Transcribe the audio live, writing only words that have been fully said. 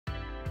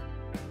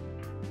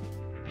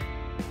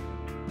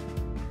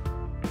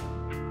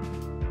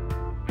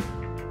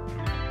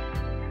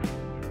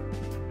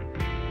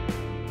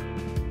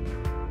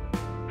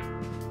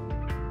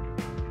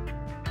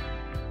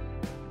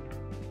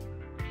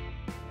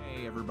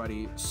Hey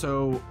everybody,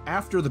 so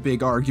after the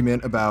big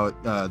argument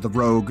about the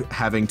rogue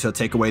having to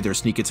take away their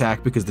sneak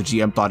attack because the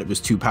GM thought it was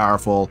too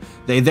powerful,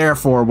 they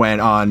therefore went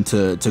on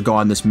to go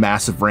on this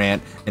massive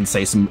rant and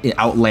say some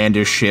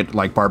outlandish shit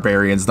like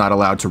barbarians not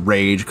allowed to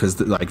rage because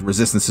like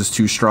resistance is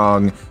too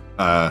strong.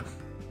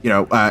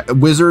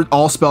 Wizard,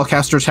 all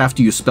spellcasters have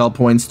to use spell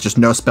points, just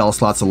no spell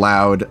slots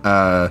allowed.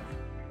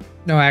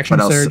 No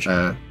action surge.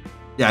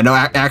 No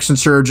action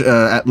surge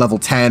at level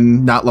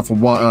 10, not level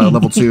 1,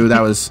 level 2. That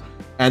was...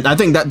 And I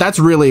think that's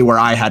really where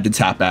I had to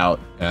tap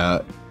out.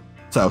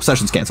 So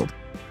session's canceled.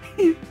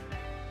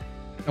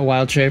 A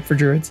wild shape for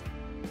druids.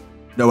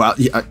 No,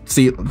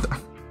 see,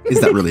 is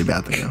that really a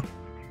bad thing? Though?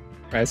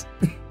 Right.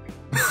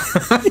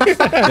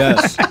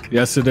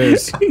 Yes, it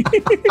is.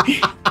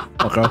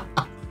 Okay.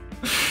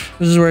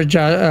 This is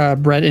where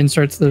Brett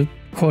inserts the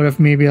quote of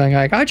me being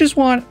like, I just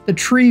want the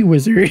tree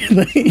wizard.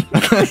 yeah,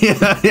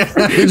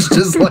 it's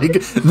just like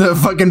the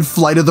fucking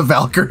Flight of the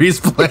Valkyries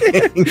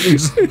playing.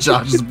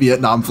 Josh's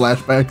Vietnam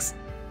flashbacks.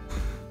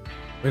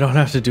 We don't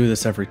have to do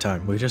this every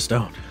time. We just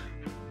don't.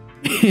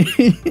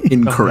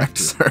 Incorrect,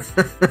 sir.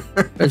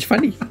 That's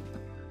funny.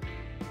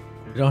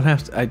 We don't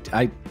have to.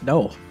 I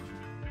no.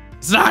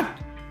 It's not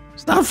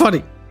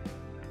funny.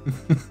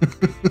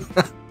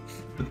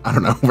 I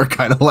don't know. We're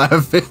kind of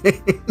laughing.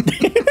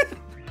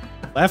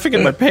 Laughing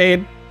at my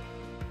pain.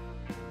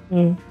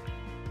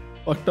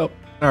 Fucked up.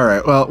 All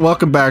right. Well,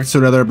 welcome back to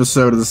another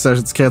episode of the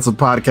Sessions Canceled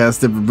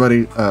podcast,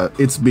 everybody.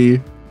 It's me,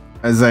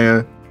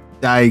 Isaiah,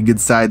 dying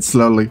inside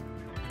slowly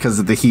because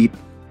of the heat.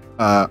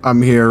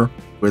 I'm here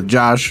with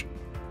Josh.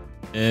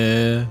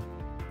 Yeah.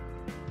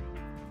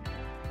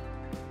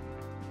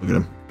 Look at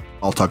him,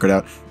 all tuckered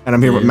out. And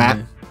I'm here with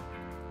Matt.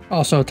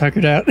 Also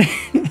tuckered out.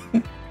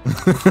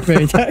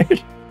 Very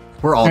tired.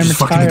 We're all just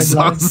fucking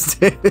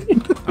exhausted.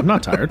 I'm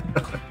not tired.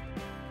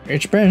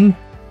 It's been.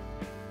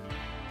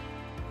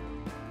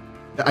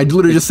 I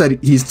literally just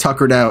said he's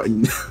tuckered out.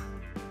 And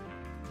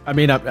I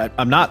mean,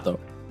 I'm not though.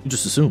 You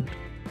just assumed.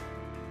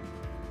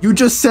 You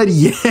just said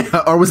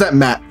yeah, or was that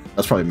Matt?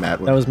 That's probably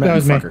Matt. That was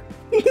Matt. That was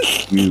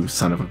me. You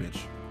son of a bitch.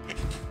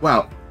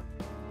 Wow.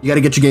 You got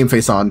to get your game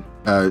face on.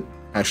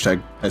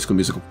 Hashtag High School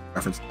Musical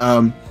reference.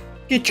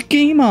 Get your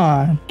game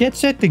on. Get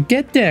set to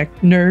get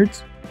decked,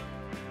 nerds.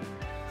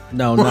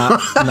 No, not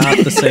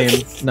the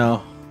same.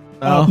 No.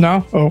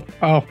 No.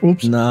 Oh,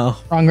 oops. No.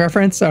 Wrong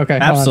reference. Okay.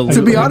 Absolutely.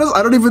 To be honest,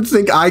 I don't even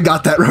think I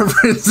got that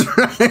reference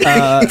right.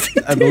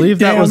 I believe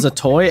that was a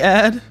toy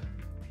ad.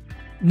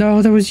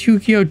 No, that was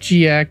Yu-Gi-Oh!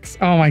 GX.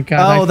 Oh my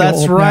god. Oh,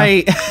 that's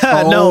right.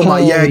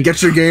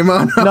 Get your game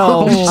on.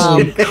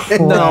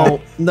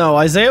 No.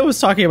 Isaiah was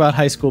talking about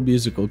High School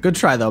Musical. Good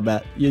try though,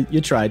 Matt. You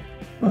tried.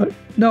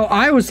 No,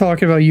 I was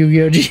talking about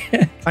Yu-Gi-Oh!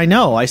 GX. I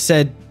know. I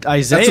said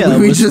Isaiah.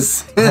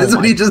 That's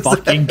what he just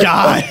fucking said.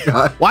 guy.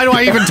 Oh, why do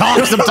I even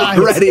talk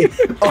sometimes?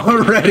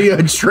 Already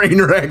a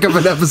train wreck of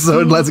an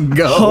episode. Let's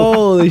go.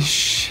 Holy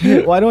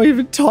shit. Why do I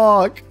even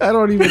talk? I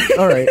don't even.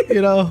 All right.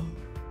 You know.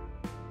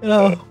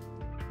 Oh,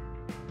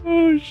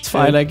 it's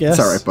fine, I guess.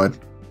 It's all right, bud.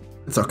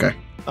 It's okay.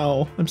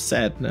 Oh, I'm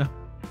sad now.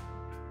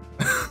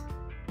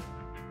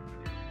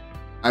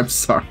 I'm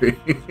sorry.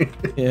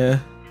 Yeah.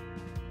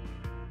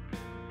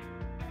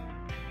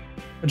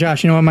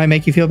 Josh, you know what might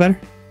make you feel better?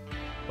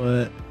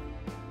 What?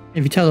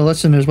 If you tell the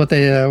listeners what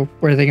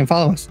where they can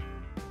follow us.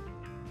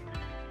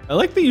 I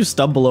like that you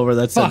stumble over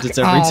that sentence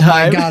every time. Oh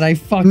my god, I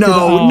fucked it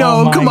up.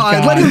 No, come on.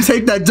 God. Let him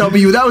take that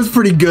W. That was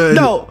pretty good.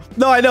 No,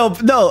 I know.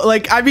 No,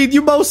 like, I mean,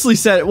 you mostly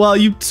said it. Well,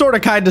 you sort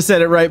of kind of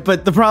said it right,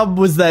 but the problem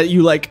was that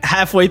you, like,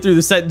 halfway through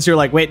the sentence, you're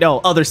like, wait, no,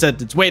 other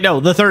sentence. Wait, no,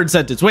 the third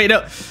sentence. Wait,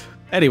 no.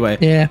 Anyway.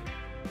 Yeah.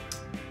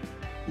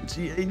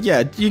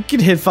 Yeah, you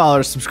can hit follow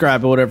or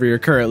subscribe or whatever you're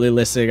currently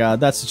listening on.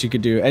 That's what you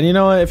could do. And you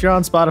know what? If you're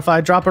on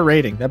Spotify, drop a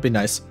rating. That'd be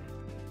nice.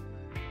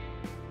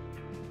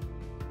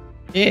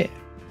 Yeah.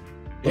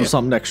 Or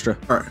something extra.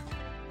 All right.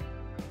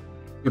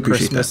 We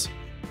appreciate Christmas. that.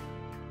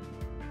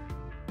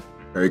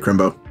 Very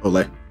Crimbo.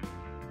 Ole.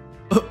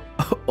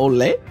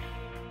 Ole?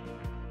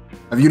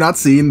 Have you not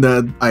seen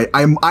the...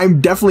 I'm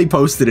definitely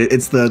posted it.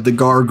 It's the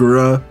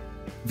Gargura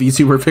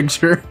VTuber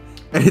picture.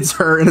 And it's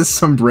her in a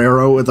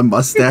sombrero with a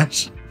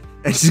mustache.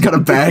 And she's got a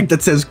bag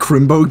that says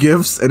Crimbo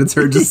Gifts. And it's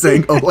her just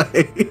saying Ole.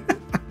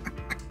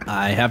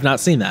 I have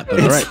not seen that, but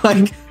it's all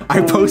right. like,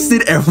 I post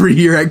it every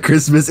year at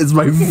Christmas. It's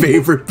my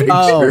favorite picture.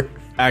 Oh,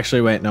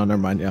 actually, wait. No,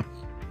 never mind. Yeah.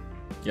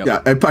 Yep.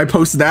 Yeah, I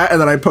post that,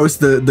 and then I post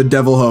the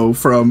Devil Ho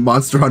from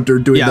Monster Hunter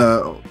doing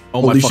the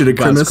holy shit at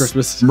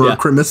Christmas.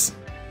 Christmas.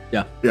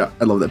 Yeah. Yeah,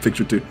 I love that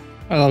picture too.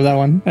 I love that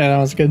one. Yeah, that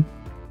was good.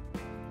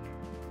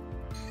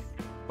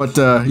 But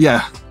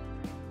yeah,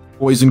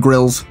 Boys and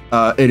Grills.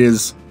 It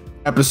is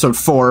episode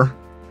 4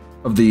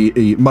 of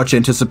the much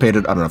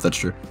anticipated, I don't know if that's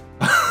true,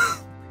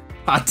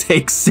 Hot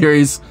Takes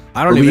series.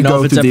 I don't even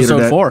know if it's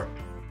episode 4.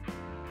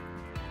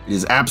 It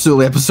is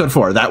absolutely episode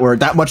 4.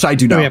 That much I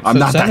do know. I'm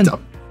not 7? That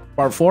dumb.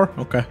 Part 4?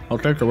 Okay, I'll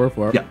take your word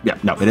for it. Yeah,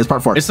 no, it is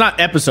part 4. It's not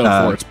episode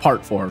 4, it's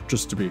part 4,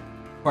 just to be.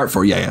 Part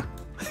 4, yeah.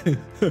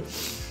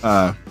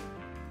 The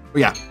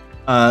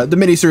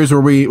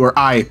miniseries where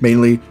I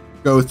mainly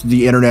go through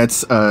the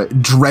internet's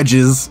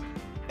dredges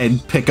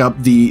and pick up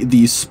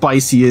the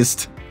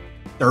spiciest,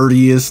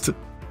 dirtiest,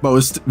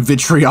 most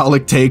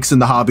vitriolic takes in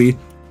the hobby.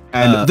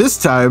 And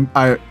this time,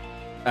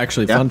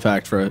 Actually, fun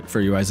fact for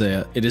you,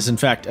 Isaiah. It is, in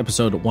fact,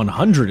 episode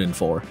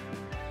 104.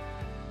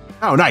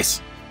 Oh,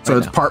 nice. So Right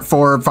it's now. part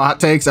 4 of Hot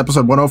Takes,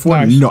 episode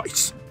 104.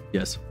 Nice.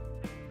 Yes.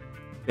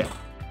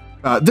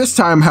 This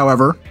time,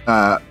 however,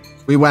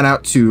 we went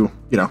out to,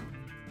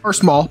 our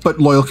small but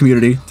loyal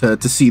community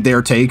to see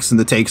their takes and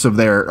the takes of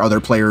their other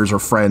players or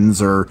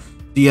friends or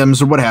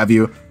DMs or what have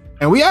you.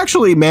 And we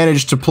actually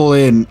managed to pull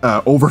in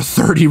over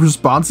 30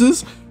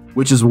 responses,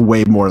 which is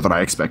way more than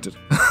I expected.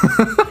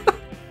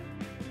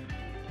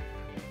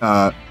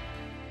 For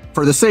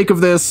the sake of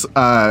this,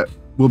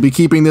 we'll be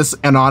keeping this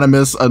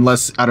anonymous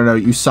unless, I don't know,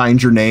 you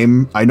signed your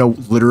name. I know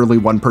literally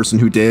one person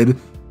who did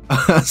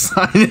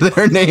sign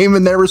their name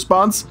in their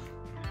response.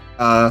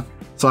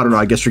 So I don't know.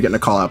 I guess you're getting a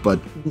call out, but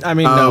I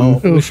mean,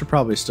 no, we Oof. should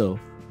probably still.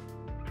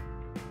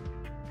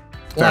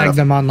 Flag enough.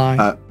 them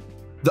online.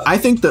 I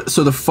think that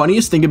so the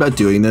funniest thing about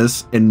doing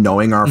this and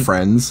knowing our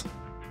friends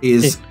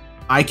is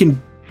I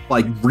can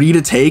like read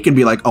a take and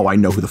be like, oh, I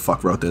know who the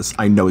fuck wrote this.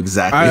 I know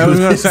exactly. I who was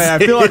gonna this say, I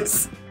feel like-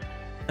 is.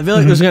 I feel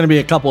like there's going to be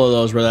a couple of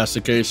those where that's the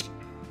case.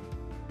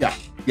 Yeah.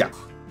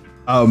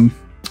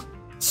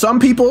 Some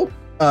people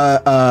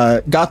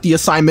got the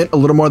assignment a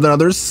little more than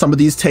others. Some of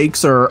these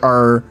takes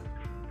are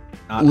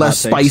Not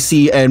less hot takes.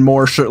 spicy and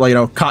more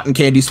cotton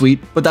candy sweet,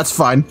 but that's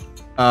fine.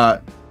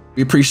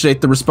 We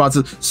appreciate the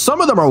responses. Some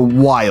of them are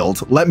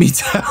wild, let me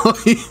tell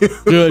you.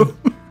 Good.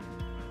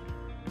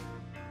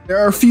 There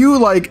are a few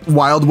like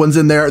wild ones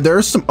in there. There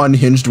are some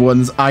unhinged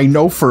ones. I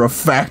know for a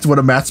fact one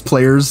of Matt's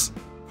players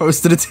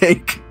posted a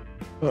take.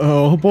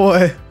 Oh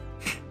boy.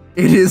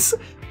 It is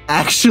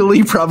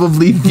actually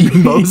probably the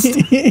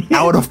most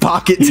out of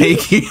pocket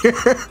take here.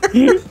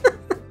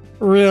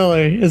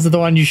 Really? Is it the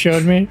one you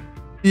showed me?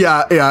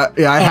 Yeah.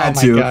 I had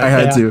Oh my to. God, I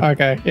had yeah. to.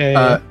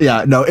 Okay.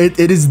 Yeah. No, it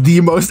is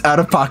the most out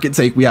of pocket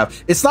take we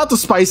have. It's not the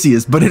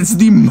spiciest, but it's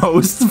the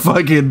most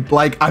fucking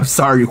like, I'm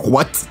sorry,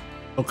 what?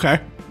 Okay.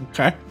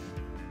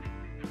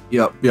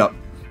 Yep.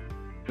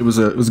 It was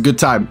a good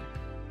time.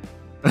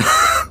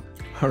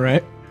 All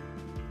right.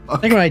 I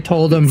think when I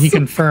told him, he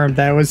confirmed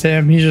that was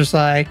him. He's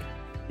like,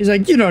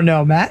 you don't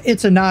know, Matt.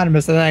 It's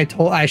anonymous. And then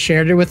I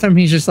shared it with him.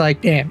 He's just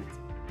like, damn.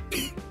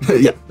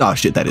 Yeah. Oh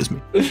shit, that is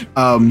me.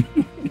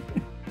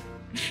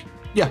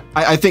 Yeah,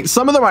 I think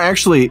some of them are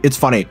actually, it's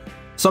funny.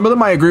 Some of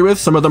them I agree with.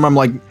 Some of them I'm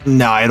like,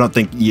 no, I don't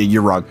think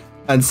you're wrong.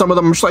 And some of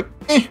them I'm just like,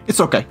 it's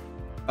okay.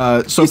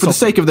 So for the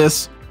sake of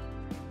this,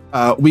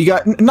 we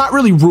got not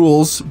really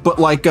rules, but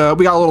like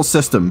we got a little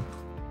system.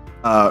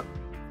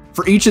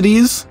 For each of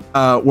these,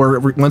 where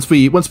once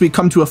we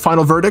come to a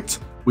final verdict,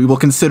 we will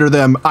consider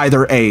them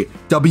either a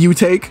W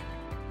take,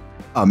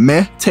 a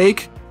meh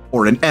take,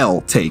 or an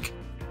L take.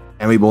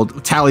 And we will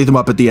tally them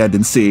up at the end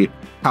and see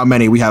how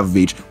many we have of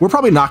each. We're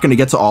probably not going to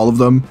get to all of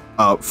them.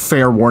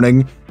 Fair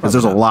warning, because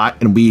there's a lot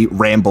and we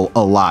ramble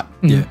a lot.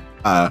 Yeah.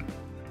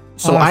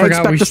 So I I forgot we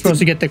expect were us supposed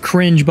to get the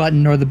cringe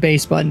button or the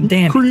base button.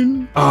 Damn.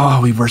 cringe. Oh,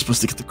 we were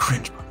supposed to get the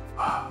cringe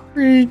button.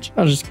 Cringe.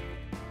 I'll just.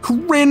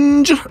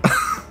 Cringe.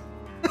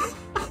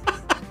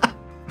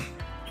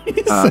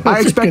 I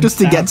expect us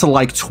to get to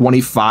like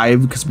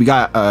 25 because we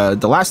got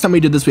the last time we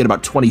did this we had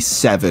about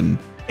 27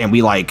 and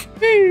we like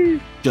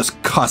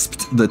just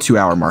cusped the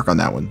 2-hour mark on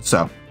that one.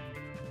 So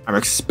I'm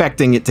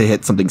expecting it to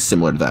hit something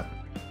similar to that.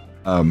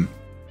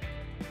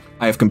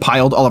 I have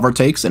compiled all of our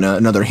takes in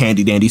another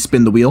handy dandy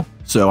spin the wheel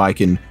so I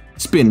can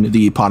spin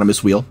the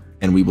eponymous wheel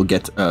and we will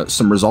get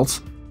some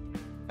results.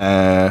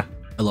 I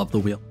love the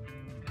wheel.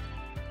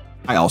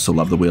 I also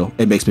love the wheel.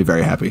 It makes me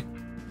very happy.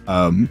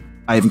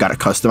 I even got it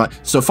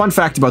customized. So fun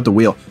fact about the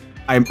wheel.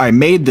 I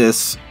made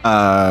this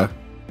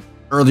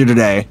earlier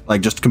today,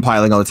 like just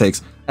compiling all the takes.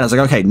 And I was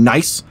like, okay,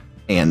 nice.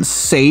 And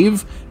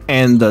save.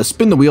 And the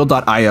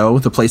spinthewheel.io,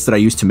 the place that I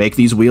used to make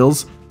these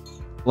wheels,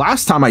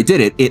 last time I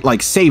did it, it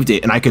like saved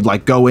it and I could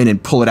like go in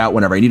and pull it out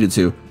whenever I needed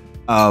to.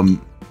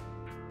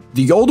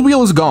 The old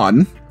wheel is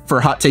gone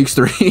for Hot Takes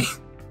 3.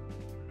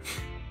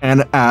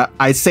 And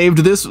I saved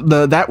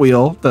that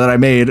wheel that I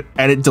made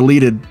and it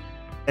deleted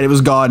and it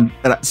was gone.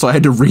 And so I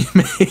had to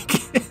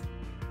remake it.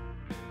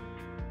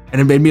 And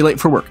it made me late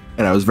for work.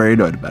 And I was very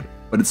annoyed about it.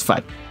 But it's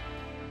fine.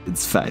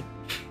 It's fine.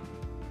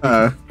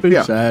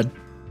 Yeah. Sad.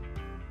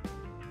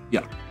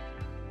 Yeah.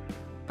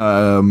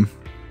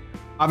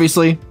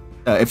 Obviously,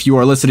 if you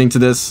are listening to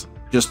this,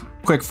 just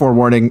quick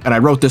forewarning, and I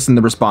wrote this in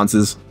the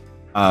responses.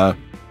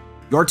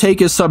 Your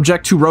take is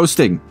subject to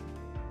roasting.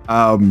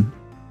 Do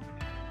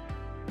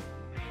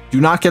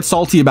not get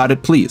salty about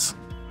it, please.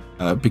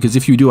 Because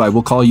if you do, I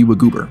will call you a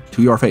goober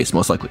to your face,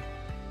 most likely.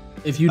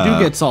 If you do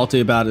get salty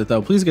about it,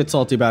 though, please get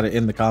salty about it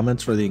in the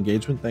comments for the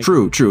engagement. Thank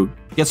you. True.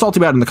 Get salty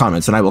about it in the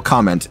comments, and I will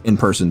comment in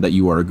person that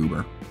you are a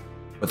goober.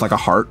 With like a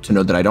heart to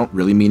know that I don't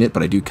really mean it,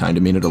 but I do kind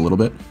of mean it a little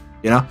bit.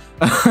 You know?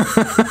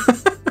 I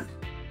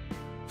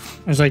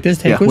was like, this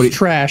take Yeah, what was do you-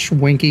 trash,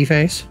 winky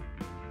face.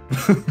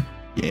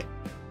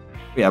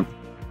 Yeah. All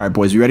right,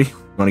 boys, you ready? You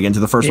want to get into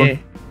the first one?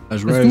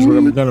 As ready as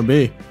we're gonna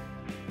be.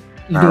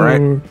 All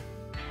right.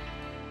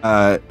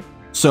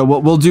 So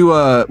we'll do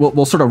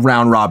we'll sort of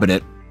round robin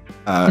it.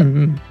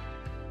 And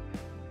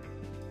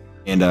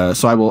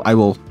so I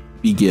will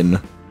begin.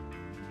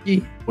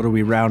 What are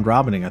we round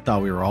robining? I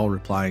thought we were all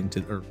replying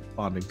to or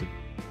responding to.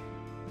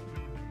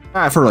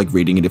 For like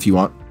reading it if you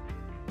want.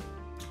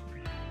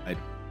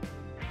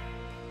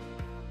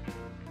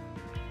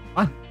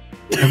 Fine.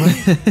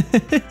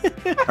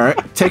 All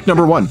right. Take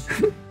number 1.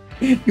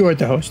 You're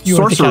the host.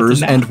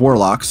 Sorcerers and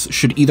warlocks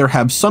should either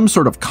have some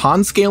sort of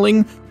con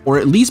scaling, or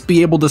at least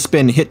be able to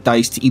spend hit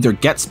dice to either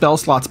get spell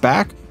slots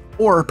back,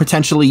 or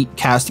potentially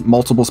cast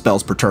multiple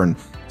spells per turn.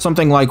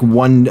 Something like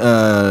one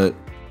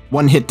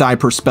hit die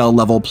per spell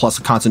level plus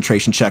a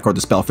concentration check, or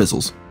the spell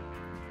fizzles.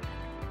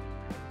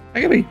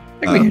 That could be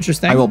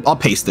interesting. I'll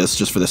paste this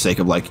just for the sake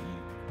of like.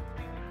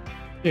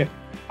 Yeah,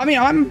 I mean,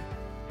 I'm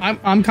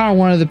kind of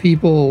one of the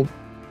people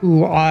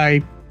who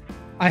I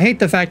hate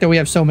the fact that we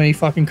have so many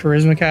fucking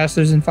charisma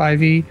casters in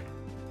 5e,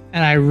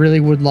 and I really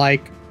would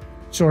like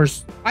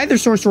either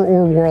sorcerer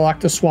or warlock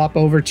to swap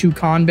over to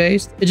con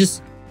based.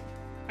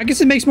 I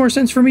guess it makes more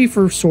sense for me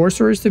for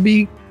sorcerers to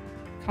be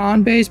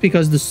con based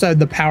because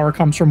the power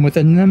comes from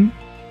within them.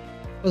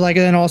 But like,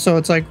 and then also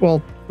it's like,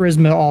 well,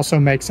 charisma also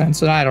makes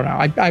sense. And I don't know.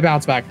 I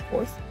bounce back and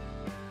forth.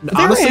 But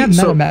they honestly, have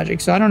meta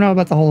magic, so I don't know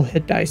about the whole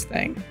hit dice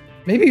thing.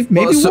 Maybe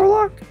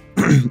warlock.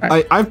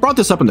 I've brought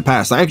this up in the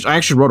past. I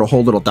actually wrote a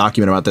whole little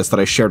document about this that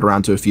I shared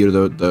around to a few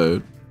of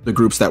the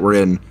groups that we're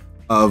in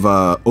of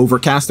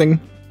overcasting.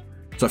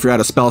 So if you're out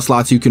of spell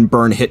slots, you can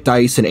burn hit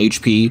dice and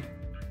HP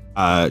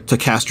to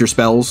cast your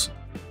spells.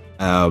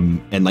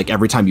 And like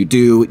every time you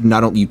do,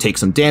 not only you take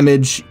some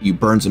damage, you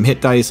burn some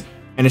hit dice,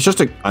 and it's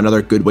just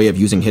another good way of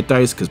using hit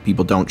dice because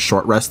people don't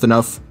short rest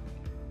enough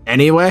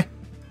anyway.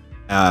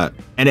 And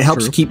it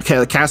helps keep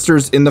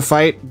casters in the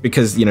fight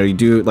because, you know, you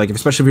do like,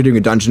 especially if you're doing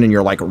a dungeon and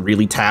you're like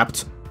really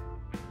tapped,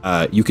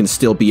 you can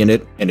still be in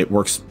it, and it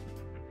works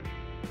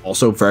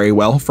also very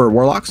well for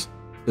warlocks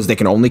because they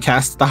can only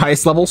cast the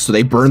highest level, so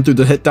they burn through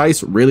the hit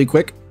dice really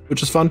quick,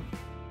 which is fun.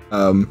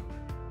 It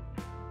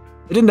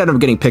didn't end up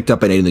getting picked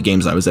up in any of the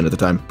games I was in at the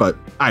time, but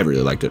I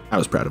really liked it. I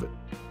was proud of it.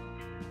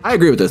 I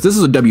agree with this. This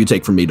is a W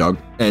take from me, dog.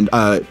 And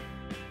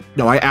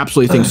no, I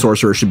absolutely think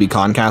sorcerers should be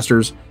con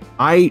casters.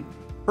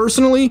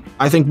 Personally,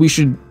 I think we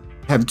should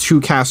have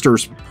 2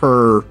 casters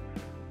per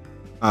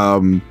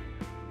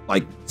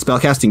like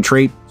spellcasting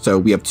trait. So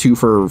we have 2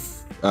 for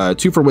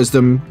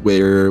wisdom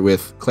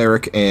with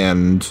cleric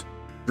and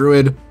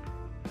druid,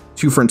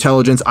 2 for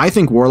intelligence. I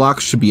think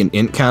warlocks should be an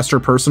int caster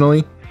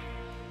personally.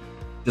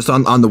 Just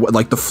on the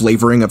like the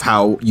flavoring of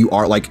how you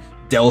are like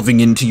delving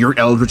into your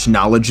eldritch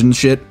knowledge and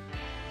shit.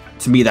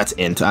 To me, that's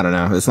int. I don't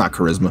know. It's not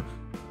charisma.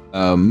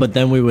 But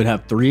then we would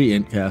have 3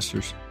 int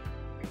casters.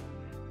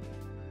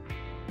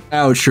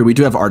 Oh, sure. We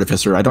do have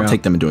artificer. I don't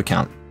take them into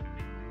account.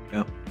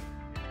 Yeah.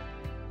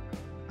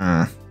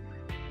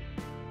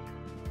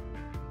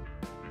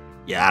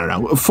 Yeah, I don't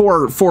know.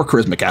 4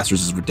 charisma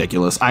casters is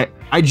ridiculous.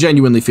 I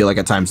genuinely feel like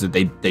at times that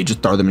they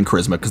just throw them in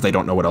charisma because they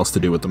don't know what else to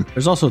do with them.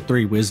 There's also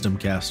 3 wisdom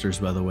casters,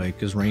 by the way,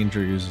 because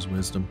ranger uses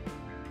wisdom.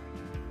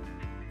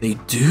 They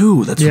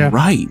do. That's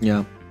right.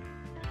 Yeah.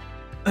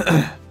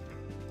 Yeah.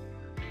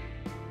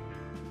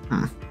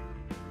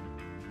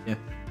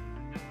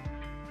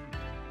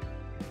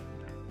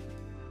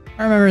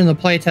 I remember in the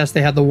playtest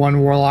they had the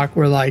one warlock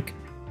where like,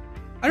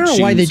 I don't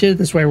know why they did it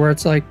this way, where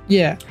it's like,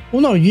 yeah.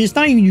 Well, no, it's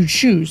not even you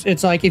choose.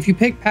 It's like if you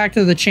pick Pact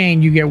of the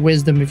Chain, you get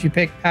wisdom. If you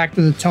pick Pact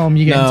of the Tome,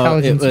 you get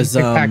intelligence. If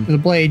you pick Pact of the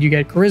Blade, you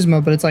get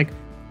charisma. But it's like,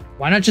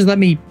 why not just let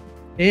me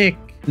pick?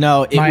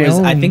 No, it was.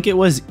 I think it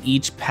was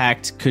each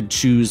pact could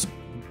choose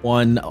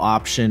one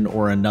option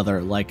or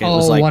another. Like it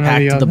was like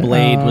Pact of the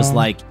Blade was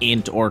like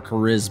int or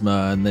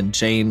charisma, and then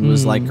Chain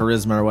was like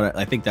charisma or whatever.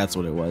 I think that's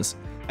what it was.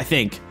 I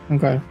think.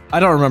 Okay. I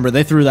don't remember.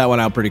 They threw that one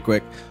out pretty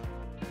quick.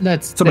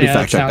 Somebody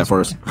fact check that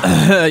for us.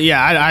 Yeah,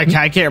 I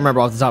can't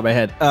remember off the top of my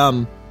head.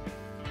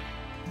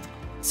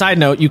 Side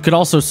note, you could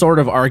also sort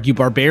of argue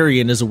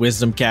Barbarian is a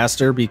wisdom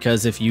caster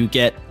because if you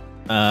get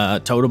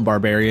Totem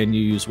Barbarian,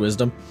 you use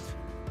wisdom.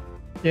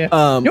 Yeah.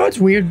 You know what's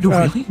weird?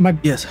 Really? One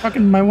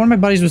of my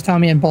buddies was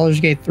telling me in Baldur's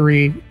Gate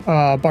 3,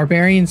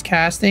 Barbarians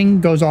casting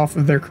goes off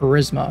of their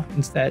charisma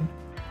instead.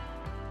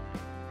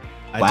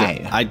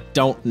 I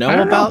don't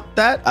know about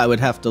that. I would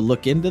have to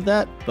look into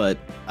that, but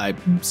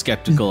I'm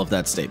skeptical of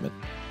that statement.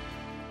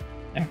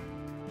 Yeah.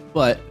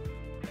 But,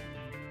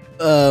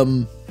 I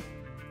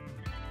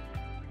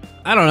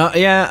don't know.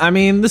 Yeah, I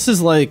mean, this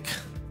is like,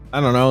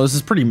 I don't know. This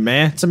is pretty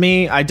meh to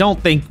me. I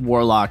don't think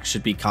warlocks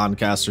should be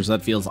concasters.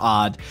 That feels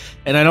odd.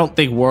 And I don't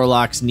think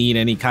warlocks need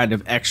any kind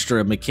of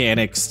extra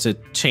mechanics to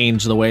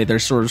change the way their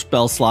sort of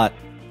spell slot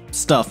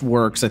stuff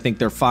works. I think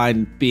they're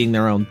fine being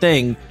their own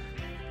thing.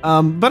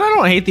 But I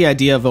don't hate the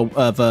idea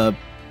of a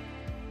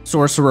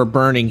sorcerer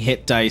burning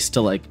hit dice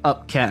to like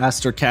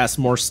upcast or cast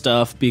more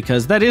stuff,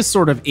 because that is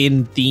sort of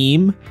in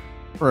theme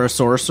for a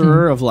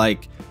sorcerer of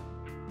like,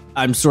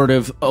 I'm sort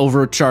of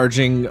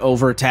overcharging,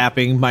 over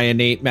tapping my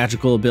innate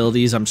magical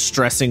abilities. I'm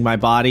stressing my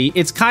body.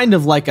 It's kind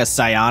of like a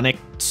psionic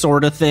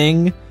sort of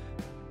thing.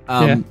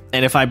 And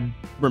if I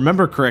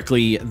remember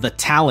correctly, the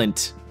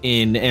talent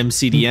in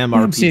MCDM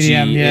RPG.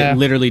 MCDM, yeah. It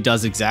literally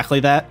does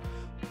exactly that.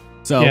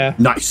 So Yeah.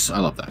 Nice. I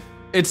love that.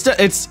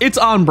 it's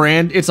on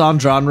brand, it's on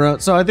genre.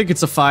 So I think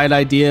it's a fine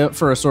idea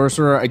for a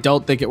sorcerer. I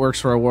don't think it works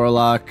for a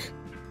warlock.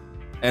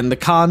 And the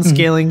con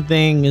scaling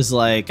thing is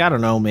like, I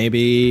don't know,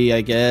 maybe,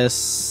 I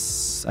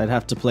guess I'd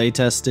have to play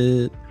test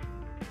it.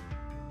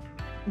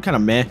 I'm kind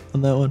of meh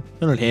on that one.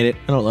 I don't hate it.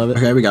 I don't love it.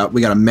 Okay, we got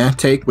a meh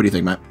take. What do you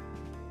think, Matt?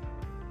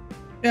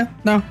 Yeah,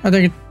 no, I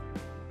think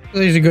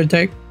it's a good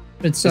take.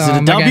 It's Is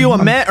it a W, again,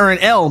 a meh, or an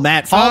L,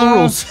 Matt? Follow the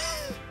rules.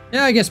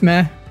 Yeah, I guess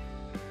meh.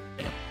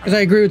 Because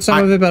I agree with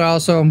some of it, but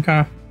also I'm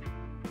kind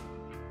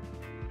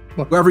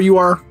of. Whoever you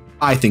are,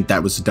 I think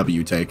that was a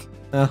W take.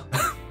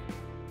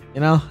 You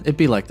know, it'd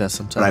be like that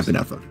sometimes. But I've been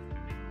outvoted.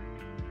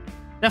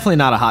 Definitely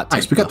not a hot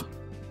take. Nice. We got.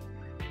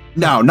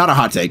 No, not a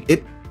hot take.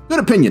 Good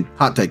opinion.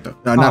 Hot take though.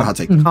 No, not a hot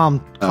take.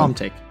 Calm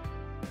take.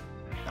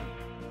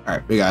 All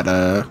right, we got.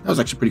 That was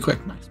actually pretty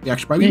quick.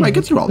 Nice. We might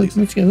get through all these.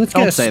 Let's get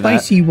Don't a say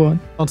spicy one.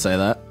 Don't say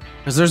that.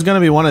 Because there's going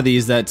to be one of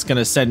these that's going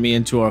to send me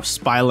into a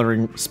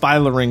spiraling.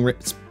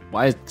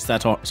 Why is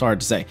that so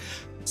hard to say?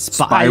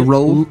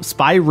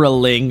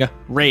 Spiraling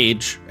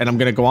rage, and I'm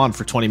going to go on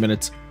for 20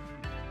 minutes.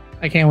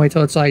 I can't wait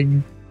till it's like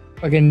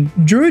fucking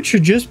Druid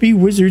should just be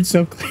wizard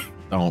so clear.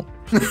 Don't.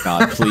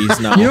 God, please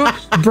no. You know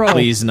what, bro?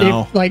 Please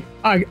no. Like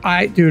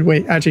I dude,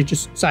 wait, actually,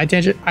 just side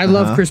tangent. I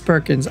love Chris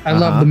Perkins. I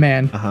love the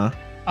man.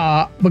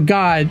 But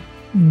God,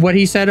 what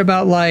he said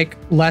about like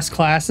less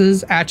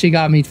classes actually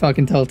got me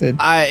fucking tilted.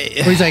 Where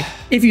he's like,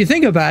 if you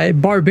think about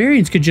it,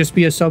 barbarians could just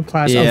be a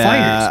subclass of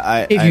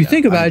fighters. If you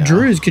think about it,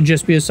 druids could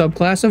just be a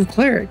subclass of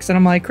clerics. And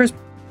I'm like, Chris,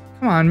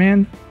 come on,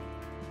 man.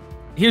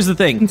 Here's the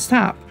thing.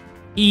 Stop.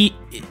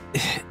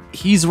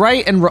 He's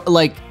right and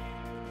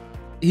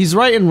he's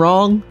right and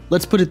wrong.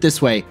 Let's put it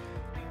this way.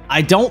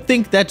 I don't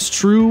think that's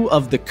true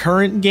of the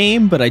current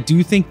game, but I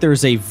do think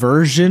there's a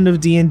version of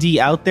D&D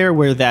out there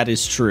where that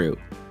is true.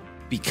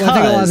 Because I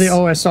think a lot of the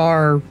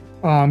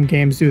OSR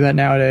games do that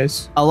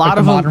nowadays. A lot like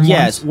of the them, modern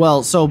yes. ones.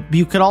 Well, so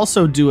you could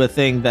also do a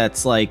thing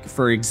that's like,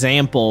 for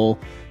example,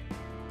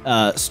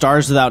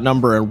 Stars Without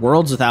Number and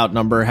Worlds Without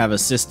Number have a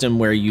system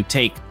where you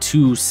take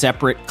two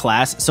separate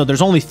classes. So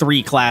there's only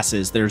 3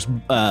 classes. There's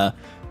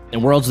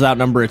in Worlds Without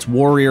Number, it's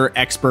Warrior,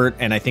 Expert,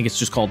 and I think it's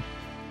just called,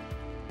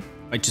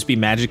 might just be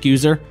Magic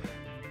User.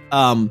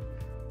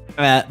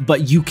 But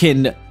you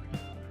can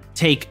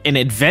take an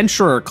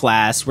Adventurer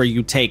class where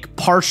you take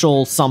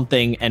partial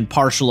something and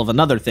partial of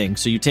another thing.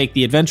 So you take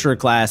the Adventurer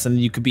class and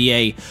you could be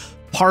a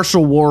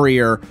partial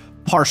Warrior,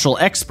 partial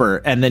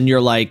Expert, and then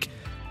you're like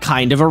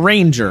kind of a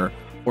Ranger.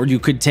 Or you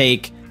could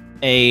take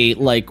a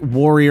like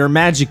Warrior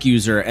Magic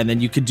User and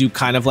then you could do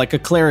kind of like a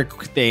Cleric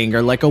thing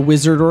or like a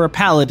Wizard or a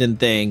Paladin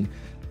thing.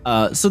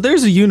 So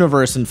there's a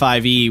universe in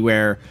 5e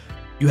where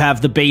you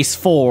have the base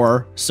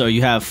 4, so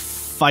you have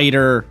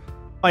fighter,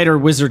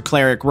 wizard,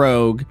 cleric,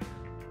 rogue,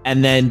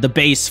 and then the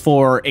base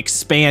 4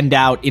 expand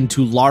out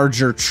into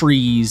larger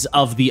trees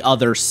of the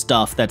other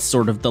stuff that's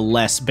sort of the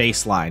less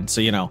baseline. So,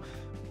 you know,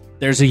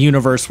 there's a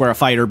universe where a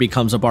fighter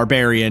becomes a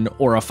barbarian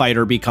or a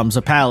fighter becomes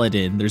a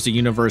paladin. There's a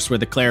universe where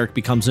the cleric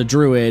becomes a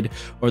druid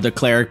or the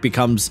cleric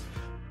becomes...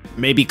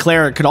 Maybe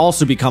cleric could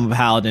also become a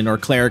paladin, or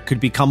cleric could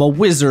become a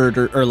wizard,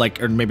 or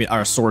maybe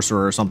a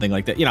sorcerer or something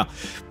like that. You know,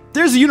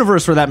 there's a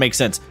universe where that makes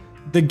sense.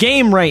 The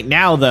game right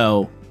now,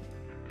 though,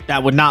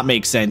 that would not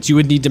make sense. You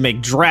would need to make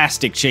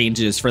drastic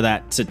changes for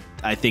that to,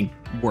 I think,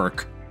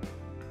 work.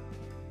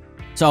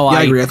 So yeah,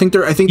 I agree. I think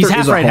there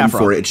is a right, home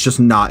for it. It's just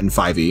not in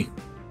 5e.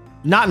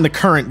 Not in the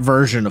current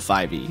version of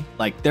 5e.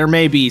 Like there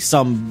may be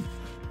some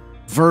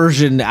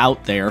version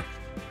out there.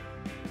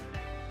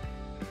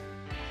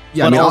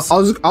 Yeah, I mean,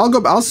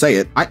 I'll say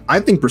it. I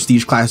think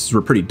prestige classes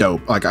were pretty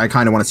dope. Like, I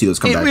kind of want to see those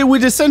come back. It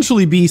would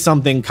essentially be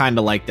something kind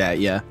of like that,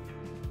 yeah.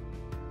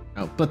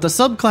 No, but the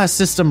subclass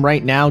system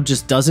right now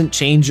just doesn't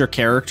change your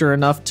character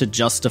enough to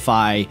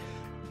justify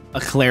a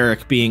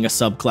cleric being a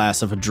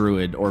subclass of a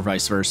druid or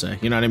vice versa.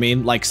 You know what I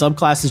mean? Like,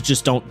 subclasses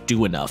just don't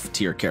do enough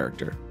to your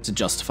character to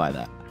justify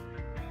that.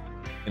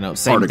 You know,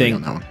 same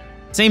thing.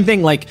 Same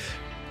thing, like,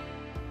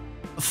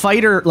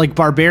 fighter, like,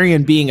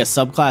 barbarian being a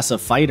subclass of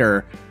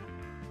fighter...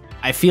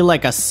 I feel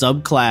like a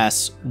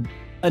subclass,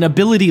 an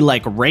ability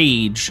like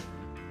Rage,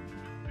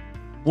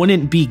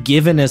 wouldn't be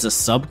given as a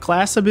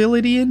subclass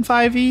ability in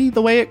 5e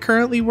the way it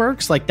currently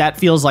works. Like, that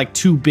feels like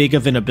too big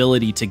of an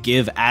ability to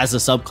give as a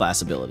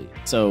subclass ability.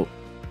 So,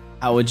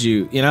 how would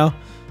you, you know?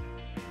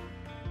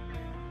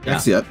 Yeah.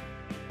 That's it.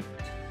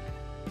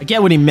 I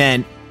get what he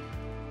meant,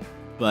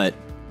 but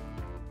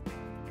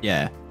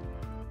yeah.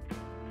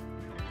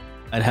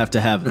 I'd have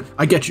to have...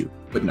 I get you,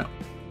 but no.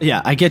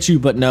 Yeah, I get you,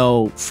 but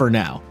no for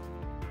now.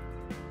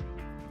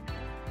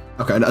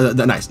 Okay,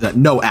 nice.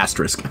 No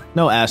asterisk.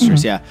 No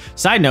asterisk, yeah.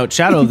 Side note,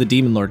 Shadow of the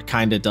Demon Lord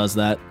kind of does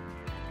that.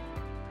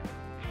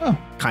 Oh.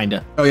 Kind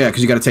of. Oh, yeah,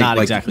 because you got to take, Not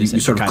like, exactly you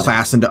sort of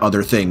class into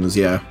other things,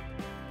 yeah.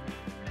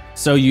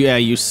 So,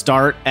 you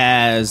start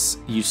as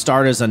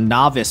a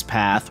novice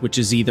path, which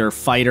is either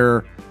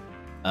fighter,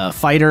 I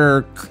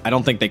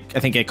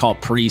think they call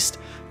it priest,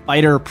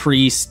 fighter,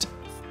 priest,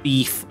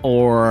 thief,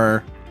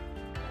 or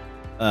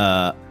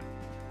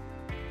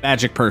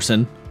magic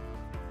person,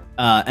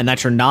 and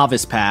that's your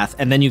novice path,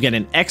 and then you get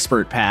an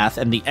expert path,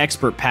 and the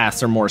expert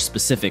paths are more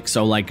specific.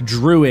 So like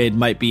druid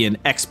might be an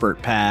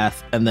expert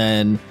path, and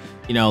then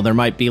there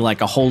might be like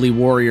a holy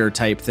warrior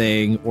type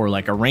thing, or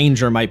like a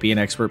ranger might be an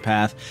expert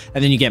path,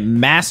 and then you get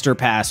master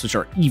paths, which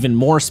are even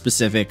more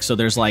specific. So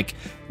there's like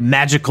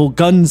magical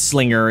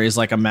gunslinger is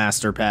like a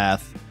master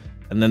path,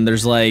 and then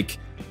there's like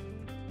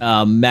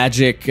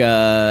magic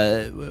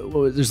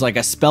there's like a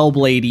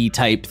spellbladey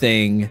type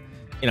thing,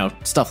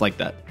 stuff like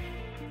that.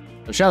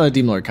 So Shadow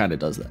Demon Lord kind of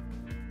does that.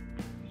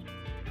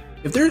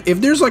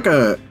 If there's like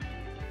I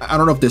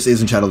don't know if this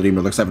is in Shadow Demon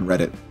Lord because I haven't read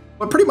it,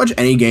 but pretty much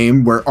any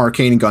game where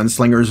arcane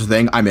gunslinger is a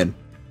thing, I'm in.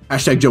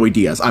 Hashtag Joey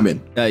Diaz, I'm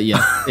in.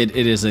 Yeah, it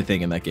is a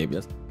thing in that game,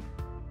 yes.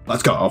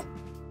 Let's go.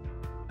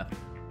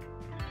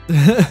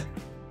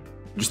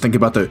 Just think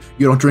about you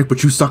don't drink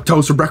but you suck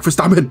toes for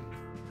breakfast, I'm in.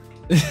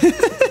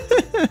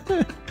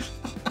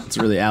 It's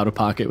really out of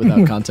pocket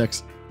without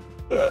context.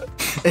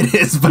 It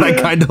is, but I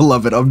kind of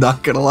love it, I'm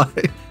not gonna lie.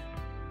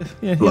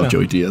 Yeah, I love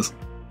Joey Diaz.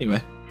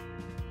 Anyway.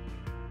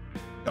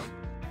 Go.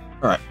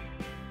 All right,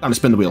 time to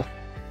spin the wheel.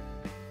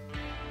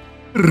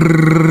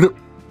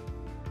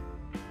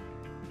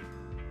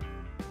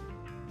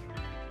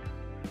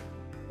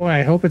 Boy,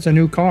 I hope it's a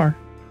new car.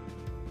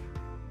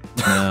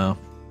 No.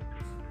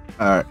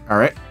 All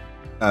right.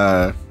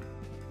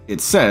 It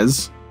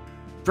says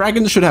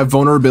dragons should have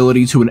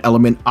vulnerability to an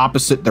element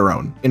opposite their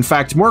own. In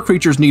fact, more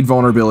creatures need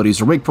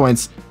vulnerabilities or weak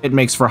points. It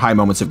makes for high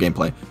moments of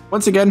gameplay.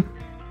 Once again,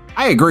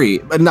 I agree,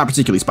 but not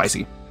particularly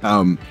spicy.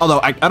 Although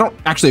I don't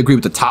actually agree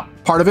with the top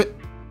part of it.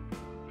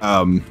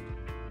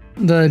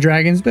 The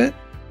dragons bit?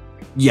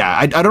 Yeah,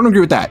 I don't agree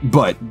with that,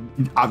 but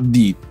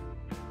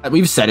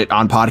we've said it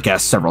on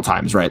podcasts several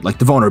times, right? Like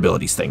the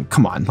vulnerabilities thing.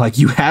 Come on, like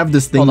you have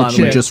this thing that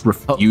you just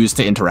refuse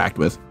to interact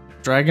with.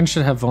 Dragons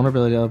should have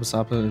vulnerability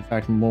opposite. In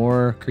fact,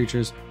 more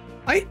creatures.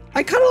 I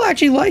kind of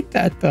actually like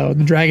that though.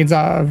 The dragons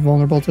are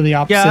vulnerable to the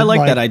opposite. Yeah, I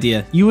like that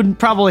idea. You would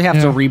probably have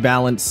to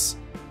rebalance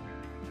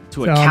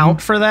to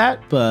account for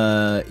that,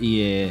 but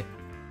yeah,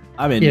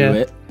 I'm into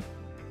it.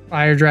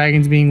 Fire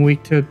dragons being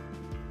weak to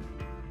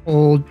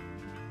cold.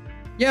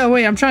 Yeah,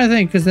 wait, I'm trying to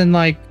think, because then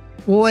like,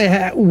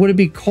 would it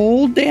be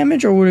cold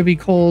damage or would it be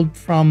cold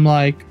from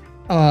like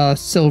a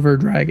silver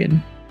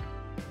dragon?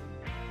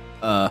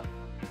 I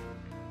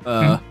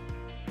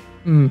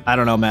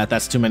don't know, Matt.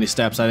 That's too many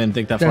steps. I didn't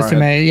think that far. Too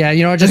many.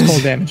 Yeah, just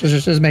cold damage.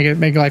 Just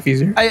make life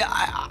easier.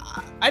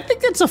 I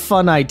think that's a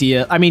fun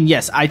idea. I mean,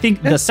 yes, I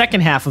think the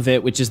second half of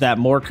it, which is that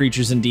more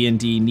creatures in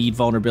D&D need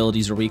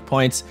vulnerabilities or weak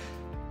points,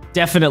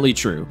 definitely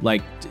true.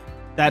 Like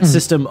that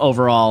system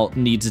overall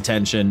needs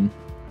attention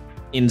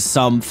in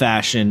some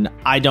fashion.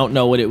 I don't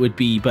know what it would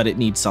be, but it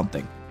needs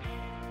something.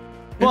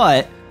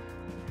 But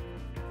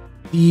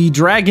the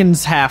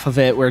dragons half of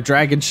it, where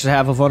dragons should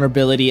have a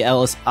vulnerability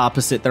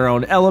opposite their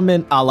own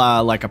element, a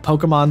la like a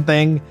Pokemon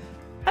thing,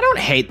 I don't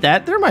hate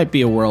that. There might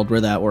be a world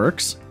where that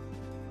works.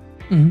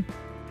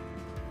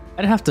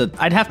 I'd have to.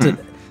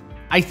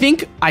 I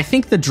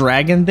think the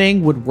dragon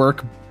thing would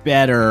work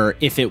better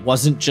if it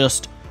wasn't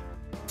just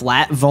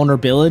flat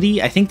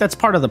vulnerability. I think that's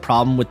part of the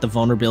problem with the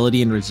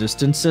vulnerability and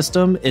resistance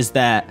system, is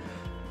that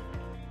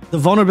the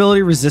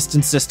vulnerability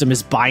resistance system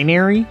is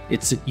binary.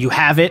 It's you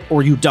have it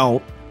or you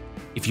don't.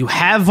 If you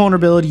have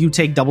vulnerability, you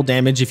take double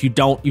damage. If you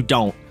don't, you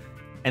don't.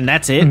 And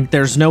that's it.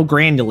 There's no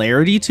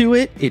granularity to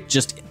it. It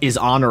just is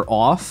on or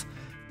off.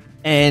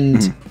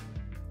 And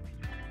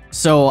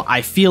so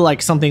I feel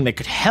like something that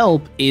could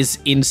help is,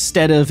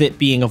 instead of it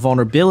being a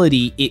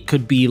vulnerability, it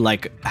could be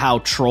like how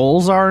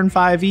trolls are in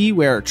 5e,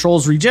 where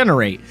trolls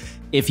regenerate.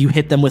 If you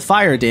hit them with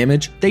fire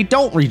damage, they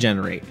don't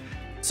regenerate.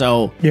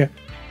 So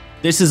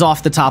this is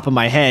off the top of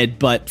my head,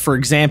 but for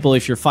example,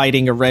 if you're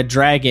fighting a red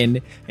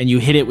dragon and you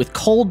hit it with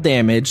cold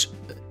damage,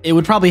 it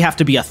would probably have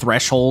to be a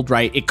threshold,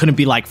 right? It couldn't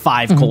be like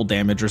 5 cold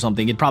damage or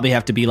something. It'd probably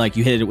have to be like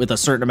you hit it with a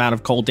certain amount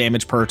of cold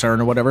damage per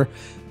turn or whatever.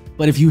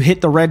 But if you hit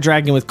the red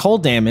dragon with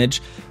cold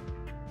damage,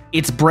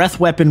 its breath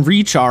weapon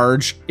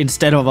recharge,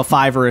 instead of a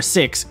 5 or a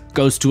 6,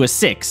 goes to a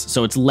 6.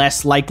 So it's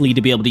less likely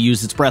to be able to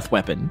use its breath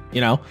weapon,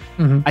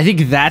 I think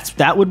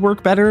that would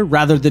work better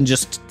rather than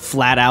just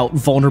flat out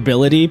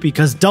vulnerability,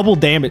 because double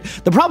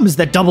damage. The problem is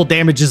that double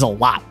damage is a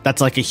lot.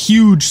 That's like a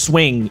huge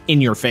swing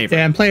in your favor.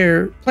 Yeah, and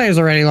players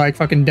already like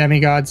fucking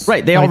demigods.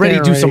 Right, they already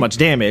do so much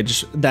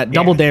damage that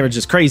double damage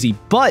is crazy.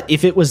 But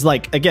if it was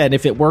like, again,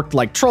 if it worked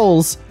like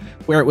trolls,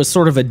 where it was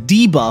sort of a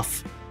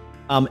debuff,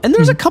 and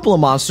there's a couple of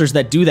monsters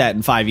that do that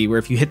in 5e, where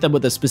if you hit them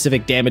with a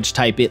specific damage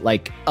type, it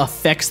like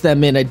affects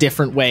them in a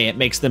different way. It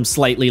makes them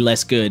slightly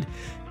less good.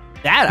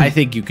 That I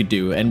think you could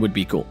do and would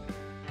be cool.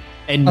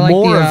 And like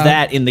more of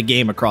that in the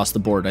game across the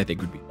board, I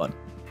think would be fun.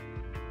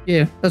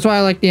 Yeah, that's why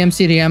I like the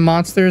MCDM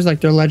monsters, like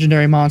their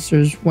legendary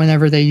monsters.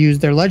 Whenever they use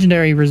their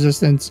legendary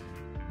resistance,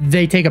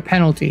 they take a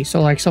penalty.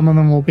 So like some of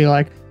them will be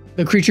like,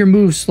 the creature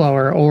moves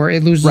slower, or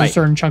it loses a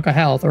certain chunk of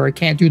health, or it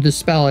can't do the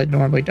spell it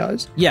normally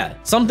does. Yeah,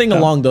 something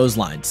along those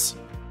lines.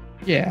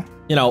 Yeah.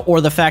 Or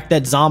the fact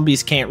that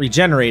zombies can't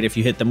regenerate if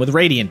you hit them with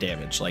radiant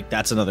damage. Like,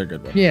 that's another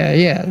good one.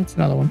 Yeah, that's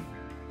another one.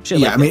 Shit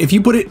Yeah, like I mean, if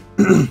you put it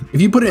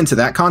into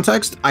that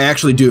context, I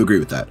actually do agree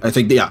with that. I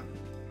think, yeah.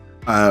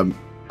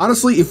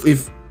 Honestly,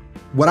 if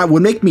what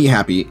would make me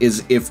happy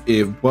is if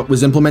what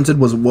was implemented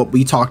was what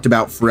we talked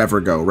about forever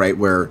ago, right?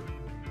 Where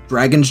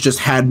dragons just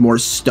had more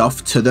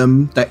stuff to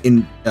them that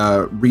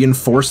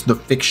reinforced the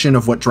fiction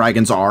of what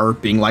dragons are,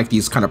 being like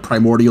these kind of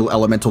primordial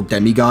elemental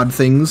demigod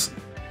things.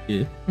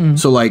 Yeah.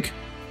 So like,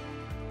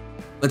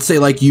 let's say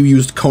like you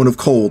used Cone of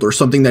Cold or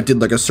something that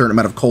did like a certain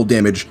amount of cold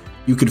damage.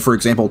 You could, for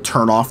example,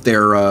 turn off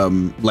their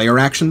layer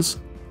actions.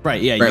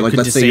 Right, yeah. Right, like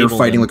let's say you're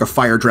fighting like a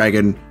fire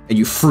dragon and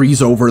you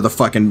freeze over the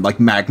fucking like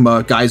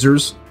magma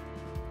geysers.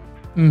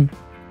 That'd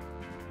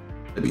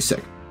be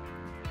sick.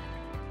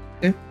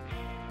 So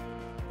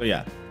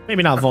yeah,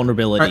 maybe not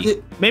vulnerability.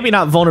 Right, Maybe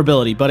not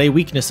vulnerability, but a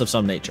weakness of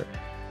some nature.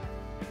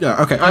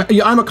 Yeah, okay.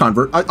 I'm a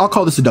convert. I'll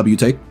call this a W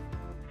take.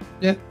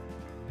 Yeah.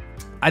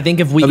 I think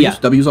if we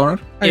W's all right.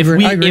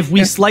 If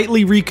we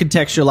slightly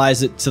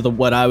recontextualize it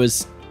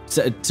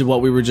to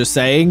what we were just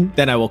saying,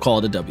 then I will call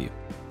it a W.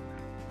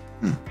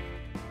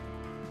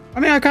 I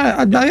mean,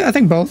 I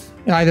think both.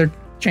 Either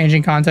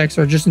changing context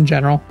or just in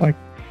general. Like,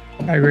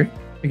 I agree.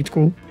 I think it's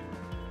cool.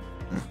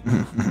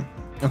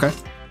 Okay.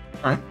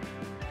 All right.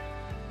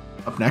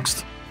 Up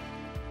next,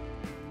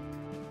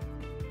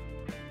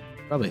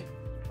 Probably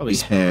we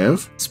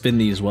have. spin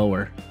these while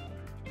we're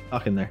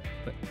talking there.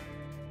 But.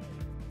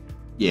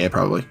 Yeah,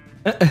 probably.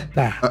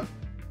 Ah.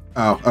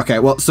 Oh, okay.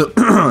 Well, so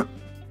I'm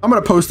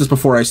gonna post this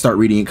before I start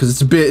reading it because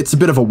it's a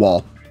bit of a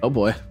wall. Oh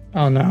boy.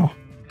 Oh no.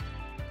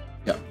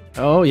 Yeah.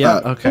 Oh yeah.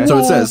 Okay. So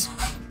it says.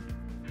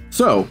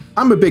 So,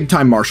 I'm a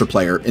big-time Marshall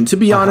player, and to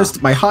be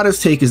honest, my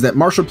hottest take is that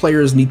Marshall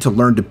players need to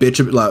learn to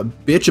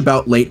bitch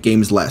about late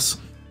games less.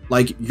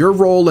 Like, your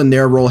role and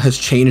their role has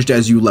changed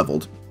as you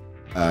leveled.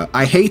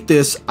 I hate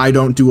this I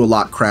don't do a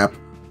lot crap,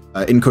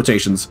 in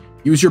quotations.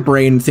 Use your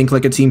brain, think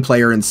like a team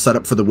player, and set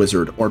up for the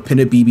wizard, or pin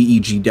a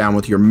BBEG down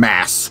with your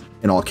mass,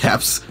 in all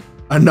caps.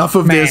 Enough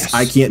of this,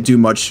 I can't do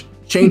much.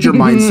 Change your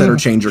mindset or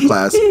change your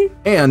class.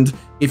 And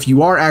if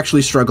you are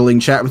actually struggling,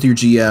 chat with your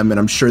GM, and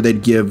I'm sure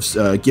they'd give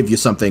you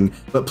something.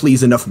 But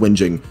please, enough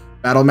whinging.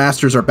 Battle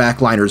Masters are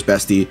backliners,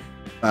 bestie.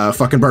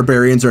 Fucking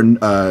barbarians are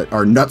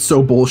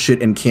nutso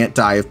bullshit and can't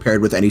die if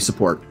paired with any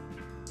support.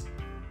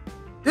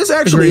 This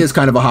actually is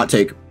kind of a hot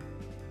take.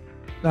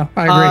 No,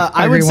 I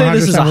agree. I would say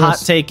this is a hot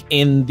take. take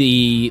in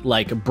the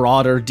like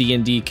broader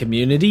D&D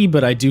community,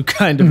 but I do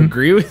kind of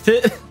agree with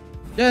it.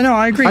 Yeah, no,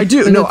 I agree. I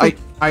do. No,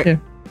 Yeah.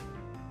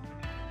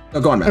 No,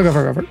 go on, Matt. Go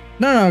for it.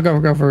 No,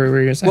 go for what you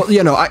were gonna say. Well,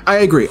 yeah, no, I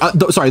agree.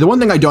 Sorry, the one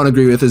thing I don't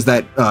agree with is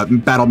that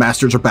Battle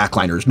Masters are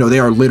backliners. No, they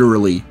are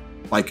literally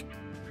like.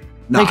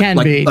 They can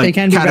be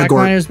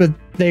backliners, but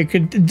they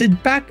could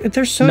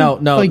They're so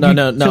No.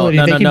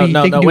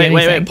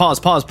 Wait.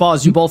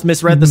 Pause. You both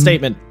misread the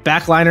statement.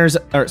 Battle Masters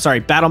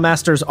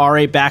are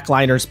a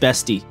backliner's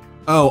bestie.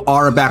 Oh,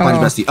 are a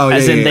backliner's bestie. Oh, yeah,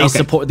 as in they okay.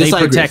 support. They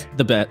protect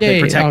the bet. They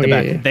protect the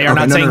back. Yeah. They are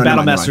not saying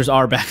Battle Masters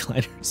are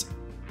backliners.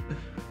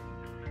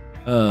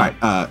 All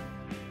right.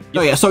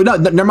 No, yeah. So no,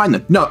 never mind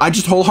then. No, I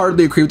just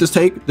wholeheartedly agree with this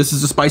take. This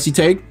is a spicy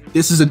take.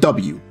 This is a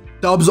W.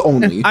 Dubs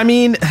only. I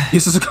mean,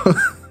 these are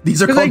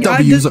called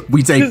W's.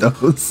 We take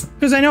those.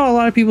 Because I know a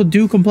lot of people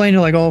do complain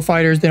to like, oh,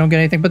 fighters, they don't get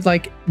anything. But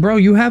like, bro,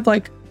 you have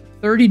like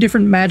 30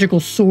 different magical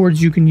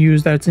swords you can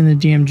use that's in the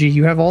DMG.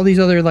 You have all these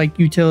other like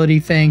utility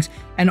things.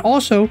 And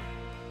also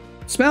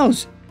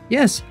spells.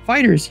 Yes,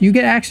 fighters, you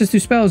get access to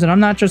spells. And I'm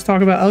not just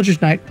talking about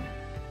Eldritch Knight,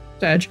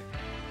 Sedge.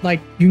 Like,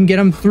 you can get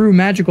them through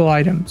magical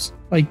items,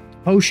 like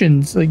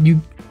potions. Like,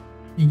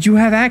 you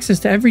have access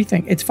to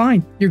everything. It's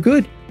fine. You're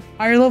good.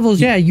 Higher levels,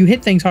 yeah, you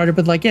hit things harder,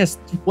 but like, yes,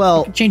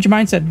 well, change your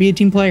mindset. Be a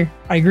team player.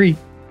 I agree.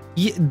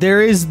 Yeah,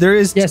 there is.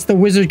 Yes, the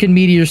wizard can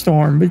meteor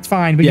storm. It's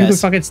fine, but yes. You can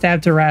fucking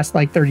stab to Rast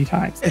like 30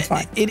 times. It's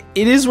fine. It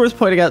is worth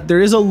pointing out. There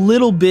is a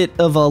little bit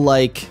of a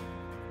like.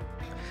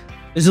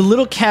 There's a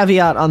little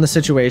caveat on the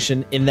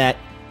situation in that,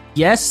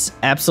 yes,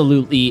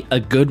 absolutely,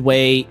 a good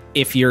way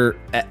if you're,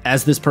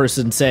 as this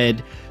person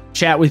said,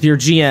 chat with your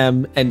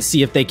GM and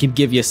see if they can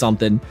give you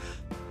something.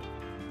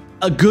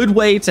 A good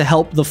way to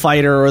help the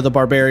fighter or the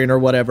barbarian or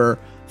whatever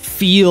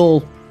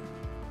feel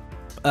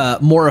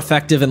more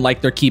effective and like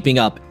they're keeping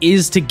up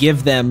is to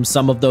give them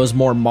some of those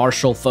more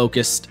martial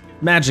focused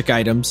magic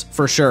items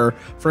for sure.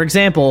 For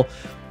example,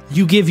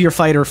 you give your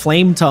fighter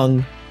Flame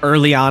Tongue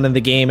early on in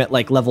the game at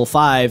like level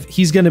 5,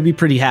 he's going to be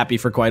pretty happy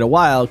for quite a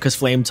while because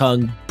Flame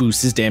Tongue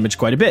boosts his damage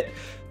quite a bit.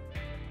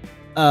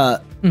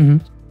 But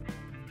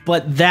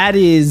that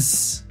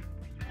is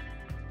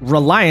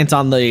reliant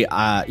on the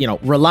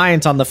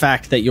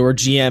fact that your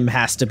GM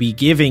has to be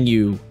giving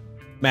you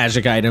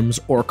magic items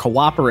or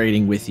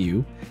cooperating with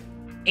you.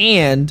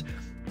 And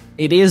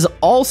it is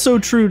also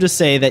true to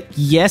say that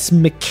yes,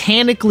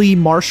 mechanically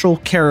martial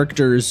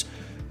characters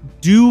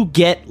do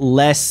get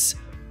less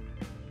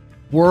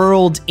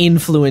world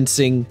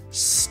influencing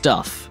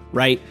stuff,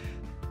 right?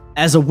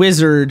 As a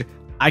wizard,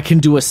 I can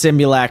do a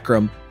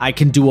simulacrum, I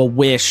can do a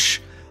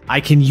wish,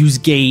 I can use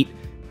gate.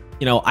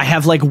 You know, I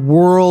have like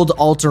world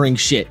altering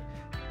shit.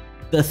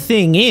 The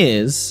thing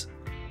is,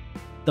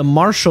 the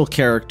martial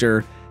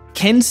character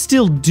can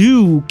still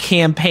do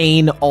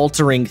campaign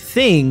altering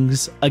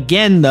things.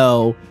 Again,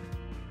 though,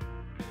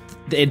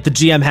 the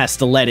GM has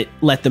to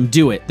let them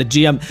do it. The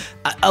GM,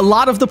 a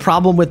lot of the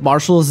problem with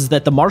marshals is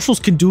that the marshals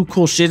can do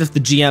cool shit if the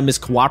GM is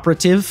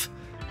cooperative.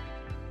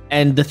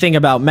 And the thing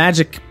about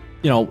magic,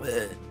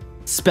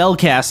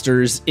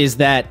 spellcasters is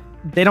that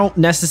they don't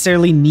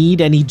necessarily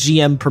need any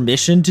GM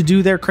permission to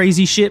do their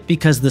crazy shit,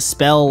 because the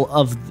spell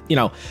of,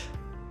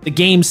 the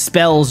game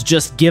spells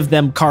just give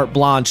them carte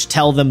blanche,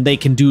 tell them they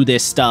can do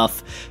this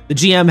stuff. The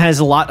GM has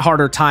a lot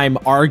harder time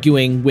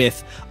arguing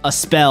with a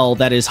spell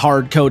that is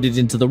hard-coded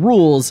into the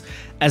rules,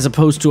 as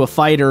opposed to a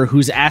fighter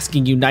who's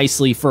asking you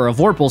nicely for a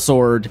Vorpal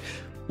sword.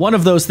 One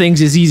of those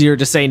things is easier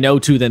to say no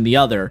to than the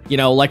other.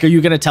 Are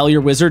you going to tell your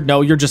wizard,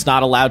 no, you're just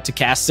not allowed to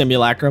cast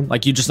Simulacrum?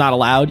 Like, you're just not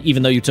allowed,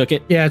 even though you took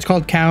it? Yeah, it's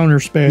called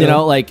counter spell.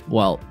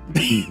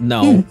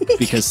 No,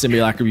 because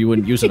Simulacrum you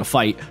wouldn't use in a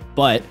fight.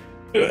 But,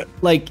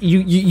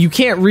 you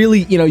can't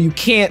really, you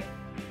can't...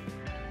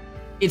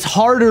 It's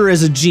harder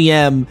as a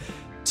GM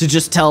to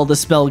just tell the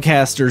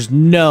spellcasters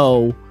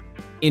no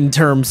in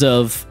terms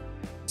of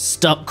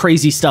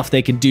crazy stuff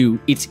they can do.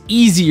 It's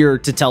easier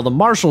to tell the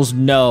marshals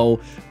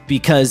no,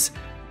 because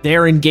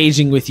they're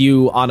engaging with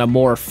you on a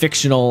more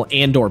fictional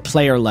and or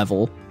player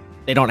level.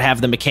 They don't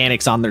have the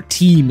mechanics on their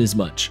team as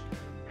much.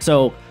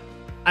 So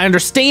I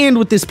understand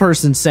what this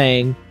person's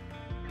saying,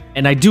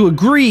 and I do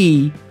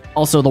agree.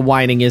 Also, the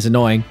whining is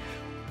annoying,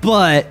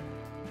 but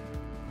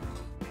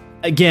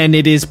again,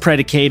 it is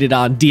predicated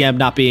on DM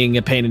not being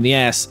a pain in the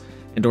ass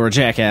and or a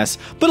jackass.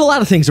 But a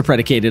lot of things are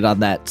predicated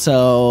on that.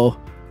 So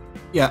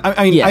yeah,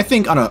 I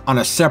think on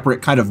a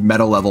separate kind of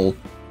meta level,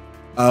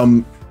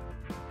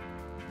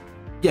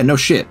 yeah, no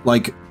shit.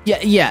 Like,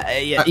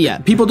 yeah.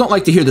 People don't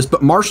like to hear this,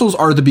 but marshals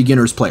are the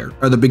beginner's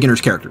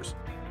characters.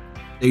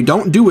 They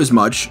don't do as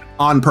much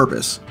on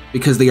purpose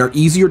because they are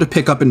easier to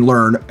pick up and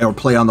learn or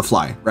play on the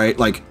fly, right?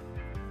 Like,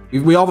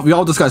 we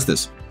all discussed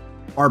this.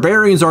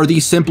 Barbarians are the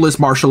simplest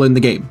martial in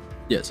the game.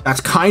 Yes. That's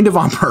kind of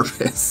on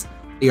purpose.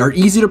 They are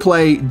easy to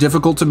play,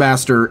 difficult to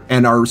master,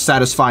 and are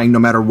satisfying no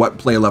matter what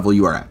play level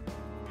you are at.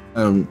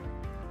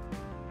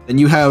 Then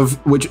you have,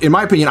 which in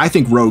my opinion, I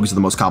think rogues are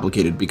the most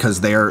complicated,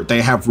 because they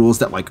have rules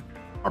that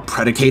are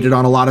predicated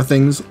on a lot of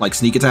things, like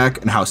sneak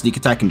attack and how sneak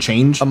attack can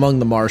change among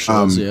the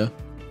marshals. Yeah.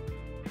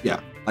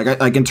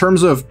 Like in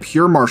terms of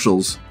pure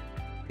marshals,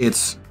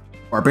 it's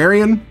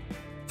barbarian,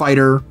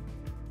 fighter,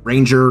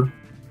 ranger,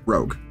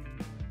 rogue.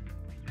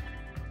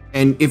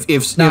 And if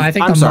I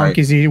think the monk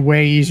is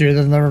way easier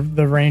than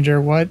the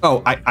ranger. What?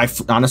 Oh, I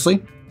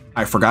honestly,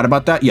 I forgot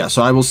about that. Yeah,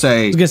 so I will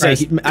say... I was going to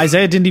say,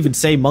 Isaiah didn't even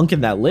say monk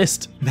in that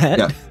list,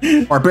 Matt.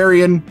 Yeah.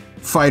 Barbarian,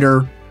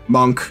 fighter,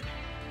 monk,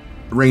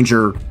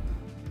 ranger,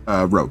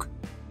 rogue.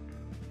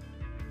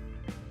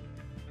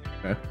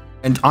 Okay.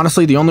 And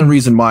honestly, the only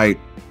reason why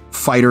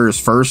fighter is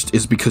first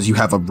is because you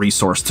have a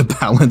resource to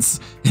balance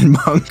in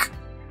monk.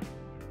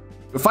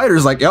 The fighter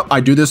is like, yep, I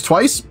do this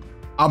twice,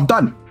 I'm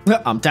done.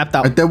 I'm tapped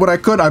out. I did what I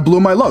could, I blew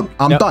my load,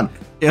 I'm done.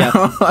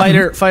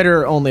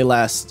 Fighter only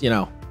lasts,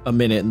 a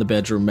minute in the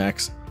bedroom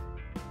max.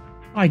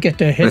 I get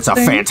to hit. It's a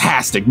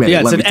fantastic minute.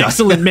 Yeah, it's an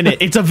excellent minute.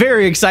 It's a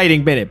very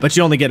exciting minute, but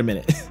you only get a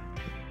minute.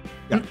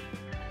 Yeah.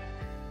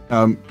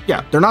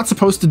 They're not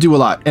supposed to do a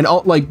lot, and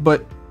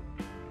but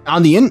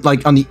on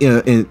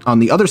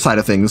the other side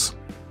of things,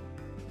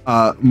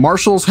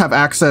 marshals have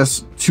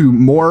access to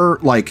more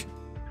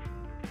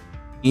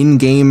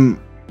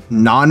in-game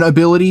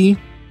non-ability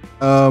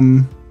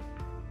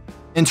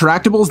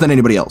interactables than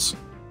anybody else.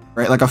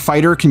 Right, like a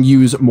fighter can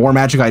use more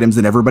magic items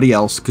than everybody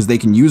else because they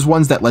can use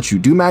ones that let you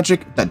do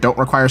magic that don't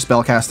require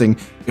spellcasting.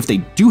 If they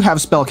do have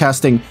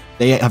spellcasting,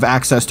 they have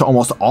access to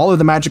almost all of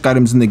the magic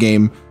items in the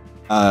game.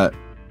 They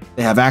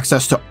have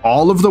access to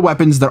all of the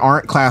weapons that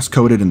aren't class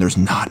coded, and there's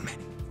not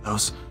many of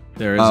those.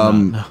 There is not.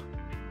 No.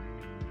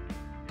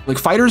 Like,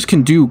 fighters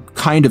can do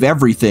kind of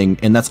everything,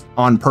 and that's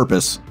on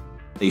purpose.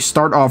 They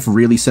start off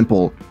really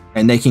simple,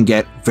 and they can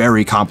get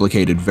very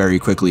complicated very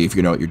quickly if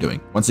you know what you're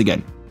doing. Once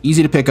again,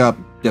 easy to pick up,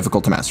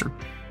 difficult to master.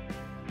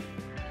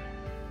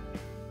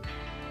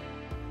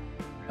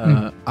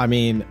 I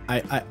mean,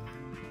 I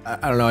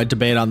don't know. I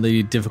debate on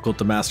the difficult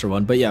to master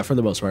one, but yeah, for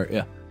the most part,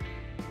 yeah.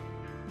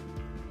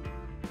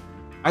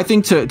 I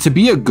think to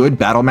be a good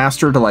battle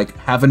master, to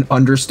have an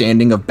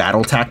understanding of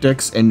battle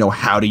tactics and know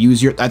how to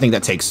use I think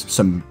that takes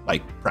some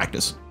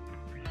practice.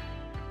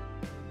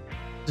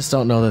 Just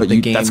don't know that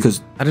the game. That's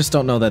because I just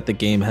don't know that the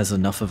game has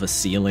enough of a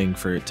ceiling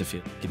for it to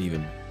feel like it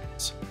even.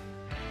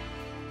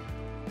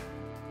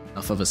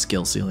 Enough of a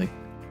skill ceiling.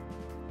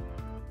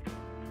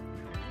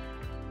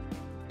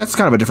 That's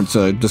kind of a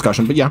different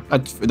discussion, but yeah,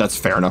 that's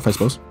fair enough, I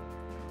suppose.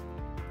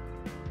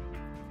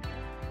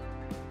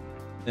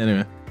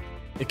 Anyway,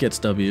 it gets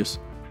W's.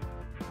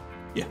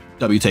 Yeah,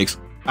 W takes.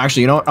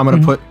 Actually, you know what? I'm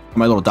gonna put in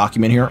my little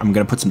document here. I'm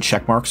gonna put some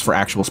check marks for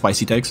actual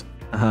spicy takes.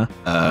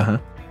 Because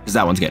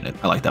that one's getting it.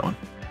 I like that one.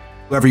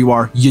 Whoever you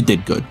are, you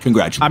did good.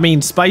 Congratulations. I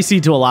mean, spicy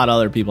to a lot of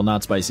other people,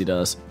 not spicy to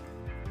us.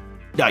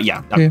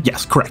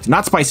 Yes, correct.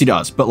 Not spicy to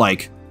us, but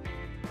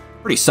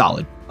pretty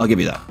solid. I'll give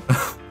you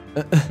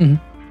that.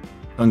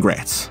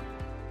 Congrats.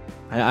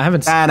 I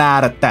haven't. 10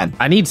 out of 10.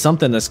 I need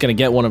something that's gonna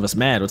get one of us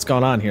mad. What's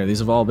going on here? These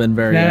have all been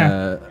very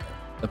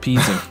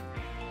appeasing.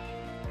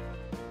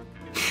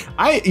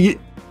 I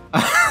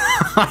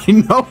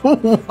know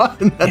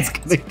one that's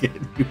gonna get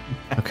you,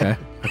 Okay.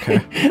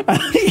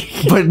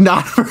 but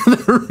not for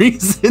the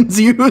reasons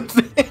you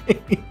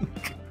think.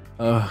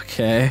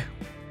 Okay.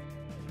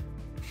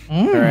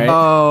 All right.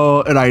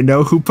 Oh, and I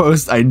know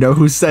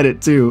who said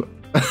it too,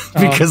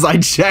 because I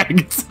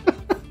checked.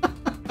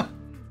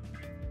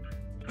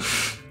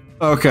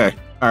 Okay,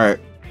 all right.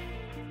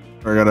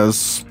 We're gonna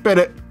spin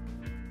it.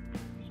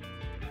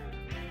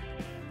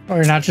 Oh,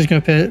 you're not just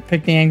gonna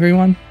pick the angry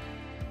one?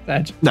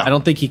 No, I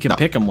don't think he can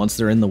pick them once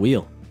they're in the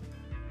wheel.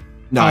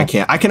 No, I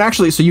can't. I can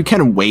actually. So you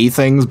can weigh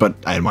things, but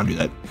I didn't want to do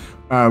that.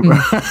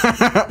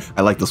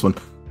 I like this one.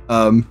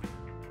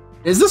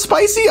 Is this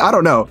spicy? I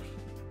don't know.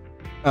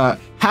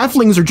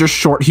 Halflings are just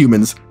short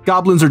humans.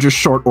 Goblins are just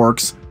short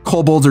orcs.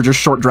 Kobolds are just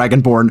short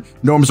dragonborn.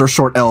 Gnomes are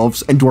short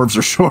elves, and dwarves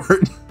are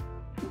short.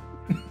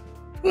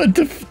 What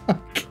the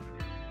fuck?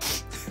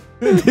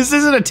 This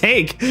isn't a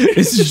take.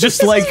 This is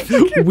just like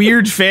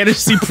weird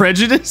fantasy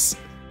prejudice.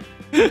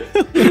 I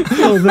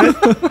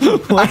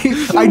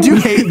do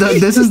hate that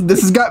this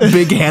has got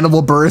big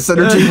Hannibal Buress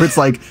energy where it's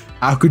like,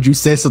 how could you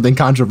say something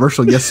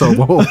controversial yet so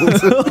bold?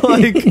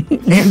 Like,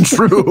 and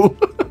true.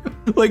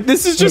 Like,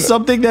 this is just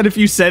something that if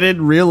you said it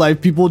in real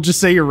life, people would just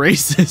say you're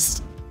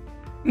racist.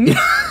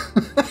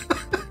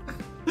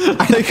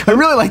 I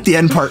really like the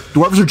end part.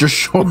 Dwarves are just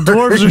short.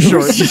 Dwarves are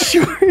short.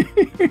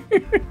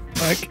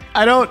 Fuck.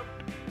 I don't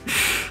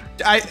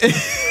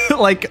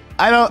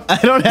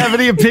have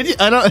any opinion.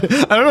 I don't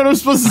know what I'm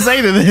supposed to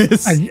say to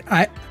this.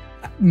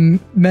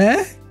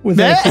 Meh? With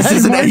Meh? a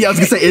question mark? I was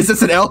gonna say, is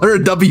this an L or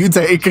a W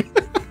take?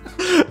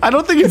 I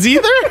don't think it's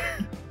either.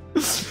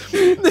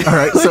 All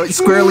right, so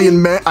squarely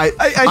in meh.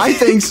 I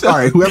think. All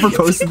right, whoever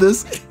posted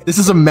this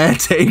is a meh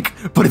take,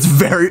 but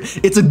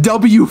it's a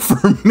W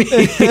for me.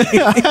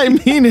 I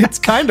mean, it's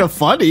kind of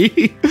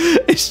funny.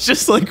 It's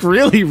just like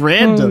really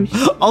random.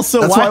 Also,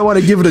 That's why I want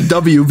to give it a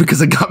W,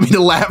 because it got me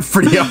to laugh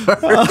pretty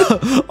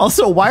hard.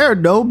 Also, why are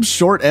gnomes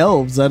short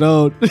elves? I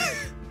don't.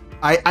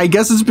 I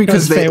guess it's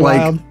because they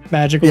like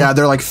magical. Yeah,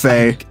 they're like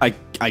fae.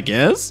 I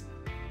guess.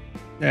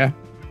 Yeah.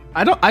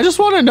 I just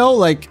want to know,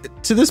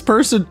 like, to this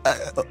person,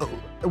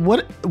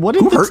 what did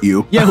Who hurt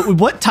you? Yeah,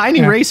 what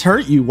tiny race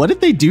hurt you? What did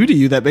they do to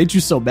you that made you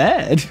so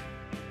mad?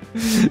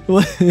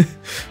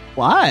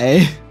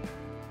 Why?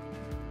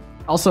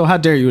 Also, how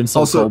dare you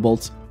insult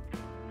kobolds?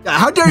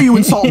 How dare you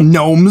insult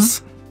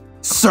gnomes,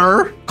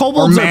 sir,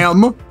 Kobolds or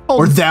ma'am,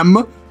 or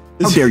them?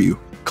 How dare you?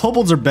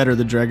 Kobolds are better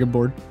than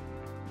Dragonborn.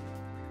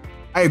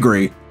 I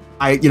agree.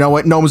 You know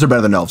what? Gnomes are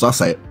better than elves. I'll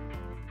say it.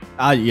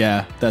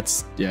 Yeah.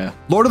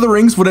 Lord of the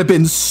Rings would have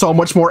been so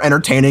much more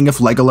entertaining if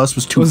Legolas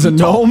was 2 feet a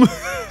gnome.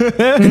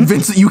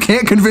 You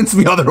can't convince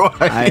me otherwise.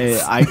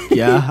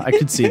 I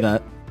could see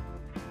that.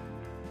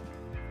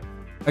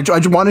 I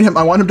just wanted him.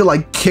 I want him to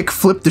like kick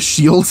flip the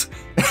shield.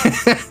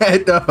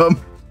 And,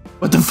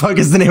 what the fuck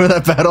is the name of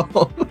that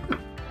battle?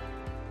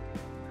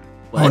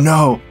 Oh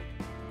no!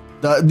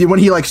 When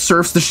he like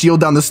surfs the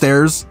shield down the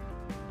stairs.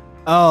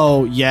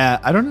 Oh yeah,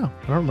 I don't know.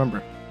 I don't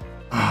remember.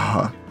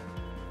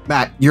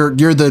 Matt, you're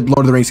the Lord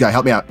of the Rings guy.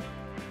 Help me out.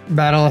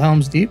 Battle of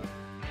Helm's Deep.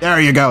 There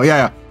you go.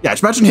 Yeah.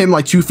 Just imagine him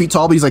like 2 feet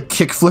tall, but he's like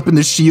kick flipping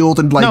the shield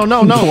and like no.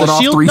 pulling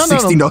off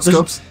 360 no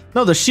scopes.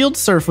 No, the shield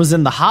surf was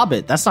in The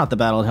Hobbit. That's not the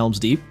Battle of Helm's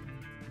Deep.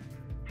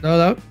 No,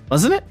 that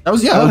wasn't it? That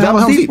was Battle of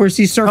Helm's Deep, where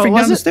he's surfing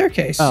down the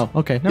staircase. Oh,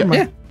 okay. Never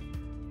mind.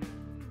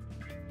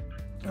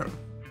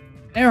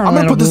 Yeah. I'm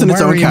gonna put this in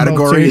its own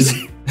category.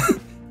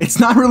 It's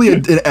not really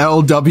an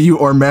L, W,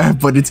 or meh,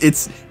 but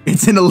it's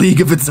in a league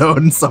of its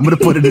own, so I'm gonna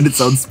put it in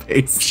its own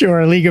space.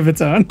 Sure, a league of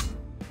its own.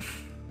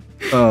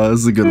 This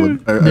is a good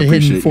one. I The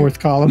appreciate hidden fourth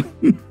column.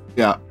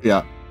 Yeah.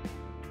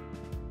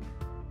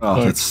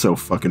 Oh, that's so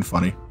fucking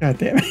funny. God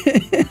damn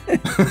it.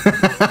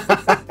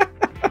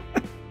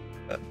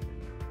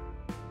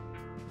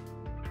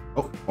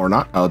 Oh, or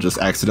not. I'll just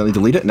accidentally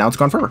delete it. Now it's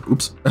gone forever.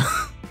 Oops.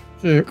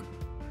 Sick.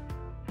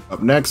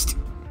 Up next.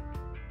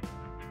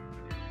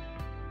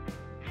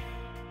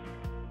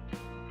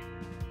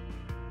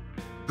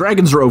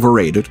 Dragons are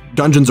overrated.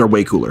 Dungeons are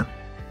way cooler.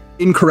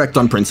 Incorrect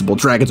on principle.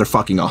 Dragons are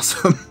fucking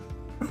awesome.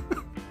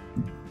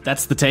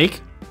 That's the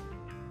take?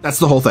 That's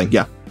the whole thing,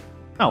 yeah.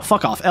 Oh,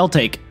 fuck off. L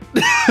take.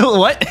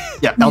 What?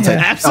 Yeah, L take.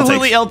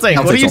 Absolutely L take.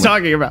 What are you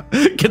talking about?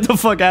 Get the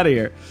fuck out of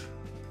here.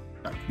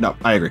 No,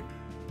 I agree.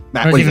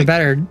 Matt, Or what do you even think?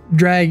 better,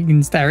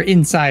 dragons that are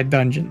inside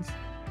dungeons.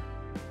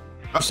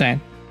 I'm saying.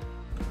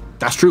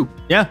 That's true.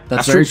 Yeah,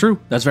 that's very true.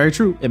 That's very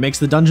true. It makes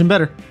the dungeon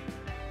better.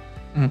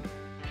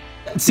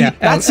 See,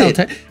 that's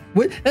it.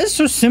 That's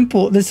so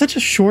simple. That's such a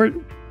short.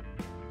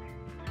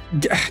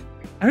 I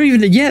don't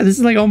even. Yeah, this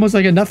is like almost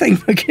like a nothing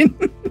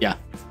fucking. Yeah,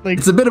 like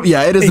it's a bit of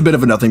it is a bit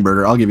of a nothing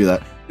burger. I'll give you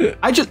that.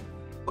 I just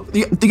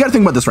you got to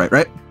think about this,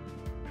 right?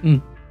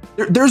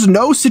 There's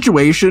no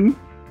situation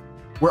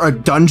where a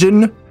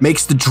dungeon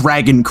makes the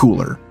dragon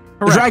cooler. Correct.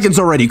 The dragon's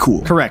already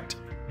cool. Correct.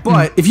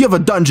 But if you have a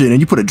dungeon and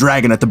you put a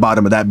dragon at the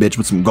bottom of that bitch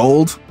with some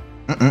gold,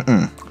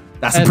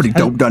 That's a pretty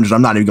dope dungeon.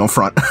 I'm not even going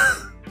front.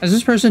 Has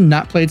this person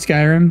not played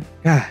Skyrim?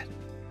 God.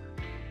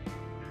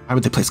 Why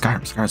would they play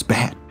Skyrim? Skyrim's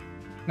bad.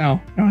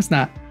 No, it's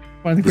not.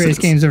 One of the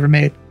greatest games ever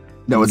made.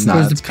 No, it's not.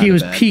 It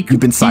was peak. You've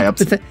been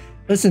psyoped.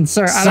 Listen,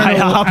 sir, I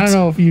don't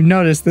know if you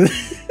noticed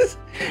this,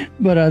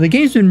 but the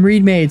game's been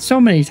remade so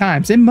many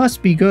times. It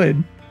must be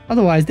good.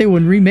 Otherwise, they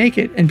wouldn't remake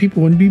it, and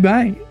people wouldn't be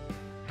buying it.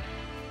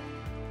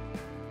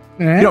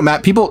 Right? You know,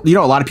 Matt, a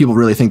lot of people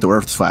really think the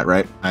Earth's flat,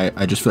 right?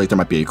 I just feel like there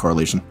might be a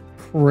correlation.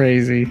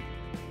 Crazy.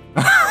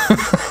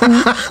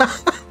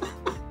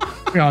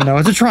 We all know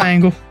it's a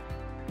triangle.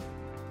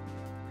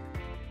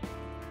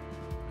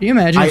 Can you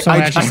imagine if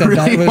someone actually said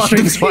really that? Want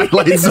the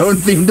Twilight Zone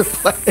theme to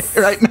play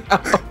right now.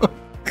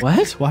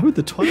 What? Why would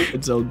the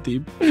Twilight Zone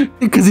theme?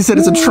 Because he said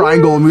it's a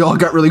triangle and we all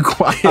got really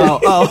quiet.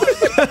 Oh.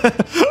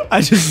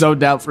 I just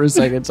zoned out for a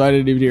second, so I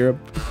didn't even hear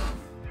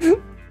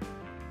him.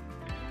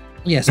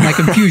 Yes, my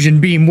confusion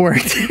beam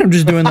worked. I'm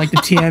just doing like the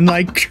TN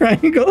like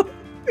triangle.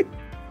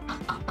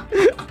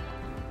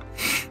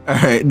 All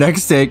right,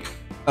 next take.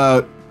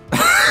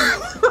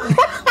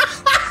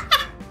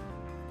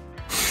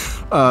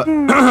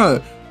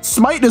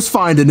 Smite is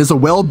finding is a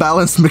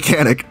well-balanced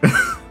mechanic.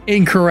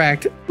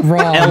 Incorrect.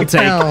 Wrong. L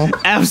take.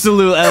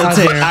 Absolute L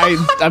take.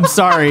 I'm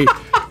sorry.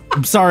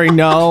 I'm sorry.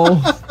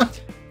 No.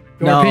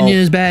 Your opinion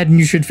is bad and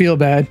you should feel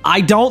bad.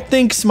 I don't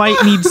think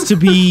Smite needs to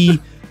be,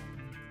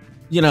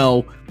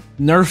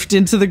 nerfed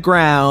into the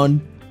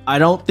ground. I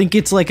don't think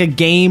it's like a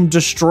game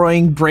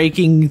destroying,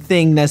 breaking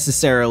thing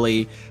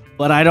necessarily,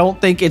 but I don't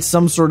think it's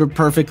some sort of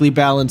perfectly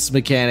balanced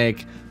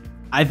mechanic.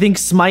 I think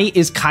Smite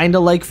is kind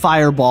of like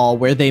Fireball,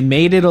 where they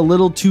made it a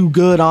little too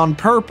good on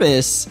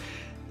purpose.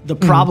 The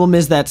problem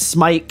is that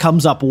Smite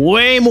comes up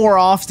way more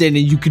often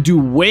and you could do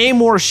way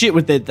more shit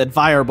with it than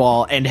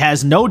Fireball and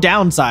has no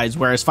downsides,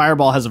 whereas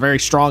Fireball has a very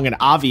strong and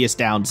obvious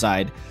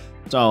downside.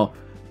 So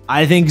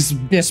I think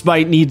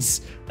Smite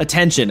needs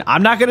attention.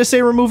 I'm not going to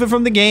say remove it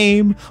from the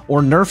game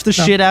or nerf the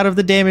shit out of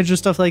the damage or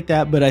stuff like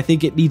that, but I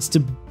think it needs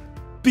to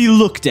be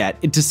looked at.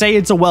 And to say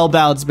it's a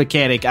well-balanced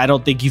mechanic, I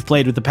don't think you've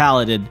played with the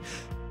Paladin.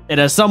 And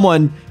as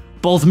someone,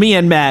 both me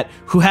and Matt,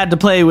 who had to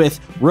play with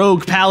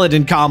Rogue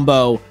Paladin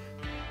combo,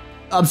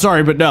 I'm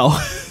sorry, but no.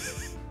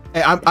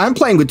 Hey, I'm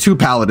playing with two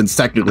Paladins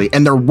technically,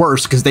 and they're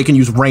worse because they can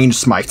use ranged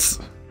smites.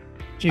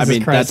 Jesus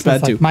that's Christ,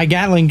 bad too. My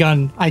Gatling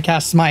gun, I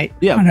cast Smite.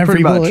 Yeah, on every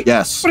pretty much. bullet.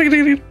 Yes.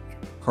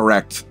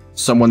 Correct.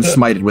 Someone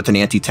smited with an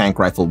anti-tank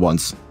rifle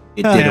once.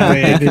 It did a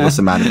ridiculous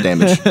amount of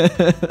damage.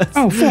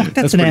 Oh, fuck,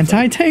 that's an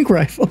anti-tank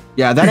rifle.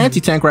 Yeah, that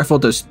anti-tank rifle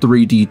does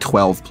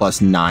 3d12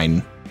 plus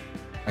 9.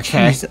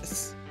 Okay.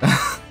 Jesus.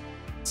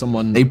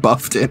 They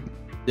buffed it.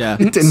 Yeah.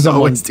 It didn't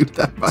always do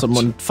that much.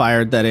 Someone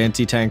fired that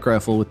anti-tank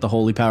rifle with the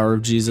holy power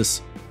of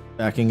Jesus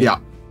backing it. Yeah.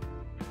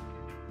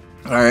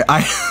 All right.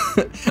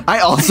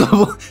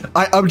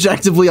 I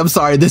objectively, I'm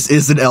sorry, this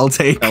is an L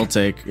take. L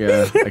take.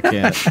 Yeah, I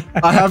can't.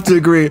 I have to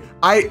agree.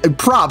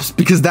 Props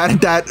because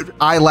that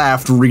I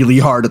laughed really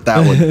hard at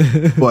that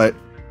one. But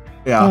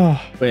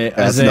yeah. Wait,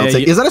 That's an L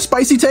take. Is that a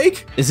spicy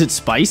take? Is it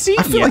spicy?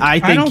 I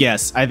think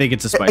yes. I think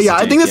it's a spicy Yeah,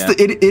 I take, think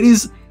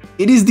that's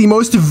it is the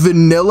most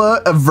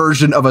vanilla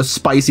version of a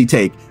spicy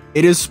take.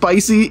 It is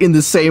spicy in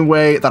the same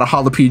way that a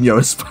jalapeno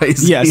is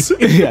spicy. Yes.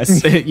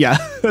 Yes. Yeah.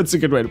 That's a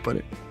good way to put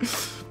it.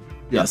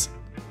 Yes.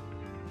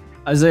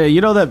 Isaiah,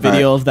 you know that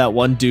video of that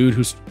one dude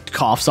who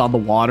coughs on the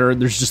water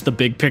and there's just a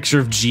big picture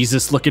of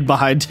Jesus looking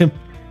behind him?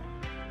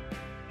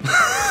 You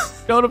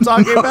know what I'm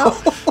talking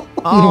about?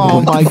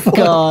 Oh my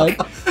god.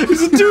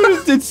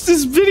 It's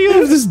this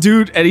video of this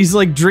dude and he's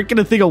like drinking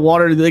a thing of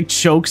water and he like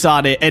chokes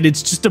on it and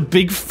it's just a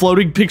big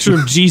floating picture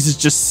of Jesus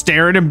just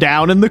staring him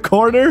down in the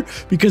corner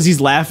because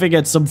he's laughing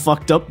at some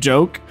fucked up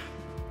joke.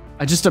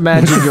 I just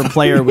imagine your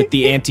player with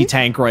the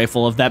anti-tank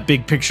rifle of that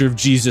big picture of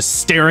Jesus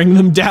staring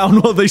them down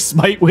while they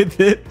smite with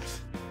it.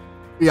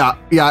 Yeah,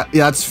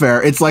 that's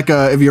fair. It's like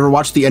have you ever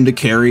watched the end of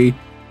Carrie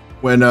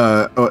when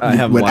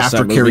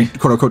after Carrie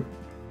quote unquote.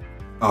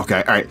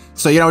 Okay, all right.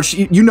 So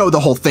you know the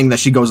whole thing that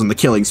she goes on the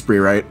killing spree,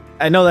 right?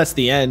 I know that's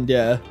the end,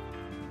 yeah.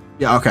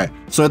 Yeah, okay.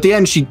 So at the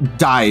end she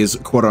dies,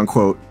 quote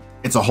unquote.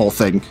 It's a whole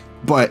thing.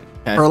 But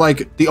her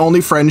the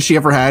only friend she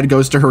ever had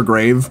goes to her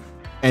grave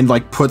and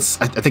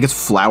puts I think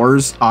it's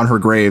flowers on her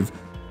grave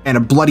and a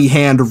bloody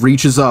hand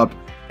reaches up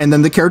and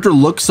then the character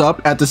looks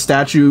up at the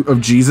statue of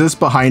Jesus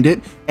behind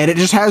it and it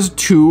just has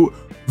two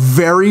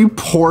very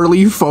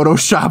poorly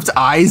photoshopped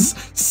eyes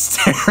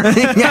staring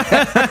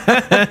at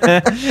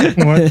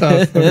What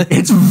the fuck?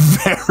 It's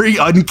very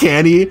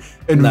uncanny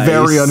and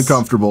very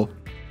uncomfortable.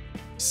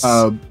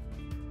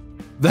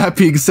 That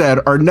being said,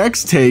 our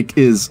next take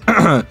is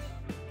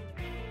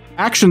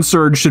Action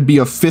Surge should be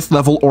a 5th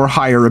level or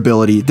higher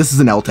ability. This is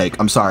an L take.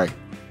 I'm sorry.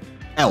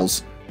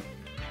 L's.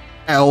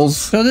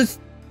 So this,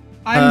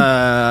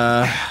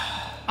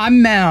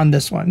 I'm mad on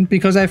this one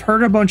because I've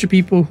heard a bunch of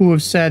people who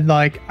have said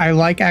I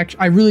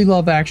really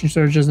love Action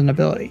Surge as an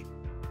ability,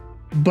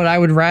 but I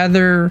would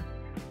rather.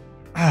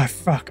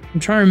 Fuck. I'm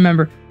trying to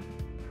remember.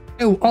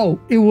 It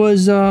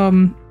was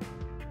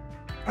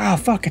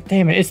fuck it,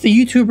 damn it! It's the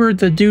YouTuber,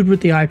 the dude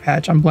with the eye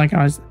patch. I'm blanking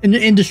on his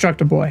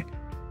Indestructible Boy.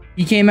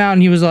 he came out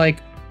and he was like,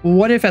 well,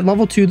 what if at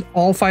level 2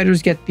 all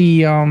fighters get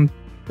the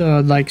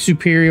like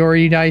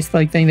superiority dice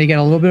like thing? They get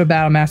a little bit of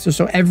Battle Master,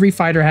 so every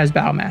fighter has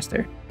Battle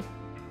Master.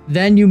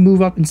 Then you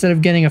move up, instead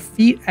of getting a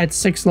feat at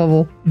 6th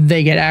level,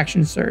 they get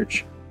Action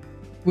Surge.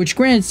 Which,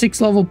 granted,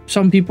 6th level,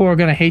 some people are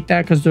gonna hate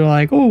that because they're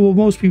like, oh well,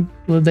 most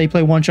people they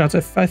play one shots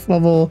at 5th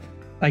level.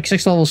 Like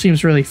 6th level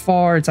seems really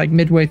far. It's like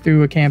midway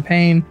through a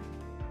campaign.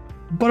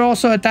 But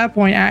also at that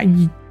point,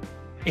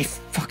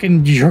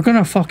 you're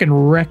gonna fucking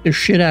wreck the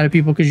shit out of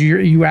people because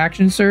you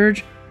Action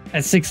Surge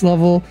at 6th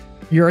level.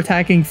 You're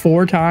attacking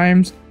 4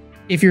 times.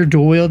 If you're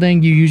dual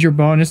wielding, you use your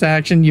bonus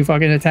action. You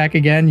fucking attack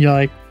again. You're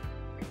like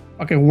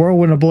fucking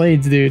whirlwind of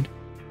blades, dude.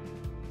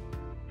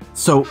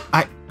 So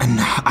I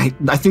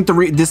think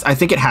I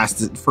think it has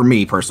to, for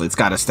me personally, it's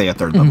got to stay at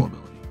 3rd level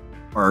ability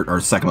or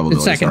 2nd level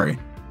ability. Sorry.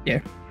 Yeah.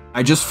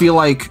 I just feel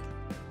like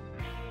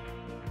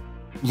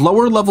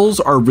lower levels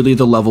are really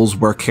the levels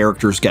where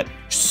characters get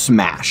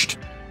smashed.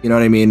 You know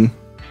what I mean?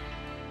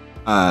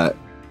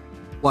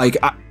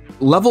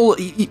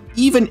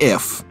 Even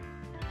if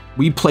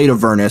we played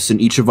Avernus and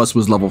each of us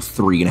was level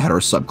 3 and had our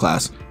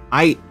subclass,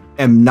 I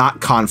am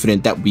not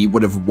confident that we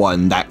would have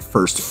won that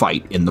first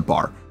fight in the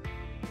bar.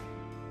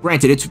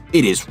 Granted,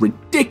 it is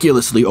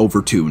ridiculously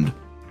overtuned,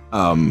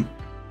 and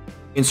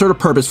sort of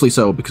purposefully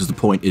so, because the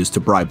point is to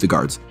bribe the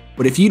guards.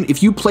 But if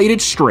you played it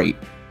straight,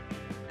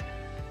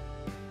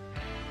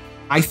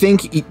 I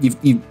think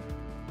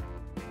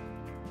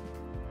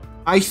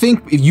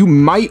you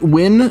might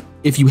win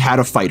if you had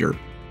a fighter,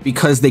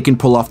 because they can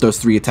pull off those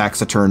 3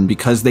 attacks a turn,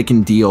 because they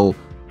can deal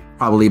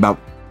probably about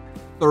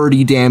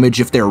 30 damage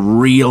if they're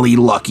really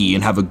lucky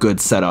and have a good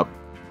setup.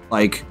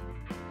 Like,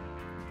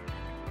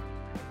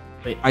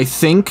 wait, I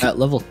think at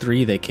level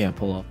 3 they can't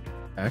pull off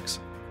attacks.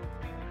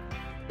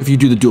 If you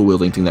do the dual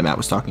wielding thing that Matt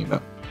was talking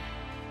about.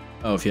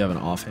 Oh, if you have an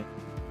offhand.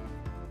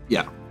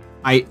 Yeah.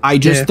 I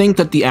just think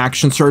that the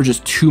Action Surge is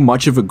too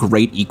much of a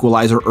great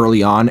equalizer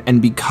early on,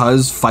 and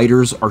because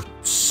fighters are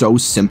so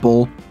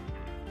simple,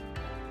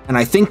 and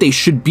I think they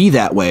should be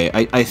that way,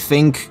 I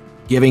think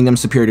giving them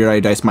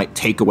superiority dice might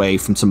take away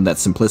from some of that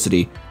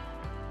simplicity.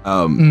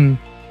 I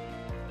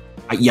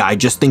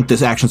just think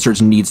this Action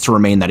Surge needs to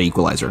remain that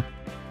equalizer.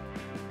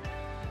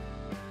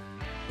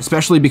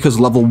 Especially because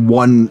level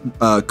 1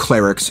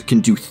 clerics can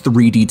do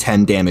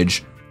 3d10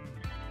 damage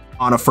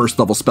on a 1st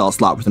level spell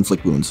slot with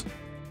Inflict Wounds.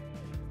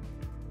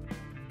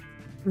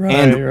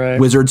 Right.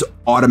 Wizards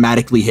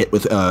automatically hit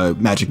with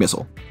Magic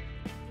Missile.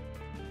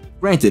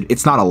 Granted,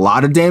 it's not a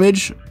lot of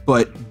damage,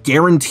 but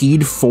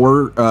guaranteed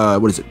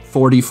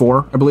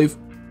 4d4, I believe?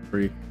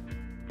 3.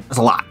 That's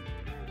a lot.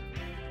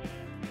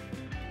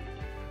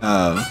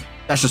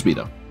 That's just me,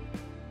 though.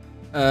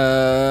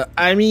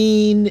 I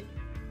mean,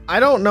 I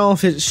don't know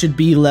if it should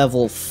be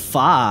level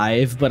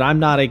 5, but I'm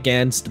not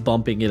against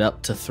bumping it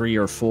up to 3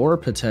 or 4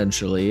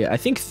 potentially. I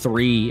think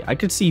 3. I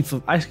could see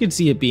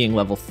it being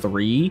level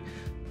 3.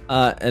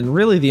 And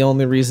really the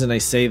only reason I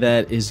say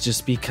that is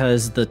just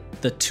because the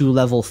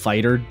 2-level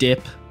fighter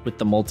dip with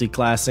the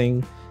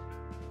multi-classing,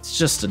 it's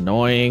just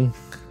annoying.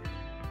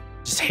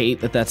 Just hate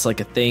that that's like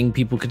a thing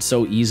people could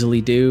so easily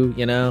do,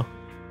 you know?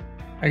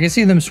 I can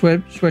see them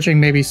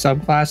switching maybe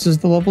subclasses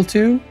to level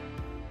 2.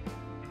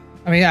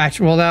 I mean,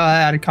 actually, well,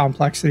 that added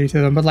complexity to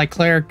them, but like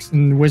clerics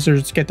and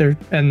wizards get their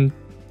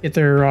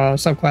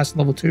subclass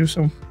level 2,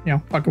 so, you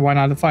know, fucking why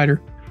not the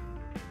fighter?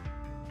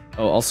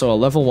 Oh, also a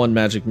level 1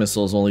 magic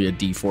missile is only a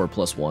D4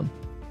 plus 1.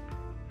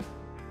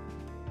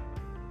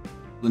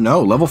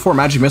 No, level 4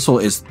 magic missile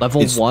is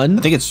level 1.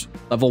 I think it's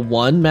level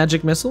 1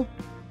 magic missile.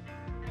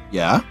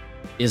 Yeah,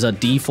 is a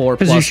D4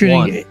 plus plus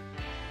shooting,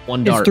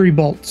 1 dart. It's 3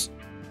 bolts.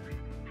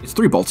 It's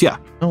 3 bolts. Yeah.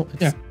 Oh,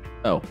 it's, yeah.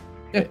 Oh,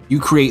 yeah. You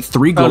create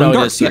 3 golden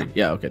darts. Yeah.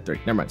 Yeah. Okay, 3.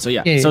 Never mind. So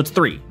yeah. So it's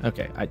 3.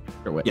 Okay.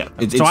 Yeah.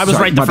 So I was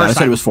right the first time. I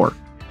said it was 4.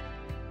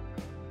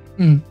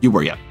 You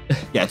were, yeah.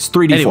 Yeah, it's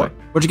 3d4. Anyway.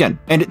 Which again,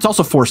 and it's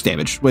also force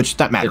damage, which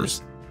that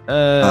matters.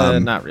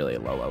 Not really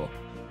at low level.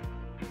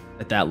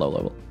 At that low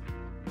level.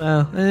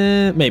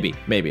 Maybe.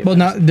 Well,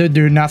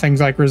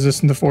 nothing's like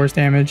resistant to force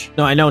damage.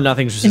 No, I know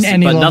nothing's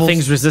resistant, but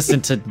nothing's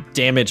resistant to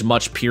damage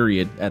much.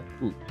 Period at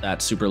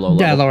that super low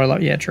level. Yeah, lower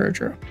level. Yeah, true.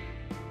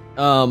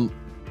 I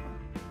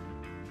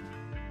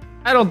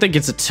don't think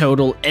it's a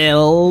total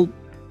L,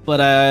 but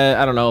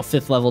I don't know.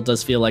 5th level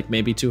does feel like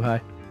maybe too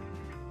high.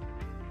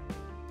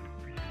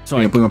 So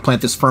I'm gonna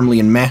plant this firmly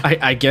in meh.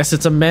 I guess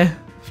it's a meh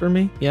for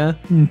me. Yeah.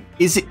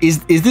 Is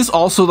this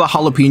also the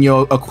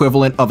jalapeno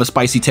equivalent of a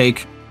spicy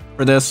take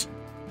for this?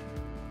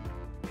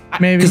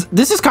 Maybe. Because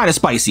this is kind of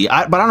spicy, but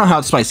I don't know how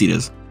spicy it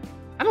is.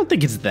 I don't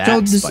think it's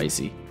that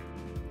spicy.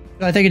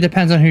 I think it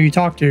depends on who you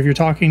talk to. If you're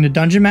talking to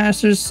dungeon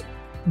masters,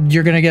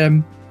 you're gonna get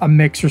a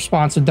mixed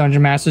response of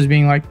dungeon masters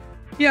being like,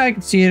 "Yeah, I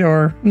can see it,"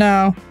 or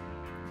 "No."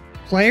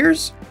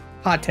 Players,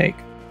 hot take.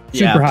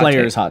 Super hot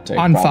players, hot take.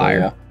 On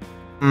fire.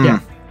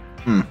 Yeah.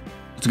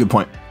 That's a good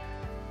point.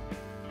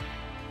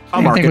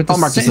 I'll mark this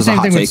as a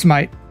hot take. Same thing with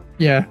Smite.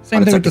 Yeah,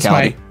 same thing with the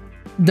Smite.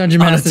 Dungeon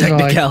masters are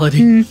like, All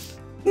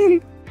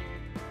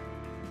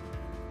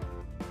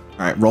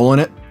right, rolling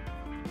it.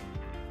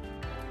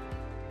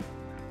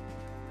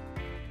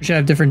 We should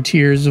have different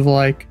tiers of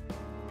like,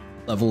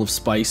 Level of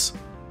spice.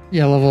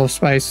 yeah, level of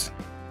spice.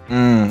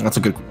 That's a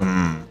good.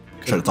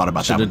 Should have thought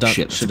about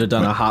that. Should have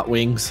done a hot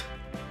wings.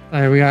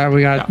 We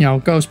got you know,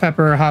 ghost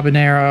pepper,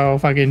 habanero,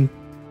 fucking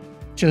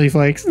chili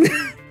flakes.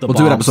 We'll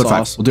do it episode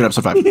 5. We'll do it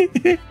episode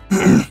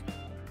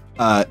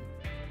 5.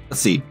 Let's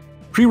see.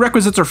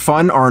 Prerequisites are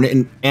fun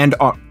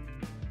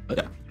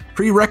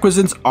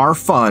prerequisites are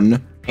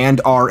fun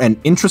and are an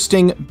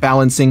interesting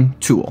balancing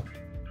tool.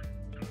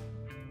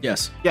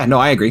 Yes. Yeah, no,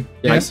 I agree.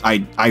 Yes.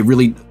 I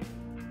really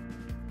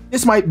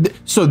this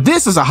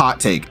is a hot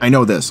take. I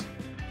know this.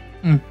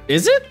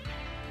 Is it?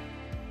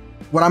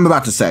 What I'm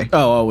about to say.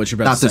 Oh, what you're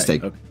about Not to this say.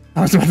 take. Okay.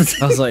 I was about to say.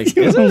 I was like,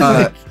 is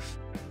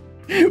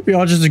it? We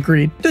all just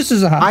agreed. This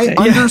is a hot I take.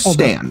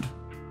 understand.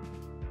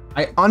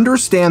 I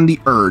understand the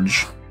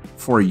urge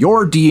for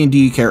your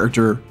D&D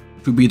character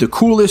to be the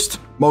coolest,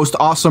 most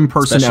awesome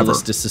person ever.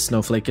 Specialistus,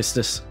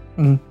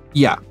 snowflakistus.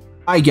 Yeah,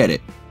 I get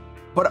it.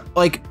 But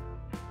like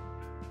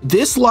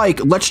this,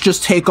 like, let's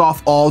just take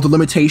off all the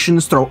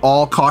limitations, throw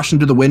all caution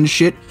to the wind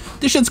shit.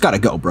 This shit's gotta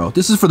go, bro.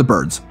 This is for the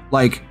birds.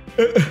 Like,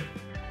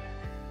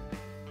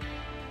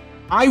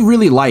 I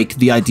really like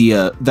the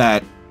idea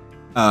that,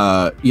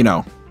 you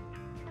know,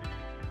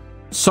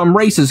 some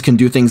races can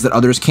do things that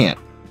others can't,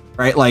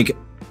 right? Like,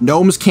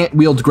 gnomes can't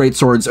wield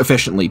greatswords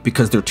efficiently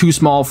because they're too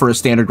small for a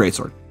standard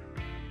greatsword.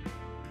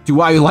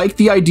 Do I like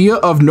the idea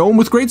of gnome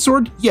with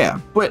greatsword? Yeah,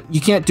 but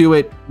you can't do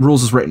it.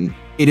 Rules is written.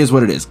 It is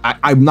what it is.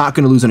 I'm not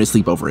going to lose any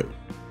sleep over it.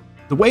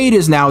 The way it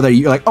is now that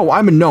you're like, oh,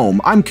 I'm a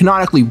gnome. I'm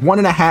canonically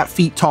 1.5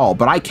 feet tall,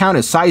 but I count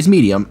as size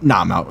medium.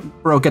 Nah, I'm out.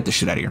 Bro, get the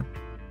shit out of here.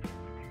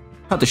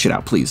 Cut the shit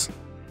out, please.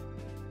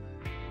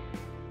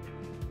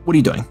 What are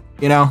you doing?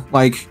 You know,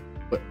 like...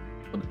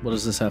 What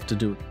does this have to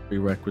do with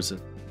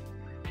prerequisite?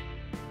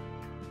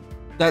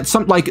 That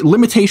some, like,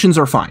 limitations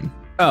are fine.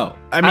 Oh,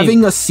 I mean...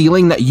 Having a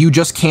ceiling that you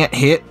just can't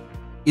hit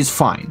is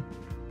fine.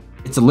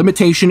 It's a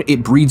limitation.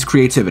 It breeds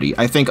creativity.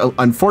 I think,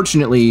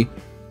 unfortunately,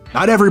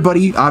 not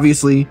everybody,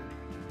 obviously,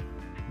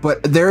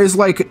 but there is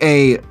like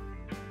a,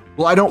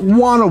 well, I don't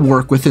want to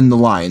work within the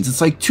lines. It's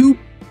like too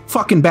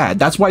fucking bad.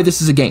 That's why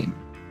this is a game.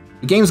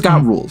 The game's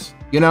got rules,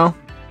 you know?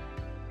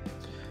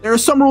 There are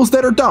some rules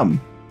that are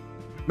dumb.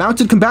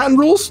 Mounted combatant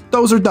rules,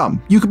 those are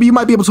dumb. You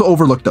might be able to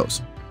overlook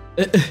those.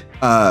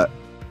 But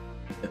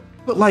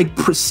like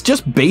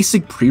just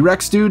basic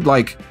prereqs, dude,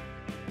 like,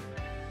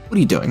 what are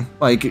you doing?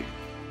 Like,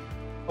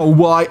 oh,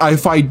 well,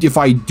 if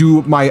I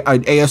do my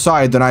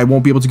ASI, then I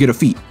won't be able to get a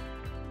feat.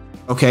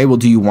 Okay, well,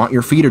 do you want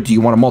your feat or do you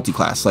want a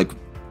multi-class? Like,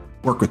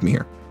 work with me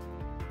here.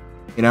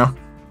 You know?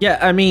 Yeah,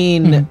 I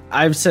mean,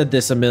 I've said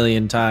this a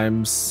million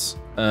times.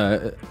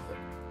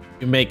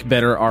 You make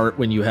better art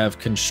when you have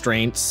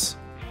constraints,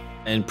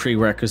 and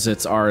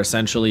prerequisites are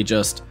essentially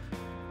just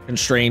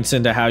constraints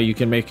into how you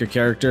can make your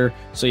character.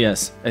 So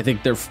yes, I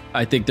think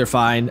they're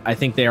fine. I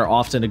think they are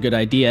often a good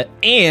idea,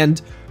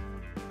 and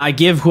I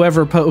give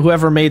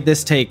whoever made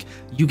this take,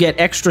 you get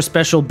extra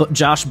special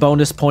Josh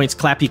bonus points,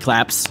 clappy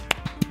claps.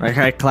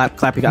 Okay,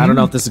 clappy. I don't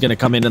know if this is gonna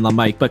come in the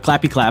mic, but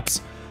clappy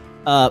claps.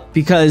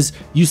 Because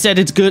you said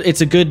it's good.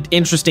 It's a good,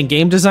 interesting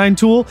game design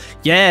tool.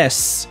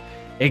 Yes,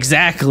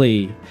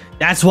 exactly.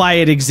 That's why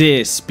it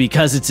exists,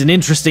 because it's an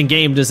interesting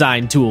game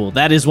design tool.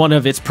 That is one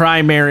of its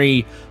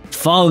primary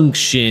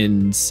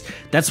functions.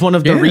 That's one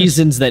of the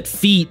reasons that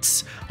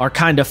feats are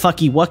kind of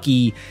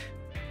fucky-wucky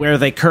where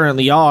they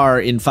currently are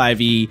in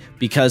 5e,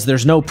 because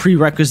there's no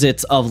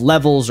prerequisites of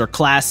levels or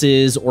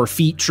classes or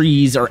feat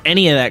trees or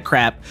any of that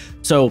crap.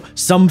 So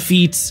some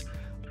feats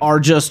are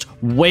just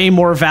way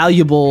more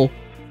valuable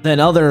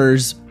than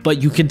others,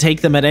 but you can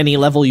take them at any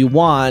level you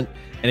want.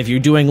 And if you're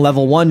doing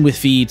level 1 with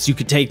feats, you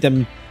could take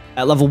them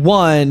at level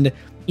 1,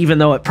 even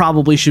though it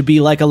probably should be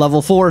like a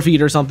level 4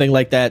 feat or something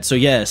like that. So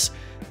yes,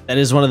 that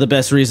is one of the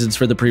best reasons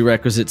for the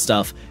prerequisite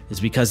stuff, is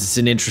because it's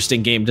an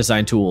interesting game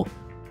design tool.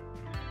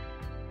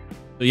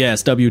 So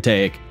yes, W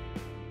take.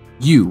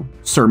 You,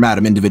 sir,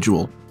 madam,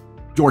 individual,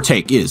 your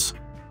take is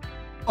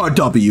a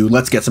W.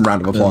 Let's get some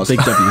round of applause.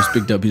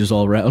 Big W's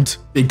all around.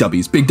 Big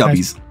W's, big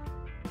W's.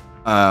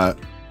 Yeah,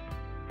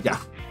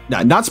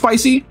 no, not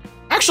spicy.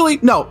 Actually,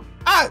 no.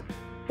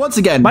 Once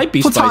again, might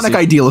be platonic spicy.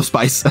 Ideal of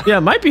spice. Yeah,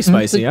 it might be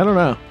spicy. I don't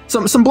know.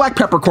 Some black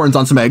peppercorns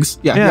on some eggs.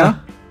 Yeah.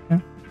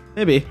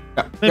 Maybe.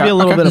 Yeah, Maybe a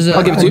little bit of.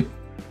 I'll give it to you.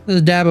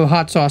 There's a dab of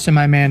hot sauce in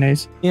my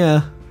mayonnaise.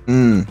 Yeah.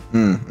 In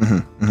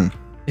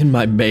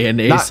my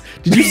mayonnaise.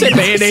 Did you say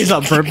mayonnaise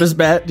on purpose,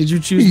 Matt? Did you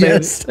choose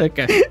mayonnaise?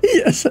 Okay.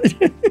 Yes, I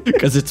did.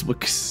 Because it's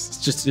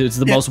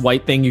the most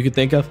white thing you could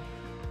think of.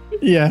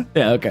 Yeah.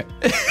 Yeah. Okay.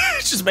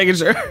 Just making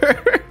sure.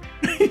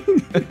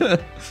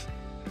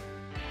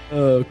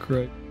 Oh,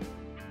 crap.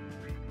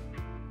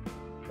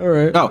 All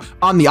right. Oh,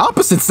 on the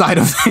opposite side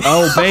of it.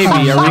 Oh,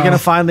 baby. Are we going to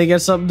finally get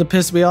something to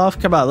piss me off?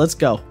 Come on, let's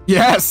go.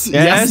 Yes.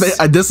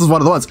 This is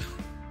one of the ones.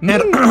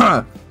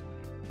 And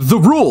the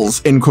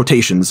rules, in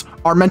quotations,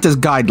 are meant as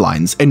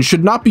guidelines and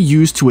should not be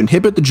used to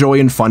inhibit the joy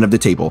and fun of the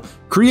table.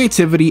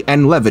 Creativity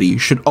and levity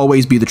should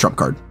always be the trump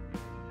card.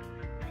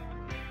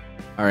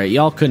 All right,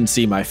 y'all couldn't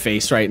see my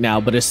face right now,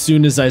 but as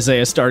soon as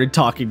Isaiah started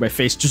talking, my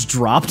face just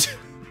dropped.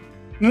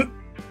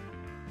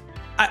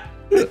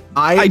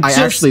 I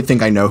actually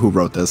think I know who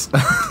wrote this.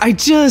 I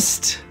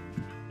just.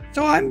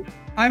 So I'm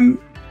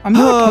not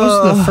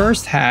opposed to the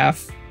first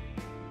half.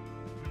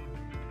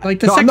 Like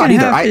the No, I'm second not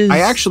either. half is, I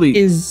actually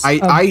is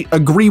I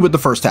agree with the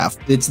first half.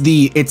 It's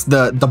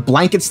the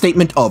blanket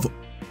statement of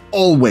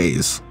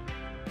always.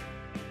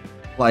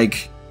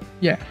 Like,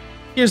 yeah.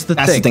 Here's the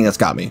that's thing. the thing that's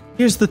got me.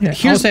 Here's the. Yeah, I'll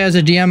Here's say as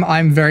a DM,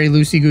 I'm very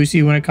loosey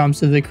goosey when it comes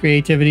to the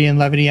creativity and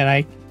levity, and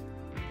I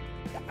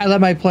let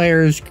my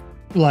players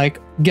like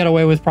get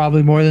away with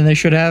probably more than they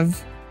should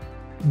have.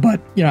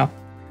 But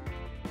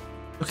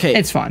okay.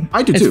 it's fun.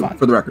 I do it's too, fun.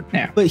 for the record.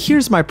 Yeah. But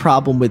here's my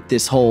problem with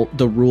this whole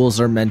the rules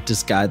are meant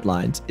as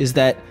guidelines is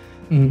that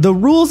Mhm. the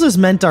rules is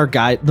meant are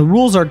the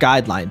rules are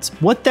guidelines.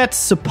 What that's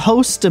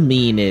supposed to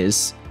mean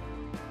is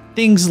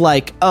things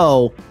like,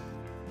 oh,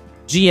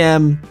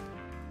 GM,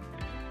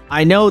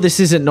 I know this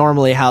isn't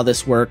normally how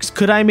this works.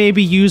 Could I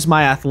maybe use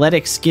my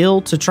athletic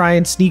skill to try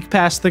and sneak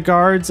past the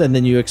guards? And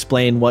then you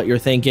explain what you're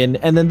thinking.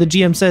 And then the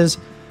GM says,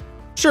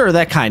 sure,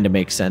 that kind of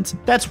makes sense.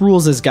 That's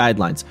rules as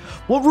guidelines.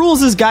 What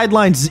rules as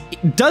guidelines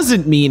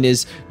doesn't mean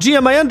is,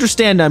 GM, I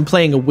understand I'm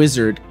playing a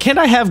wizard. Can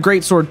I have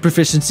greatsword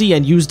proficiency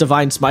and use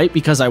divine smite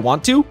because I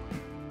want to?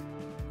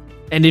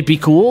 And it'd be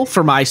cool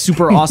for my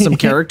super awesome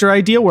character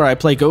idea where I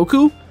play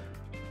Goku?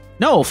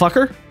 No,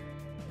 fucker.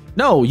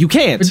 No, you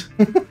can't.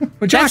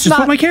 But Josh, That's that's what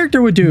not- my character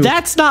would do.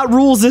 That's not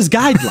rules as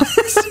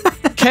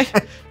guidelines. Okay?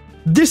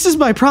 This is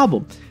my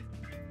problem.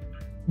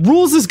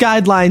 Rules as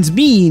guidelines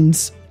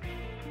means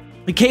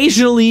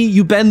occasionally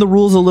you bend the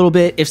rules a little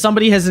bit. If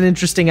somebody has an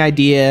interesting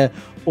idea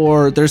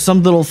or there's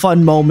some little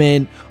fun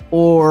moment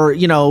or,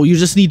 you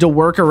just need to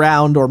work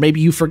around or maybe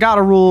you forgot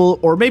a rule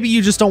or maybe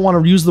you just don't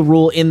want to use the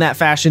rule in that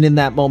fashion in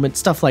that moment,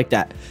 stuff like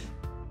that.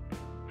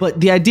 But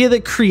the idea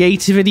that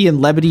creativity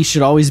and levity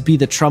should always be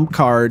the trump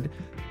card,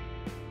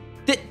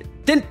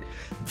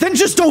 then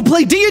just don't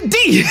play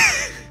D&D.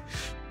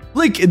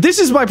 Like, this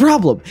is my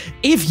problem.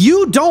 If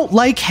you don't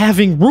like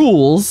having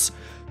rules,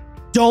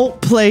 don't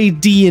play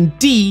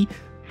D&D,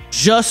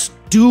 just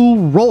do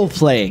role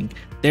playing.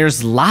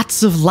 There's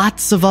lots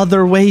of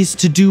other ways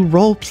to do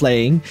role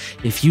playing.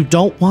 If you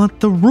don't want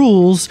the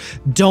rules,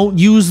 don't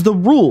use the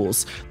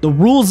rules. The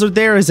rules are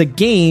there as a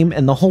game,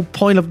 and the whole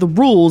point of the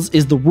rules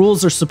is the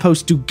rules are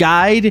supposed to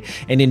guide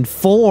and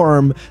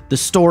inform the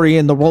story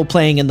and the role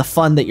playing and the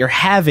fun that you're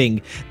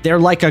having. They're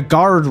like a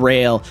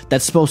guardrail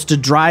that's supposed to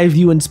drive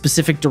you in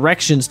specific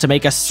directions to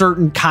make a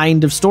certain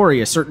kind of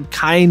story, a certain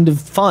kind of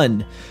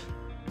fun.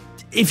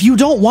 If you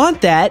don't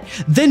want that,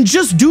 then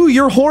just do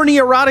your horny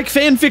erotic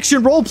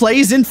fanfiction role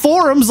plays in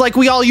forums like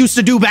we all used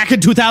to do back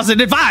in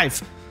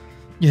 2005.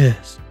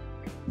 yes.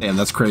 Damn,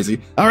 that's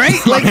crazy. All right?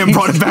 Like, I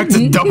brought it back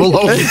to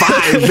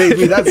 005,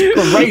 baby. That's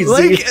crazy.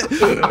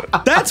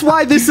 Like, that's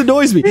why this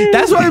annoys me.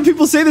 That's why when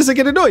people say this, I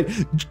get annoyed.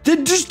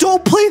 Then just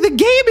don't play the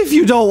game if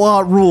you don't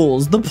want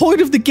rules. The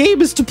point of the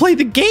game is to play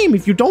the game.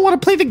 If you don't want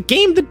to play the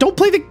game, then don't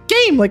play the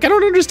game. Like, I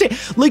don't understand.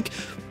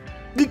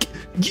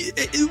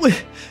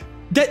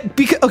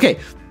 Okay.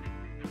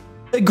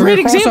 A great We're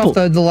gonna cross example.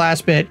 off the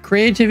last bit.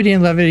 Creativity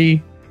and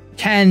levity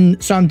can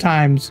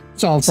sometimes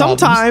solve problems.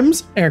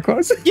 Sometimes, Air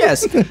quotes.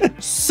 yes.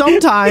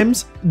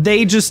 Sometimes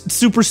they just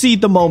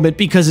supersede the moment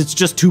because it's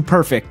just too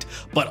perfect.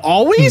 But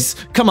always,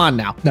 come on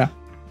now. No.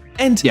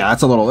 And Yeah,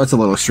 that's a little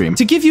extreme.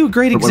 to give you a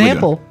great What are we doing?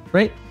 example,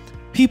 right?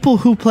 People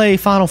who play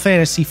Final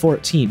Fantasy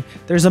 14,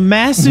 there's a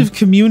massive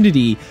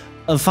community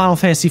of Final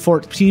Fantasy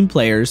 14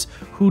 players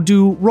who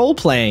do role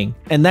playing,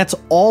 and that's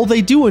all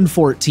they do in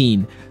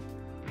 14,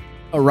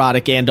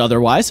 erotic and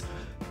otherwise.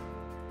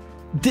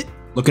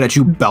 Looking at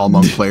you,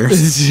 Belmont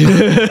players.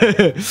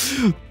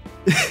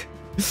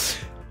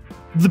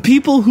 The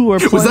people who are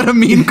playing, Was that a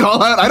mean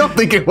call out? I don't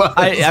think it was.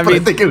 I but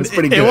mean, I think it was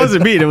pretty good. It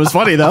wasn't mean. It was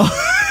funny though.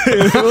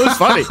 It was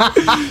funny.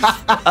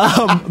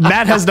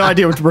 Matt has no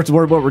idea what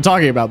we're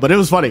talking about, but it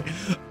was funny.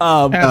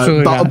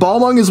 Absolutely not.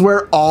 Balmung is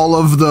where all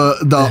of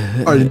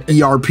the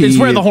ERP. It's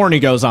where the horny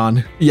goes on.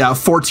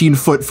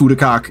 14-foot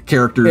Fudakok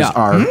characters Yeah.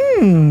 are.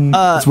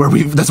 That's where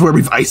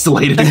we've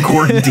isolated and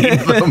quarantined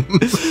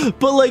them.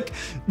 But like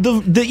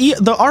the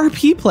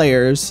RP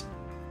players,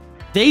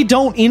 they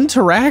don't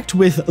interact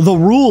with the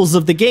rules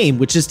of the game,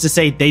 which is to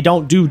say they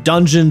don't do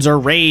dungeons or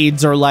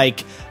raids or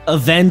like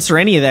events or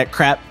any of that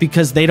crap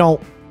because they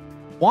don't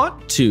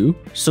want to,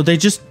 so they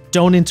just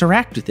don't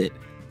interact with it.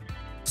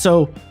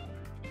 So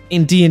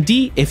in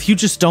D&D, if you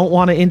just don't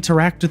want to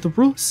interact with the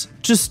rules,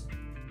 just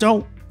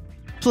don't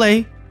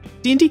play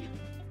D&D.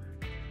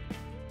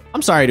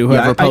 I'm sorry to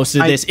whoever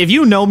posted this. If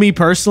you know me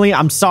personally,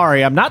 I'm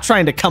sorry. I'm not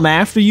trying to come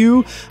after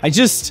you. I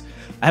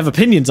have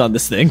opinions on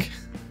this thing.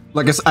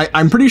 Like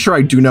I'm pretty sure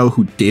I do know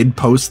who did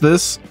post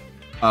this.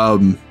 They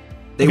would at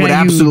you,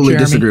 absolutely Jeremy.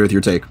 disagree with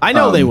your take. I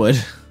know they would.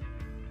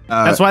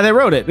 That's why they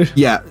wrote it.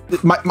 Yeah,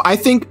 I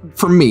think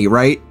for me,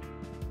 right,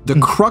 the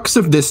crux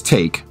of this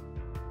take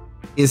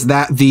is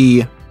that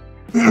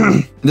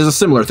there's a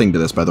similar thing to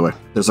this, by the way.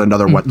 There's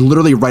another one,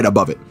 literally right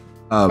above it.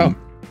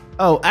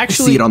 Oh, I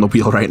actually, see it on the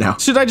wheel right now.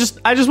 should I just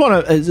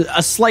want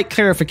a slight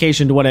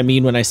clarification to what I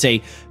mean when I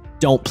say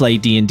don't play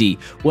D&D.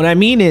 What I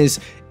mean is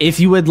if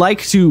you would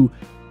like to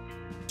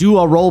do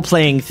a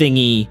role-playing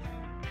thingy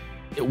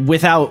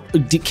without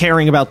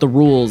caring about the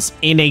rules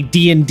in a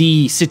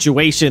D&D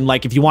situation,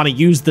 like if you want to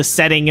use the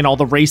setting and all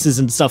the races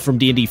and stuff from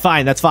D&D,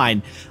 fine, that's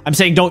fine. I'm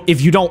saying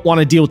if you don't want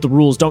to deal with the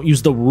rules, don't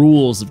use the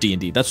rules of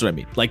D&D. That's what I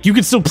mean. Like, you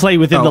can still play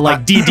within the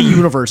like D&D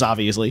universe,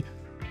 obviously.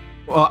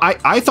 Well,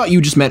 I thought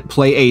you just meant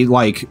play a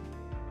like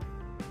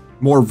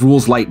more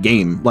rules light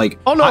game. Like,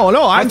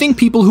 I think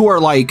people who are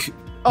like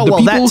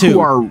people who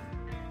are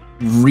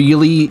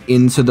really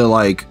into the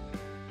like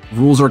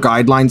rules or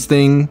guidelines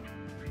thing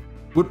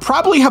would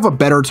probably have a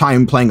better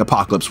time playing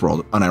Apocalypse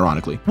World,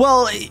 unironically.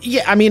 Well,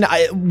 yeah, I mean,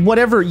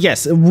 whatever.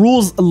 Yes,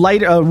 rules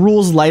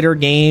lighter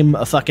game,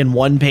 a fucking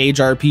 1-page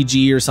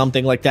RPG or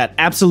something like that,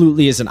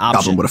 absolutely is an option.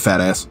 Goblin with a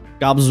fat ass.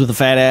 Goblins with a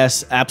fat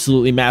ass,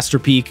 absolutely Master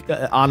Peak.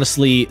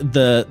 Honestly,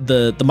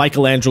 the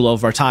Michelangelo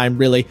of our time,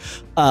 really.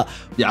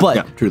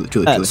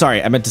 Truly.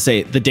 Sorry, I meant to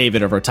say the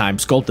David of our time,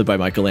 sculpted by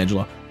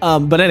Michelangelo.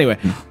 But anyway.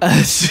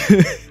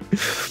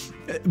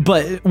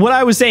 But what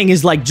I was saying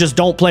is, like, just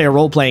don't play a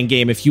role-playing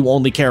game if you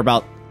only care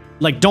about,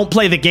 like, don't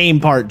play the game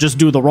part, just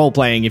do the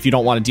role-playing if you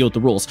don't want to deal with the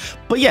rules.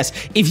 But yes,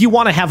 if you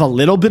want to have a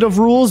little bit of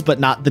rules, but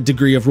not the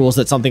degree of rules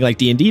that something like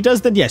D&D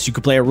does, then yes, you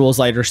could play a rules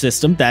lighter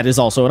system. That is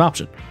also an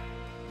option.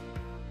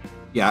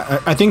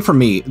 Yeah, I think for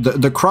me,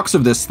 the crux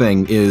of this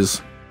thing is,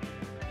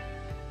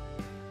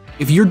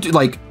 if you're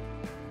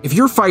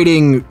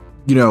fighting,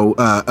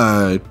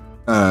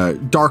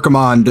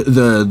 Darkamond,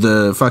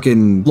 the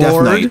fucking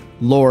Death Knight.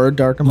 Lord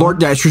Darkamond.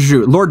 That's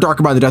true. Lord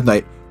Darkamond, the Death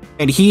Knight.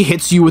 And he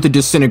hits you with a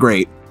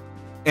Disintegrate.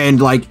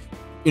 And like,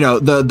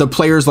 the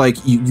players, like,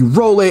 you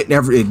roll it,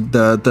 and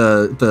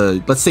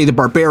let's say the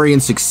Barbarian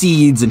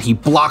succeeds and he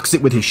blocks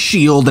it with his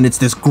shield, and it's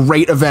this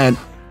great event.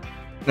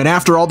 And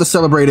after all the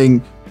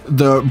celebrating,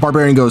 the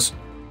Barbarian goes,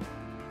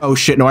 oh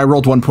shit, no, I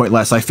rolled 1 point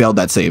less. I failed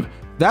that save.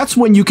 That's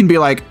when you can be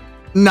like,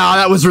 nah,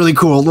 that was really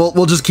cool.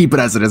 We'll just keep it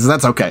as it is.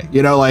 That's okay.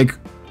 Like,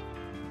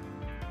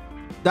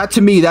 that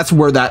to me, that's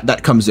where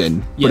that comes in.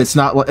 Yes. But it's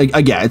not like,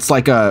 again, it's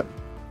like I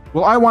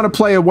want to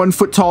play a 1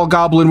 foot tall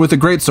goblin with a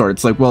greatsword.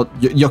 It's like, well,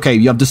 okay,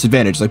 you have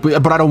disadvantage. Like,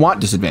 but I don't want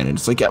disadvantage.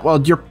 It's like, yeah,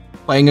 well, you're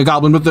playing a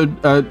goblin with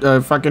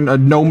a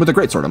fucking gnome with a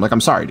greatsword. I'm like,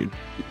 I'm sorry, dude.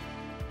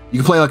 You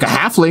can play like a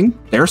halfling,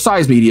 they're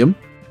size medium,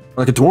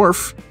 or like a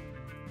dwarf,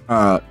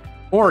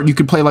 or you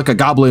could play like a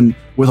goblin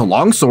with a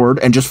longsword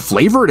and just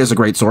flavor it as a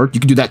greatsword. You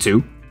can do that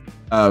too.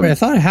 Wait, I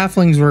thought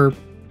halflings were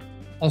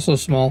also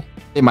small.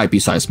 It might be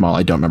size small.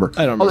 I don't remember.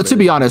 To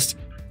be honest,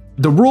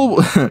 the rule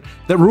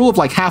of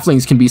like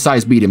halflings can be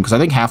size medium, because I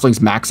think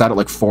halflings max out at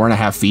like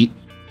 4.5 feet.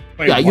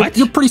 Wait, yeah,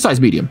 you're pretty size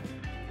medium.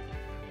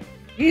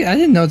 Yeah, I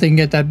didn't know they can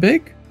get that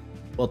big.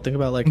 Well, think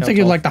about like I'm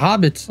thinking like the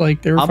hobbits,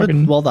 like they were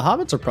fucking. Well, the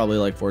hobbits are probably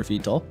like 4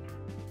 feet tall.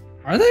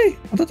 Are they?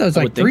 I thought that was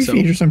like 3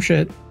 feet or some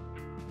shit.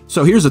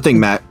 So here's the thing,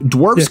 Matt.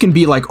 Dwarves can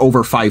be like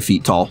over 5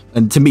 feet tall,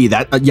 and to me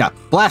that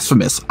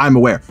blasphemous. I'm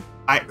aware.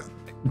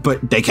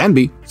 But they can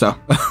be. So.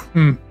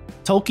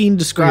 Tolkien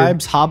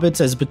describes hobbits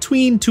as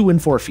between 2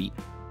 and 4 feet,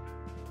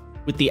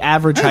 with the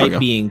average height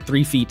being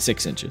 3 feet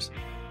 6 inches.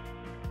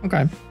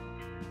 Okay.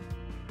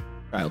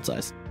 Child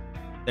size.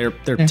 They're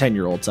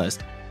 10-year-old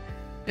sized.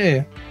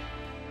 Yeah.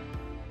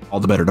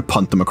 All the better to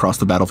punt them across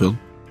the battlefield.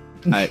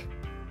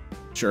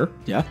 Sure.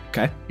 Yeah.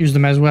 Okay. Use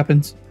them as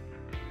weapons.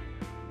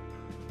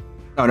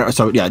 Oh no.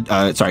 So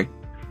yeah. Sorry.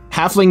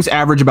 Halflings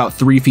average about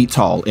 3 feet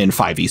tall in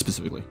 5e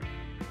specifically.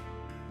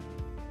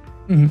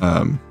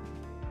 Mm-hmm.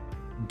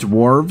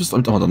 Dwarves.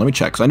 Hold on. Let me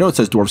check. Because I know it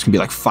says dwarves can be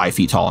like 5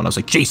 feet tall, and I was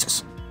like,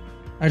 Jesus.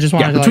 I just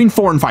wanted between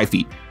 4 and 5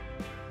 feet.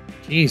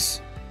 Jeez.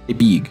 They're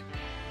big.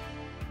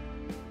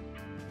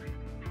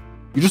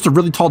 You're just a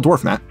really tall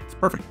dwarf, Matt. It's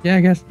perfect. Yeah,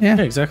 I guess. Yeah,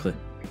 exactly.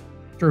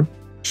 True.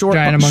 Short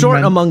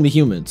among the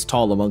humans,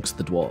 tall amongst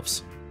the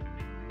dwarves.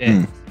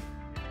 Yeah.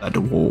 The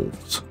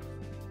dwarves.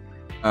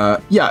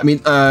 Yeah, I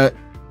mean,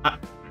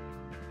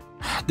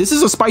 this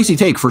is a spicy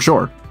take for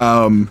sure.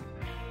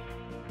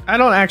 I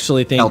don't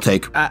actually think. I'll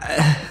take.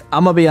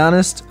 I'm gonna be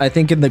honest. I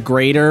think in the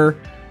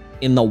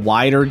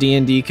wider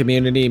D&D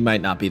community,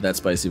 might not be that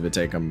spicy of a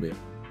take. I'm gonna be.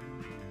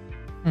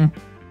 All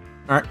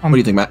right. What do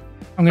you think, Matt?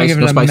 I'm gonna give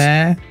it a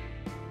meh.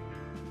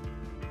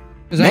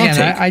 Because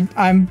again,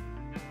 I'm.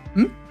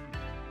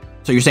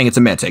 So you're saying it's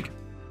a meh take?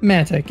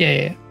 Meh take,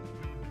 yeah.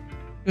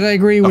 Because I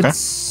agree with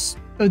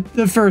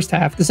the first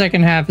half. The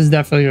second half is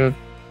definitely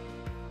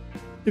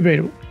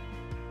debatable.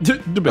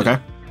 Okay.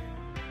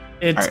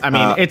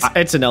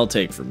 It's an L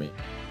take for me.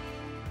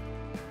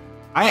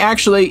 I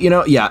actually,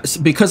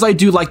 because I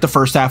do like the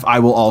first half, I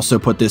will also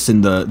put this in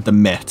the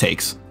meh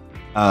takes.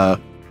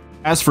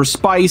 As for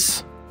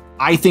spice,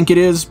 I think it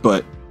is,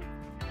 but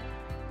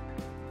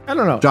I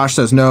don't know. Josh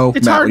says no.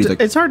 It's Matt,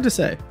 it's hard to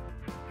say.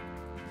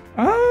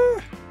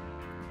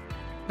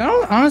 I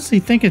don't honestly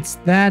think it's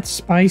that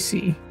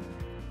spicy.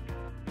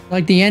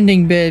 Like the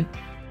ending bit,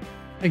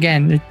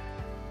 again,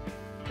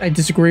 I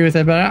disagree with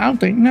it, but I don't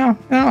think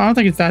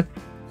it's that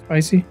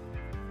spicy.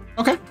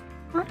 Okay.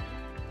 All right.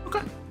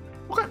 Okay.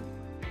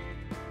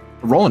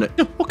 We're rolling it.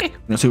 Okay.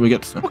 Let's see what we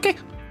get. Okay.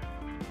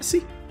 Let's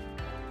see.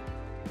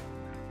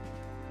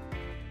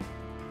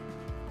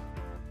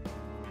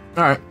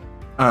 All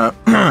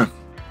right.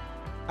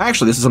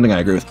 Actually, this is something I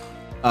agree with.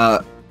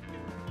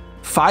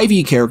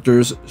 5e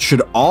characters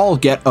should all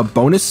get a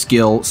bonus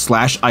skill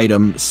 /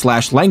 item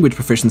 / language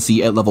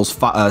proficiency at levels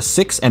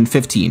 6 and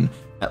 15.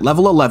 At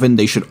level 11,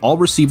 they should all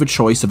receive a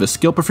choice of a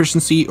skill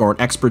proficiency or an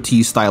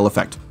expertise style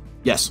effect.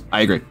 Yes,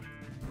 I agree.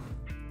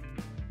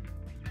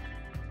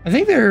 I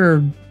think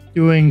they're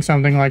doing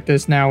something like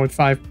this now with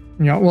 5.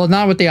 Well,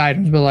 not with the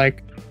items, but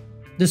like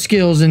the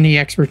skills and the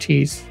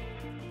expertise.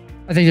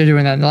 I think they're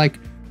doing that. Like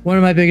one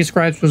of my biggest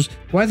gripes was,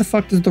 why the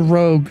fuck does the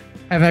rogue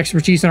have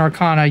expertise in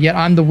Arcana, yet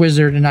I'm the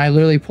wizard and I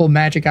literally pull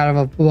magic out of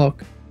a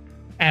book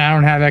and I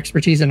don't have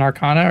expertise in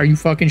Arcana? Are you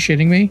fucking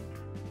shitting me?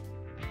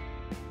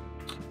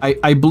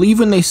 I believe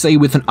when they say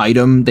with an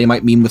item, they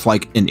might mean with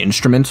like an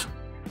instrument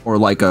or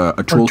like a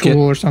toolkit.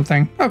 Tool or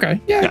something. Okay.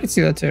 Yeah, I can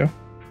see that too.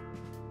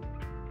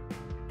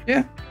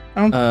 Yeah.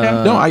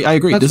 No, I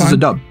agree. This is a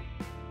dub.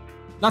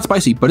 Not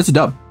spicy, but it's a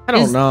dub. I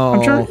don't know.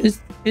 I'm sure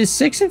is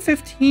 6 and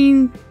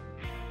 15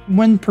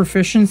 when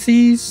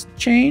proficiencies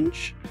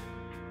change?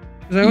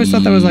 Because I always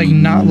thought that was like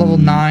not level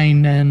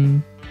 9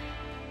 and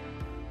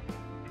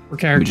for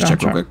character. Let me just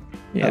check real quick.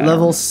 Yeah. At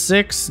level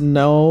 6,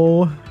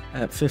 no.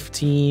 At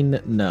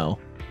 15, no.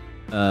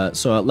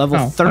 So at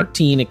level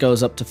 13, it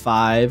goes up to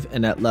 5,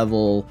 and at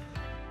level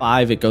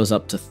 5, it goes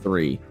up to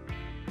 3.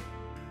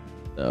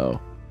 So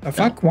the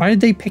fuck? Why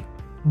did they pick?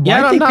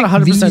 Yeah, I'm not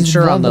 100%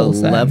 sure on the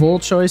then? level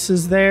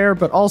choices there,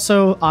 but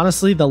also,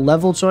 honestly, the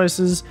level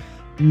choices,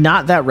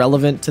 not that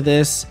relevant to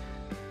this.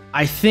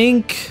 I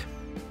think...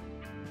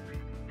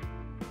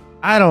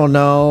 I don't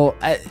know.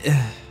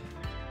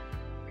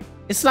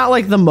 It's not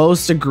like the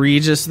most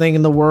egregious thing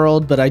in the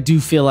world, but I do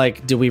feel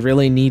like, do we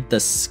really need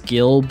the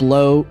skill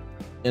bloat?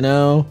 You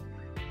know?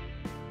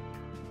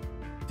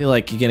 I feel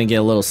like you're going to get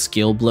a little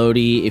skill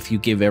bloaty if you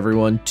give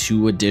everyone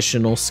 2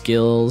 additional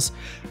skills.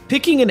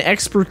 Picking an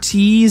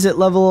expertise at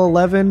level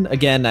 11,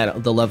 again,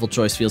 the level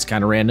choice feels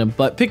kind of random,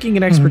 but picking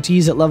an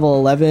expertise at level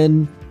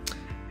 11,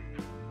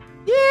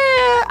 yeah,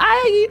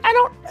 I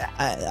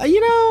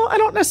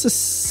don't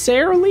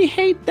necessarily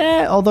hate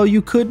that, although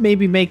you could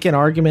maybe make an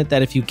argument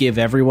that if you give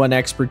everyone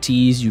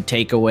expertise, you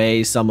take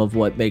away some of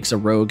what makes a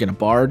rogue and a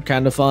bard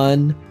kind of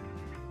fun.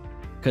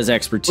 Because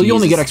expertise... Well, you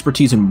only get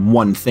expertise in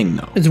one thing,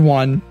 though. It's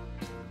 1.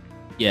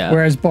 Yeah.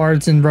 Whereas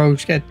bards and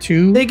rogues get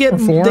 2 They get or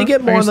 4. They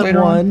get more than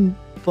 1,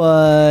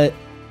 but,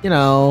 I don't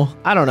know.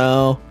 I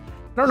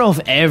don't know if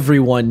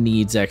everyone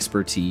needs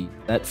expertise.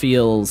 That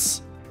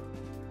feels...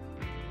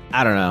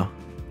 I don't know.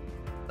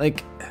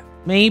 Like,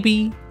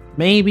 maybe.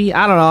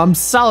 I don't know. I'm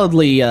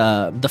solidly...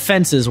 the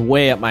fence is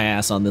way up my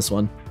ass on this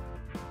one.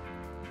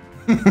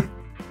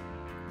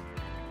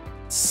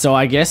 So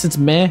I guess it's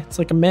meh. It's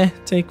like a meh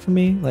take for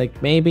me.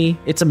 Like, maybe.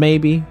 It's a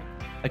maybe.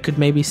 I could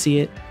maybe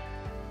see it.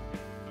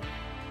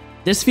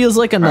 This feels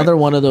like another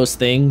one of those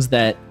things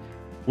that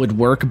would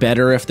work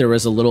better if there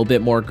was a little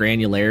bit more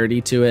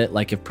granularity to it.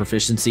 Like if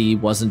proficiency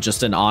wasn't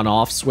just an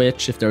on-off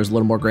switch, if there was a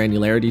little more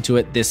granularity to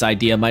it, this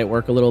idea might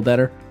work a little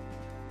better.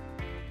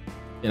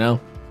 You know?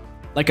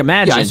 Like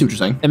imagine, yeah, I see what you're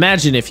saying.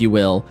 Imagine, if you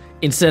will,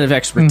 instead of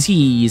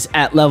expertise,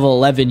 at level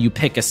 11, you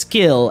pick a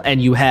skill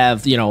and you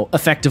have,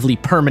 effectively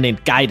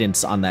permanent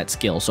guidance on that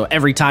skill. So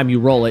every time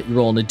you roll it, you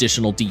roll an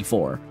additional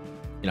D4,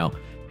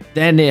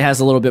 Then it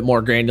has a little bit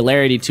more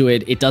granularity to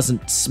it. It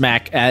doesn't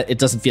it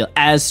doesn't feel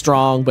as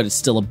strong, but it's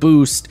still a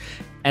boost.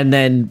 And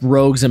then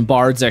rogues and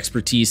bards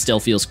expertise still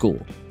feels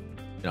cool.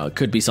 It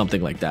could be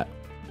something like that.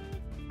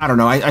 I don't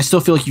know. I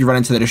still feel like you run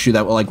into that issue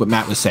that, like what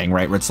Matt was saying,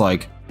 right? Where it's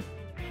like,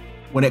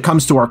 when it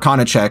comes to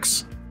Arcana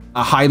checks,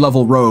 a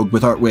high-level rogue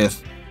with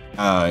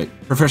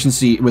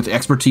proficiency, with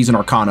expertise in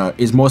Arcana,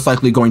 is most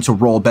likely going to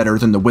roll better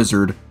than the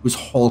wizard, whose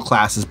whole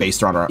class is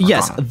based around Arcana.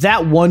 Yes,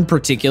 that one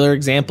particular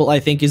example I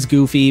think is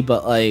goofy,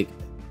 but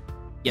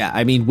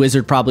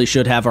wizard probably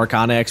should have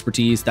Arcana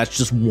expertise. That's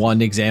just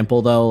one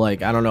example, though.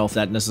 Like, I don't know if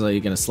that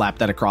necessarily going to slap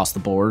that across the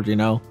board,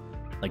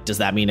 Like, does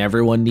that mean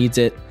everyone needs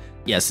it?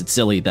 Yes, it's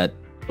silly that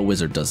a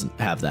wizard doesn't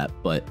have that,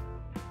 but,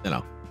 I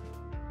don't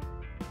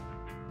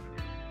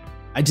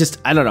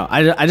know.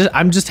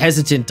 I'm just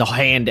hesitant to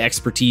hand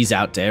expertise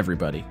out to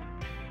everybody.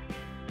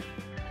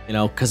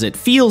 Because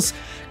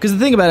the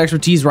thing about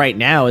expertise right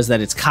now is that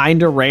it's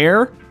kind of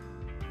rare,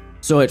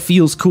 so it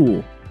feels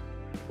cool.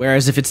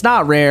 Whereas if it's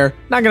not rare,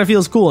 not gonna feel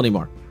as cool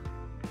anymore.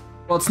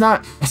 Well, it's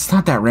not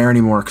that rare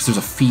anymore because there's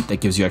a feat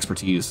that gives you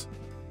expertise.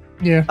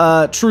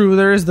 Yeah. True.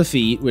 There is the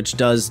feat, which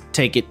does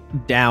take it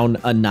down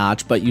a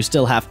notch, but you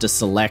still have to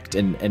select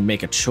and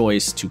make a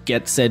choice to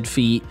get said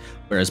feat.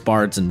 Whereas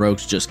bards and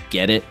rogues just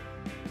get it.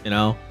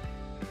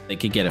 They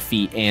could get a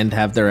feat and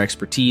have their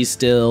expertise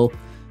still.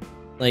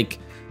 Like,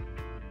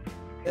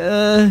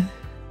 yeah.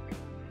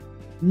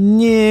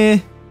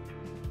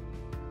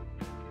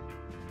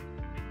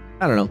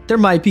 I don't know. There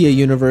might be a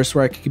universe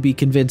where I could be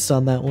convinced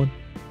on that one,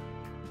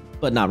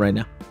 but not right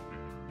now.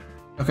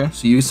 Okay,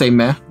 so you say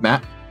meh,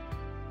 Matt?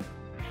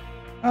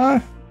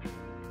 Yeah,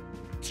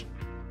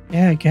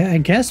 I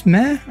guess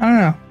meh.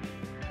 I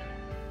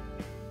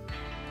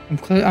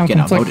don't know. I'm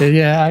conflicted.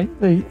 Yeah,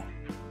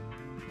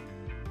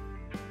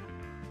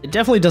 It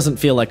definitely doesn't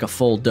feel like a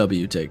full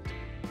W take.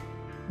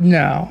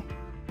 No.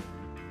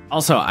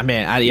 Also, I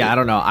mean, I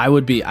don't know.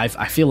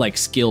 I feel like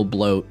skill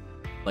bloat,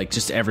 like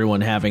just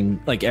everyone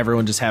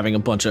just having a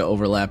bunch of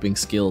overlapping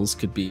skills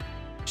could be an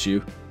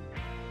issue.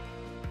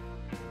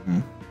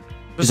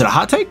 Is it a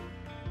hot take?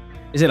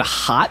 Is it a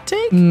hot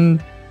take?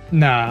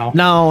 No.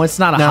 No, it's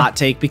not a hot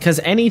take because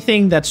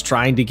anything that's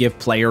trying to give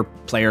player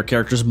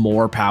characters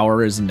more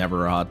power is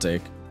never a hot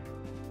take.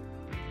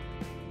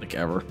 Like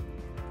ever.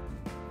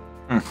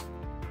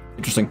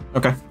 Interesting.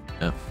 Okay.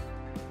 Yeah.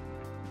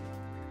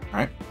 All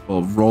right.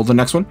 We'll roll the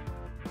next one.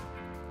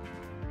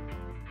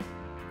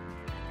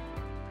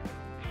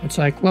 It's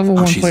like level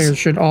 1 players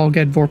should all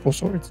get Vorpal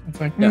swords. It's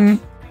like, yeah.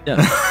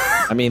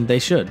 I mean, they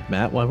should,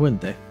 Matt. Why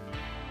wouldn't they?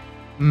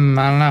 I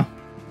don't know.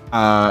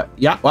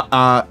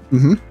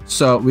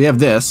 So we have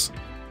this.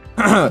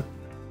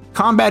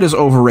 Combat is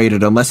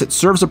overrated unless it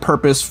serves a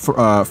purpose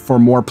for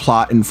more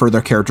plot and further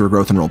character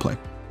growth and roleplay.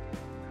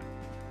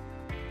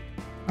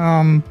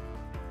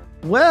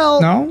 Well,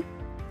 no.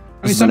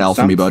 This is an L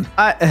for me, bud.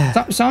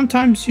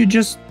 Sometimes you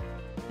just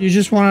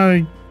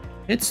want to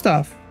hit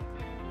stuff.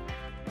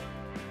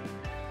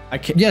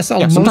 Yes,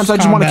 sometimes I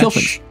just want to kill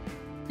things.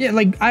 Yeah,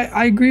 like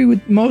I agree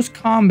with most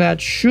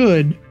combat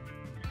should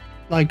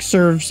like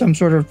serve some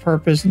sort of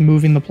purpose in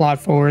moving the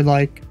plot forward.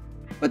 Like,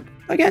 but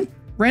again,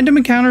 random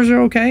encounters are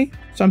okay.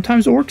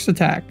 Sometimes orcs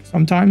attack.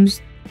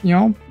 Sometimes,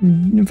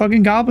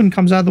 fucking goblin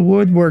comes out of the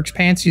woodworks,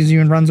 pantsies you,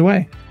 and runs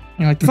away. And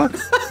you're like, the fuck?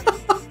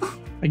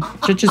 Like,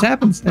 shit just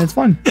happens, and it's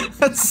fun.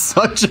 That's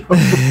such a...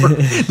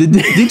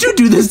 did you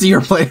do this to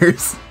your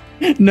players?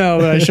 No,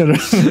 but I should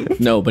have.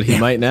 No, but he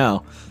might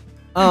now.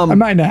 I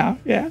might now,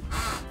 yeah.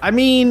 I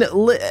mean...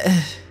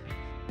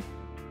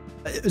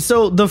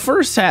 So the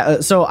first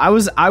so I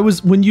was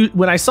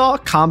when I saw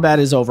combat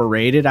is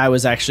overrated, I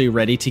was actually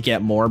ready to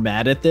get more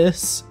mad at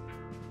this.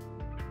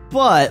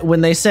 But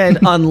when they said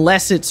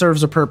unless it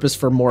serves a purpose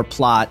for more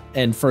plot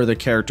and further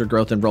character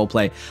growth and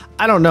roleplay,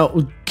 I don't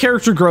know.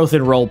 Character growth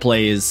and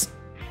roleplay is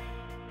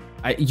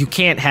you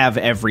can't have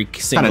every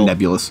single kind of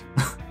nebulous.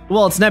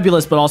 Well, it's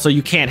nebulous, but also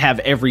you can't have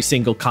every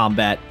single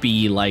combat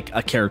be like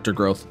a character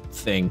growth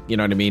thing. You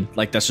know what I mean?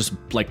 Like that's just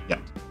like you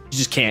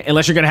just can't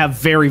unless you're gonna have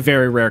very,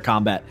 very rare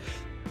combat.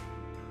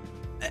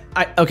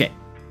 Okay.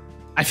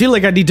 I feel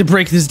like I need to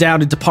break this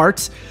down into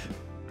parts.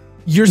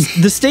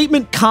 The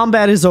statement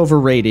combat is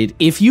overrated.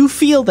 If you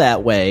feel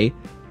that way,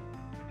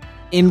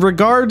 in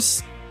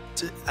regards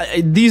to,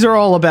 these are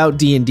all about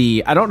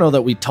D&D. I don't know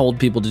that we told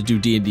people to do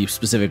D&D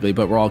specifically,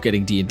 but we're all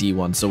getting D&D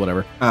ones, so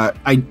whatever.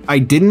 I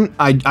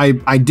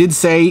did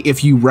say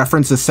if you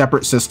reference a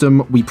separate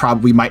system, we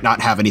might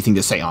not have anything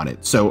to say on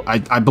it. So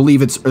I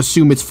believe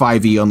assume it's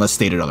 5e unless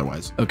stated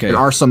otherwise. Okay. There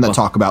are some that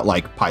talk about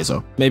like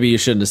Paizo. Maybe you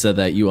shouldn't have said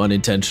that. You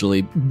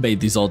unintentionally made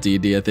these all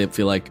D&D, I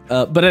feel like.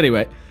 But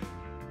anyway,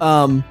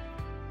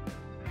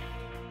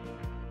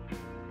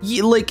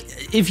 like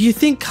if you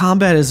think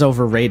combat is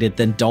overrated,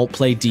 then don't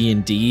play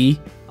D&D.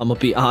 I'm gonna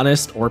be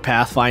honest, or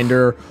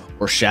Pathfinder,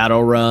 or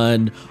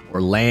Shadowrun, or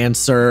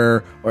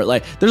Lancer, or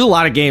like there's a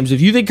lot of games.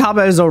 If you think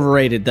combat is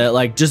overrated, that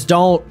like just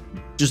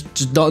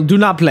do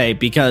not play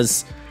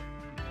because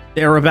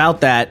they're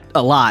about that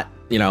a lot.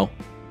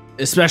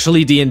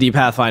 Especially D&D,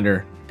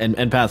 Pathfinder,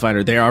 and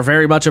Pathfinder. They are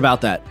very much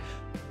about that.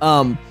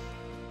 The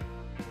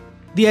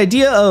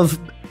idea of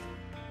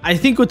I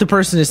think what the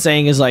person is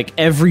saying is like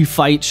every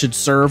fight should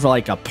serve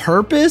like a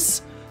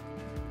purpose.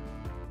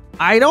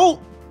 I don't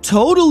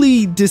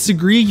totally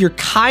disagree. You're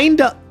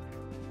kind of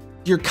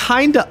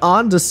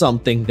onto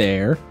something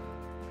there.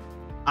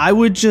 I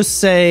would just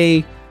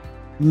say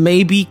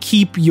maybe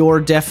keep your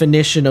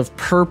definition of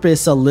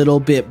purpose a little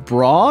bit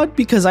broad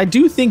because I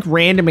do think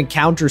random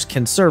encounters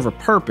can serve a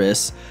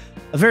purpose.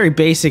 A very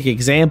basic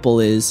example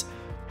is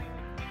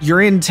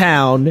you're in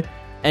town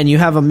and you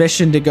have a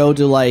mission to go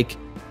to like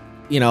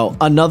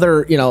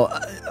another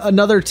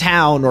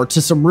town or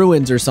to some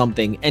ruins or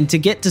something. And to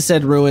get to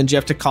said ruins, you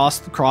have to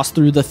cross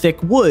through the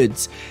thick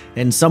woods.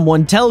 And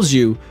someone tells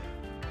you,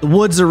 the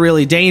woods are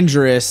really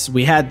dangerous.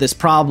 We had this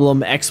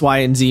problem X, Y,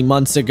 and Z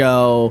months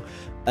ago,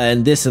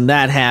 and this and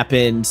that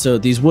happened. So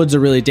these woods are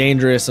really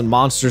dangerous and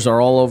monsters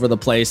are all over the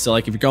place. So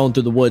like if you're going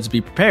through the woods,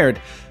 be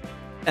prepared.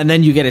 And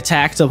then you get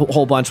attacked a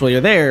whole bunch while you're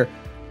there.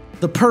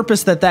 The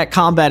purpose that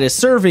combat is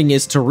serving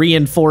is to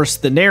reinforce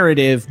the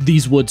narrative,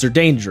 these woods are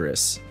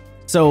dangerous.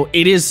 So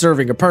it is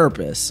serving a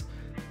purpose.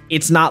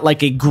 It's not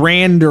like a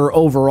grander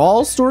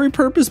overall story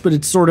purpose, but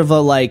it's sort of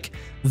a like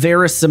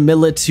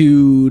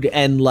verisimilitude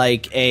and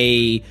like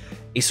a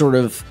sort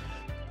of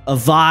a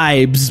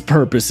vibes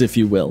purpose, if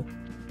you will.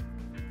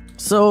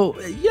 So,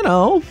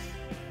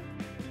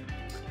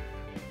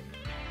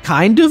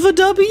 kind of a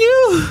W?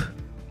 You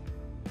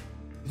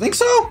think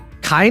so?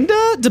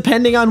 Kinda,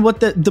 depending on what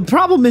the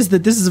problem is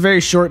that this is a very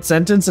short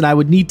sentence and I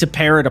would need to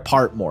pair it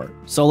apart more.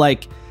 So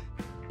like,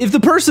 if the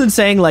person's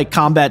saying like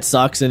combat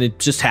sucks and it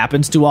just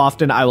happens too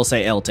often, I will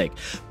say L take.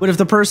 But if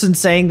the person's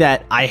saying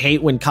that I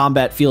hate when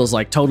combat feels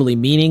like totally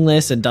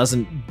meaningless and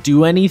doesn't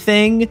do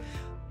anything,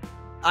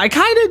 I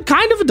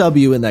kind of a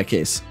W in that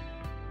case.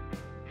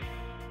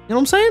 You know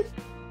what I'm saying?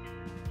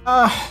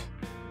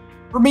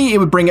 For me, it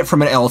would bring it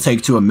from an L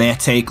take to a meh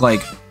take.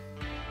 Like,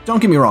 don't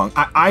get me wrong,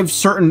 I've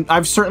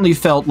certainly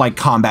felt like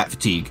combat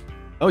fatigue.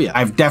 Oh yeah,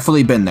 I've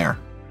definitely been there.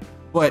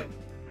 But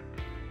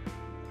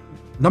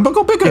number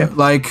go bigger, Yeah.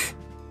 like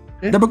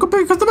Yeah. number go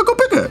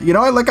bigger. You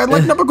know, I like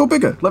number go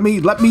bigger. Let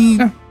me.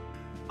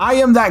 I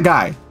am that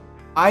guy.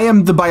 I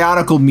am the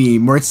Bionicle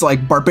meme where it's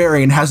like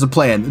Barbarian has a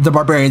plan, the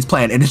Barbarian's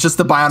plan, and it's just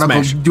the Bionicle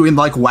Smash. doing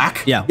like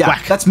whack. Yeah, yeah,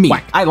 whack, that's me.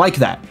 whack. I like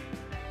that.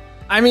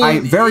 I mean, I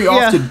very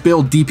yeah. often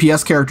build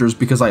DPS characters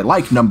because I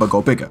like number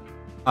go bigger.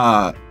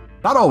 Not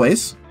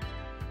always,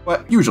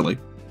 but usually.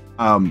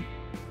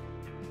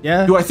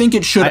 Yeah. Do I think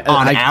it should,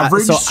 on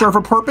average, so serve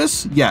a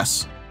purpose?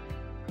 Yes.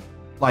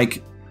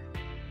 Like,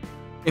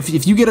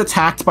 if you get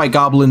attacked by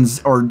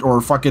goblins or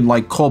fucking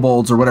like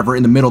kobolds or whatever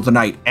in the middle of the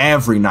night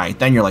every night,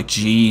 then you're like,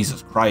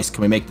 Jesus Christ,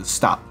 can we make this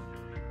stop?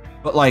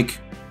 But like,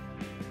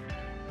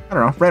 I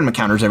don't know, random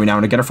encounters every now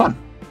and again are fun.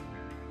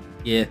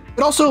 Yeah.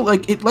 It also,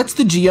 like, it lets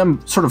the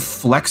GM sort of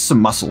flex some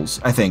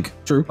muscles, I think.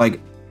 True. Like,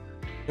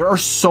 there are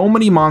so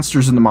many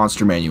monsters in the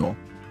monster manual.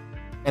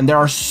 And there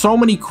are so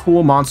many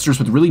cool monsters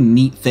with really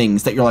neat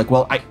things that you're like,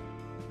 well, I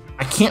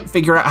can't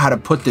figure out how to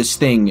put this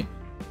thing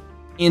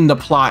in the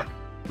plot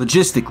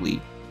logistically,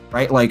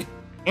 right? Like,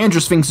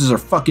 Androsphinxes are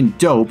fucking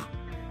dope.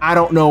 I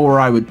don't know where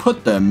I would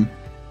put them.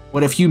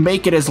 But if you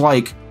make it as,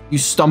 like, you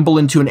stumble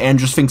into an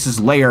Androsphinx's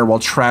lair while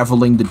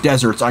traveling the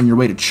deserts on your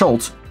way to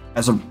Chult,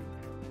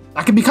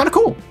 that could be kind of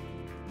cool.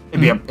 To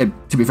be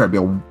fair, it'd be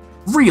a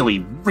really,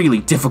 really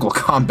difficult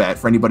combat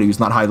for anybody who's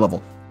not high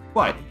level.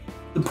 But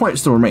the point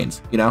still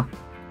remains, you know?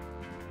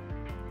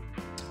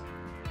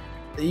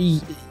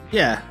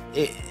 Yeah.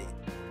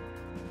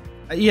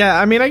 Yeah,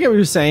 I mean, I get what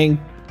you're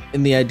saying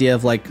in the idea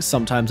of, like,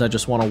 sometimes I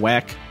just want to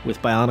whack with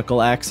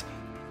Bionicle Axe.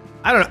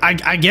 I don't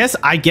know. I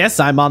guess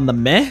I'm on the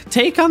meh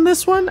take on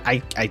this one. I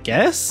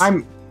guess.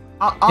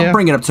 I'll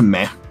bring it up to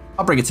meh.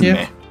 I'll bring it to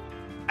meh.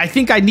 I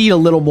think I need a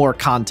little more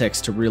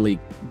context to really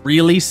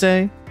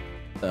say.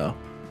 So,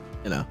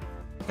 you know.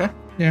 Okay.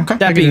 Yeah. Okay.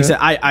 That being said,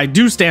 I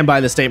do stand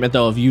by the statement,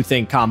 though, if you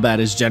think combat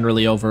is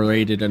generally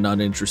overrated and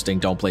uninteresting,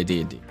 don't play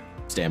D&D.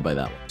 Stand by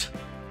that one.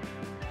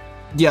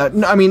 Yeah,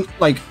 no, I mean,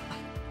 like,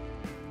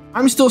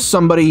 I'm still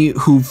somebody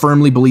who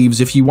firmly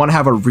believes if you want to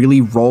have a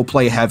really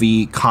roleplay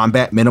heavy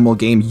combat minimal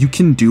game, you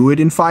can do it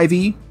in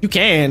 5e. You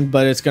can,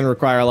 but it's going to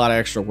require a lot of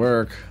extra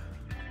work.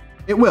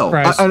 It will.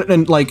 Right.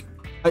 And like,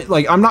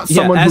 I'm not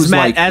someone who's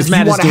like, if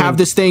you want to have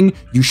this thing,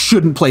 you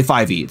shouldn't play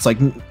 5e. It's like,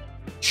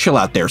 chill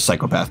out there,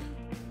 psychopath.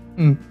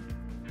 Mm.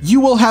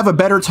 You will have a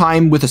better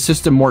time with a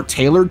system more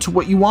tailored to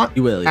what you want.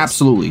 You will, yes.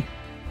 Absolutely.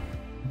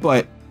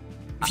 But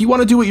if you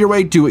want to do it your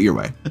way, do it your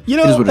way. You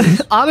It is know, what it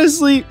is.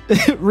 honestly,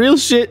 real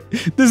shit,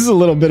 this is a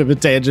little bit of a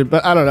tangent,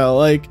 but I don't know,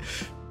 like,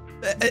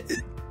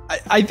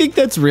 I think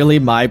that's really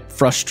my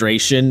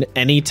frustration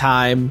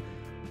anytime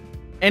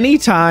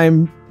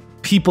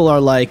people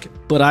are like,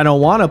 but I don't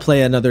want to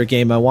play another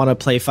game, I want to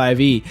play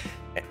 5e.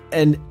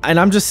 And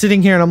I'm just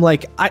sitting here and I'm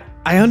like,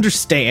 I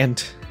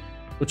understand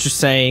what you're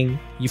saying.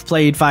 You've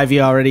played 5e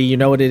already, you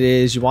know what it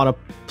is, you want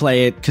to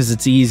play it because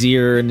it's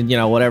easier and, you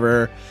know,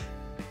 whatever,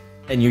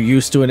 and you're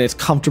used to it and it's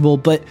comfortable,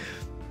 but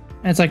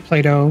It's like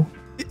Play-Doh.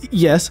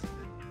 yes.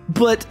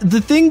 But the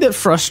thing that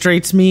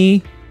frustrates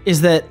me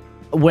is that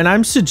when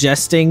I'm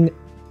suggesting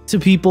to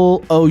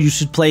people, oh, you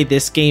should play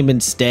this game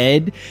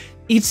instead,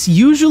 it's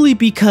usually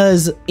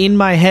because in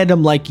my head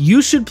I'm like,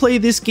 you should play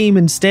this game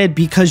instead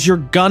because you're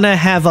gonna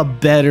have a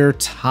better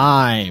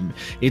time.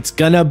 It's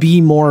gonna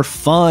be more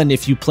fun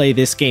if you play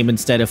this game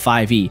instead of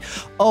 5e.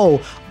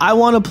 Oh, I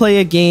want to play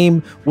a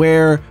game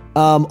where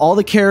all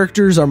the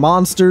characters are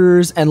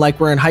monsters and like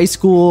we're in high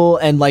school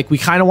and like we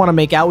kind of want to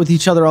make out with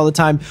each other all the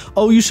time.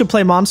 Oh, you should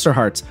play Monster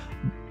Hearts.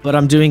 But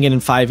I'm doing it in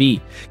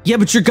 5e. Yeah,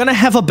 but you're gonna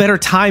have a better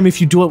time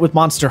if you do it with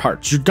Monster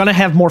Hearts. You're gonna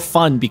have more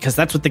fun because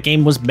that's what the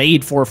game was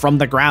made for from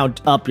the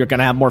ground up. You're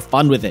gonna have more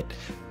fun with it.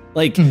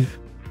 Like,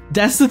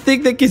 that's the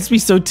thing that gets me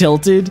so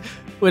tilted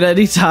when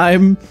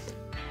anytime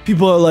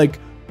people are like,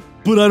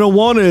 but I don't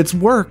want it, it's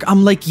work.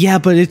 I'm like, yeah,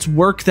 but it's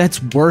work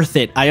that's worth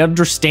it. I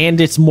understand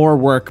it's more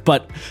work,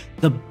 but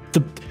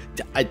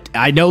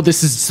I know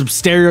this is some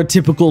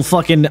stereotypical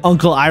fucking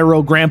Uncle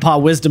Iroh grandpa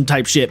wisdom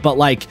type shit, but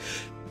like,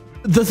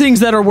 the things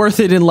that are worth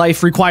it in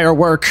life require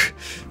work.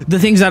 The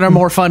things that are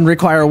more fun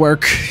require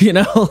work, you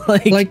know?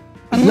 Like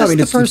unless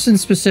the person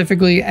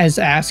specifically is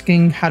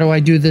asking, how do I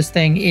do this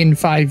thing in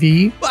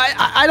 5e?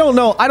 I don't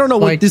know. I don't know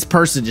Like, what this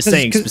person is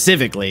saying 'cause-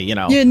 specifically, you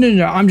know? Yeah,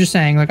 no. I'm just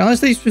saying, like,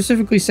 unless they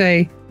specifically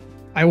say,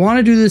 I want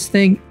to do this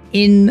thing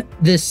in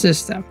this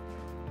system.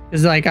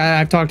 Because, like,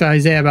 I've talked to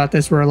Isaiah about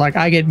this, where, like,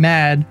 I get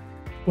mad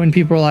when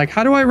people are like,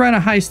 how do I run a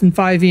heist in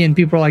 5e? And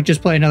people are like,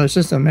 just play another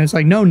system. And it's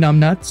like, no,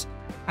 numbnuts.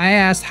 I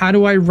asked, how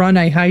do I run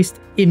a heist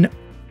in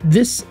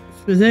this?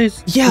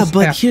 Yeah,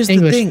 but here's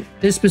the thing.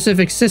 This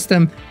specific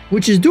system,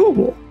 which is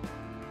doable.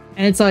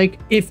 And it's like,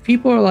 if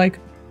people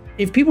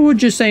would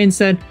just say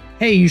instead,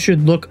 hey, you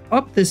should look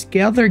up this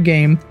other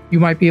game, you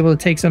might be able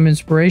to take some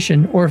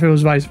inspiration. Or if it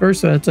was vice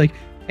versa, it's like,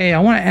 hey, I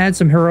want to add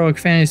some heroic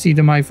fantasy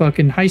to my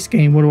fucking heist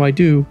game. What do I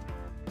do?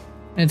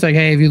 And it's like,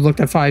 hey, have you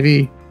looked at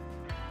 5e?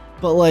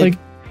 But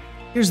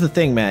here's the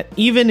thing, Matt.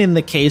 Even in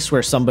the case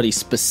where somebody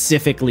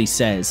specifically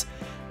says,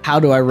 how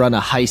do I run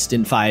a heist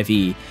in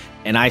 5e?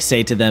 And I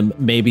say to them,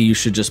 maybe you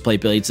should just play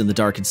Blades in the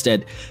Dark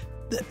instead.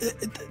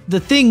 The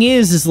thing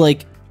is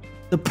like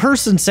the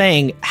person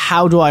saying,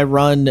 how do I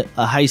run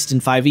a heist in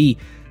 5e?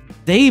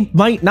 They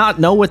might not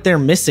know what they're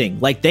missing.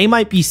 Like they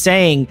might be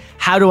saying,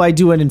 how do I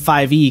do it in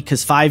 5e?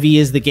 Because 5e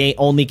is the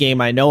only game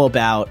I know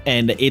about.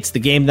 And it's the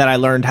game that I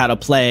learned how to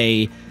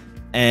play.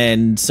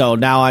 And so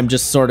now I'm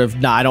just sort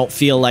of, I don't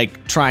feel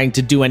like trying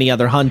to do any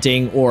other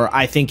hunting, or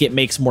I think it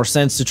makes more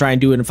sense to try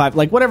and do it in 5,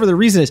 like whatever the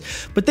reason is.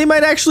 But they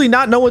might actually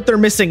not know what they're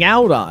missing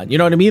out on. You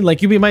know what I mean?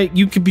 Like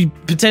you could be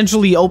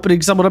potentially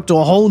opening someone up to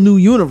a whole new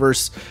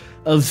universe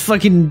of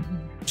fucking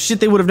shit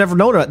they would have never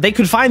known about. They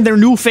could find their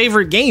new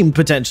favorite game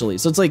potentially.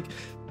 So it's like,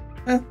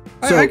 I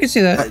can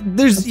see that.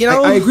 There's,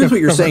 I agree with what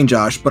you're saying,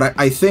 Josh, but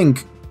I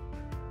think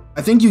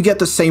you get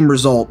the same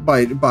result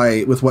by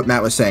with what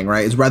Matt was saying,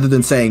 right? Is rather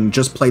than saying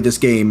just play this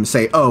game,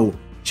 say, oh,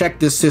 check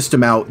this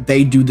system out.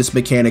 They do this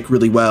mechanic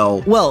really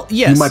well. Well,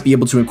 yes. You might be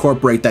able to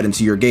incorporate that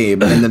into your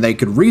game, and then they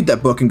could read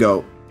that book and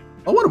go,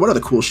 oh, what other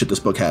cool shit this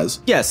book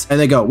has? Yes. And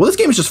they go, well, this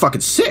game is just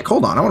fucking sick.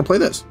 Hold on, I want to play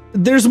this.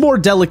 There's more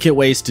delicate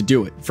ways to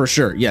do it, for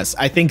sure. Yes,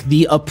 I think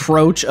the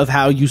approach of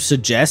how you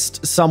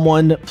suggest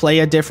someone play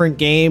a different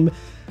game,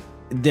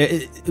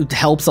 it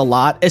helps a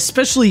lot,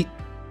 especially.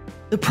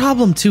 The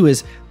problem, too,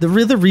 is the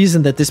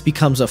reason that this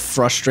becomes a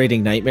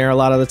frustrating nightmare a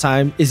lot of the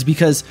time is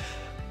because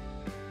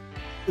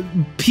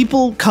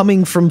people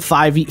coming from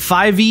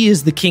 5e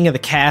is the king of the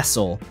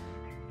castle,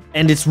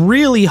 and it's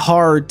really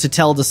hard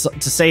to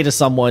say to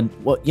someone,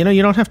 well, you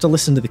don't have to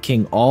listen to the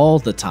king all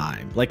the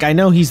time. Like, I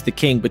know he's the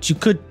king, but you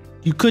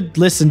could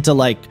listen to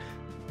like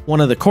one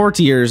of the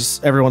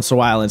courtiers every once in a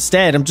while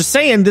instead. I'm just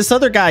saying, this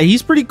other guy,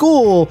 he's pretty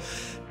cool.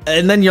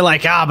 And then you're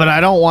like, but I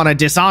don't want to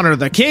dishonor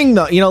the king,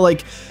 though.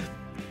 Like,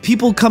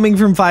 people coming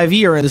from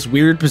 5e are in this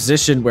weird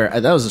position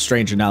where, that was a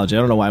strange analogy. I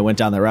don't know why I went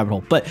down that rabbit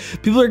hole, but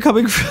people are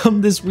coming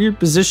from this weird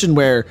position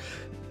where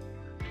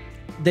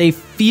they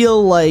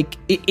feel like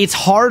it's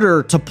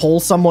harder to pull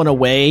someone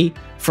away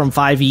from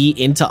 5e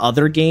into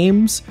other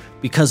games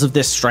because of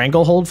this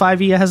stranglehold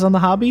 5e has on the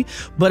hobby.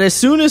 But as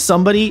soon as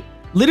somebody,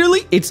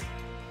 literally,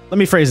 let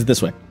me phrase it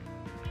this way.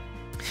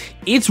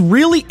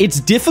 It's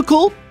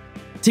difficult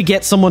to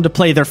get someone to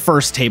play their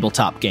first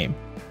tabletop game.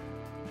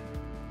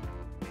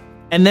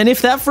 And then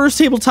if that first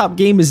tabletop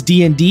game is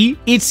D&D,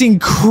 it's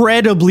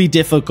incredibly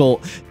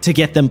difficult to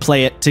get them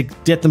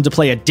to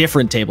play a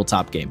different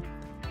tabletop game.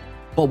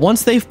 But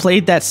once they've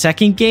played that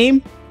second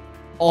game,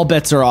 all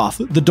bets are off.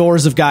 The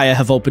doors of Gaia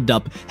have opened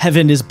up.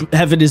 Heaven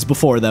is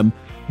before them.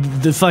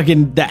 The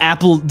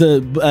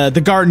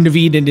Garden of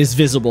Eden is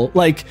visible.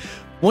 Like,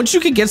 once you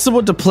can get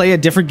someone to play a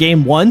different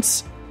game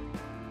once,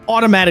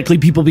 automatically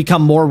people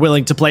become more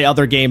willing to play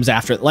other games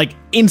after, like,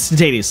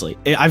 instantaneously.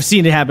 I've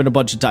seen it happen a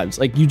bunch of times.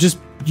 Like, you just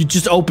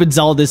opens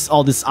all these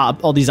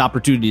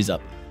opportunities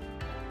up.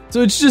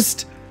 So it's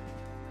just,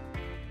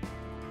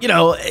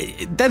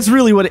 that's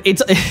really what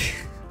it's.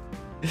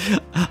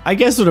 I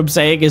guess what I'm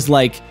saying is,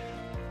 like,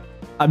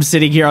 I'm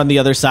sitting here on the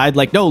other side,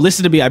 like, no,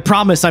 listen to me. I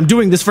promise I'm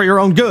doing this for your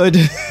own good.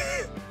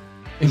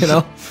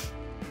 Fair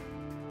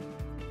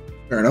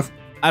enough.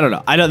 I don't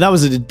know. I know that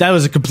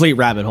was a complete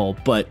rabbit hole,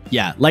 but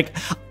yeah, like,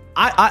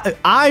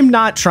 I'm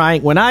not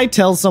trying, when I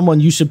tell someone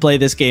you should play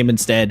this game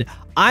instead,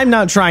 I'm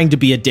not trying to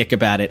be a dick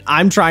about it.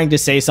 I'm trying to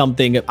say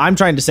something. I'm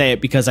trying to say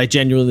it because I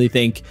genuinely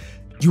think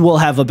you will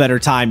have a better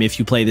time if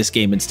you play this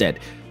game instead.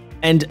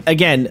 And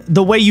again,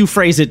 the way you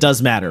phrase it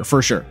does matter,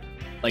 for sure.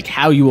 Like,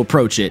 how you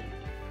approach it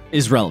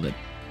is relevant.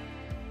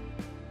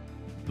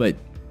 But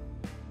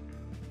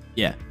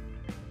yeah.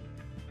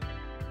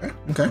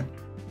 Okay.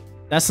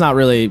 That's not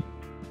really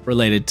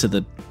related to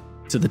the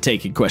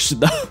taking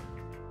question, though.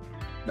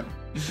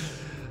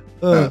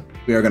 No.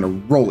 We are gonna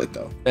roll it,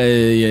 though.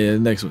 Yeah,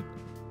 next one.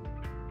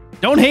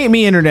 Don't hate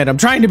me, internet. I'm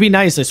trying to be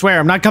nice. I swear,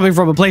 I'm not coming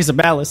from a place of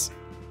malice.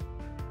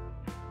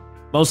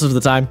 Most of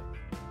the time.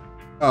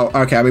 Oh,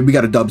 okay. I mean, we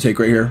got a dub take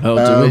right here.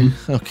 Oh, do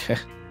we? Okay.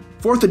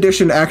 4th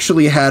edition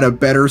actually had a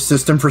better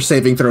system for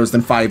saving throws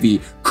than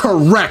 5e.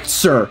 Correct,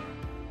 sir.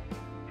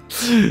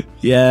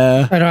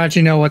 Yeah. I don't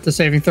actually know what the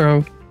saving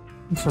throw.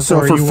 For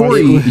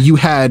 4e, you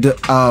had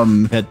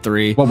had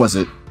 3. What was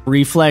it?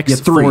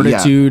 Reflex, 3,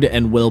 fortitude,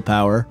 and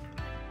willpower.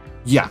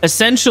 Yeah.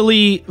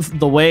 Essentially,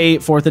 the way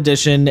 4th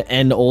edition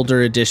and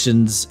older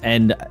editions,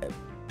 and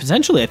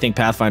potentially I think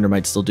Pathfinder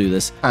might still do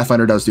this.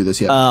 Pathfinder does do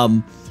this, yeah.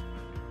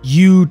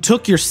 You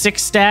took your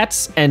 6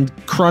 stats and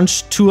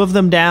crunched 2 of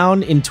them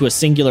down into a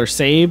singular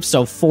save.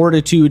 So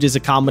fortitude is a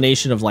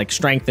combination of like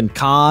strength and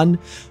con.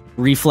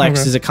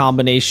 Reflex is a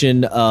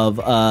combination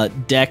of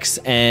dex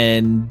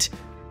and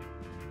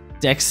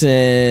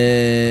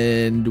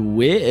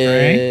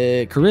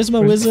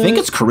charisma. Wisdom. I think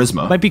it's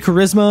charisma. Might be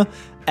charisma,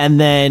 and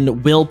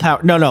then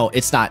willpower. No,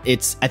 it's not.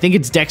 I think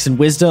it's dex and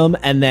wisdom,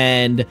 and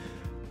then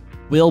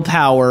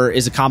willpower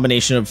is a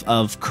combination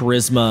of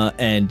charisma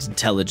and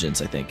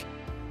intelligence, I think,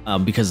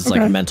 because it's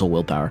like mental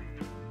willpower.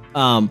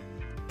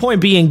 point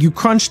being, you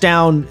crunch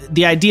down.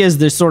 The idea is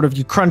this sort of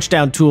you crunch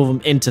down 2 of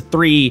them into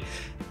 3,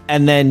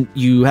 and then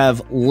you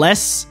have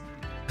less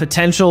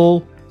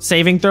potential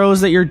saving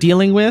throws that you're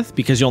dealing with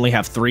because you only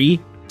have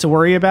 3 to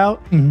worry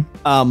about.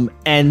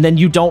 And then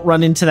you don't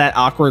run into that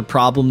awkward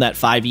problem that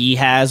 5e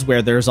has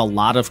where there's a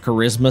lot of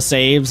charisma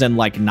saves and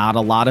like not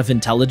a lot of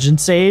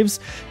intelligence saves.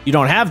 You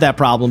don't have that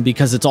problem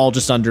because it's all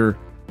just under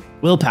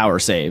willpower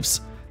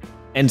saves.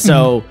 And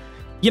so,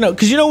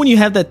 because when you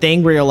have that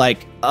thing where you're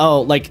like,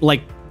 oh, like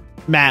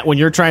Matt, when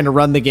you're trying to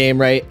run the game,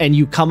 right? And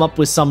you come up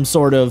with some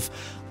sort of,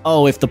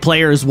 oh, if the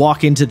players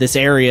walk into this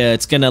area,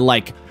 it's going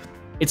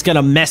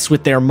to mess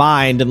with their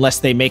mind unless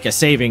they make a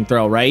saving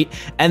throw, right?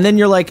 And then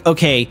you're like,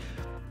 okay,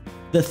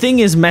 the thing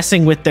is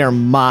messing with their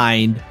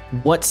mind.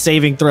 What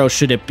saving throw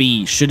should it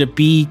be? Should it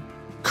be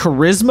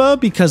charisma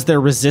because they're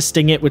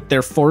resisting it with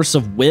their force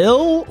of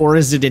will? Or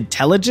is it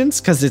intelligence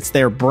because it's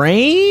their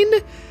brain?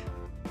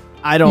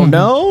 I don't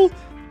know.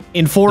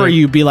 In 4,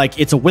 you'd be like,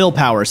 it's a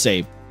willpower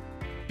save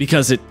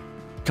because it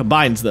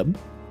combines them,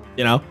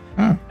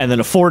 And then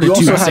a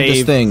fortitude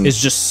save is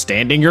just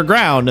standing your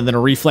ground, and then a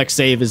reflex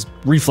save is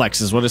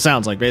what it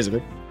sounds like,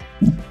 basically.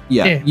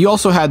 Yeah. You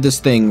also had this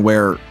thing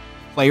where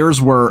players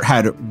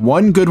had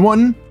one good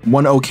one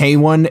okay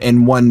one,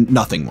 and one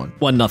nothing one.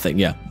 One nothing,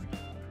 yeah.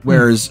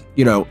 Whereas,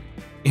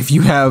 if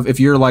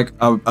you're like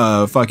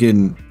a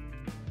fucking,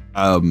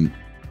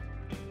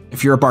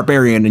 if you're a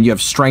barbarian and you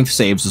have strength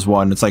saves as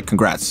one, it's like,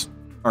 congrats.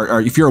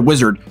 Or if you're a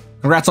wizard,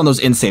 congrats on those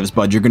in saves,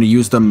 bud. You're going to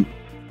use them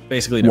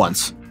basically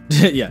once.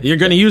 Yeah, you're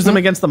going to use them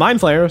against the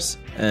mind flayers,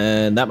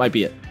 and that might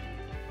be it.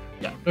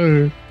 Yeah.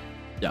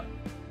 Yeah.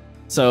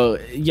 So,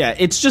 yeah,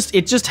 it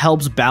just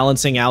helps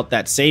balancing out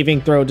that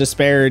saving throw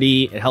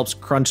disparity. It helps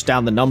crunch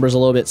down the numbers a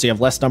little bit so you have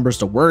less numbers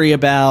to worry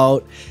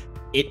about.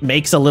 It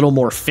makes a little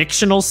more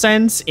fictional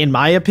sense. In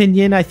my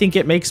opinion, I think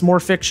it makes more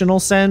fictional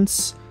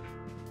sense.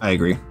 I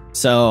agree.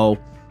 So,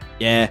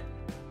 yeah.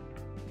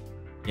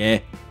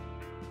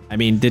 I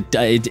mean,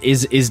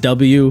 is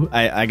W?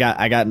 I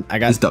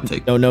got dub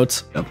take. No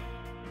notes. Yep.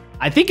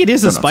 I think it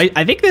is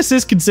I think this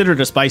is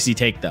considered a spicy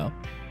take, though.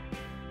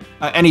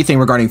 Anything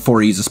regarding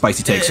 4E is a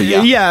spicy take, so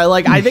yeah. Yeah,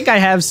 like I think I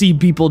have seen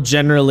people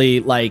generally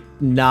like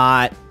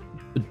not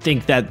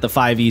think that the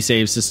 5E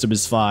save system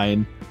is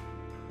fine.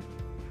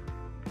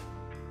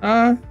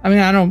 I mean,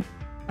 I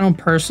don't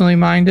personally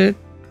mind it,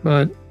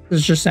 but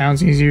this just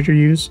sounds easier to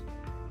use.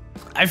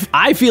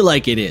 I feel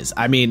like it is.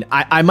 I mean,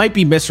 I might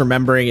be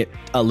misremembering it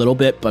a little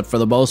bit, but for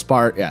the most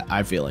part, yeah,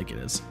 I feel like it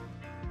is.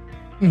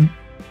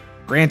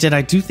 Granted,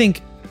 I do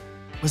think,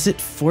 was it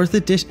 4th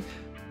edition?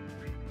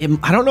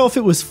 I don't know if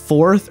it was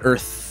 4th or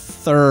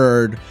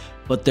 3rd,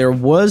 but there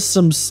was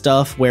some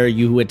stuff where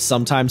you would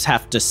sometimes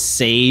have to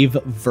save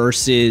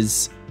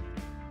versus,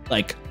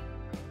 like,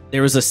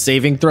 there was a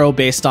saving throw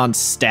based on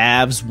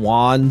staves,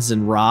 wands,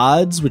 and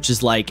rods, which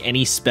is like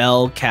any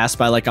spell cast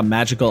by like a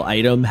magical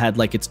item had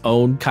like its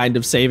own kind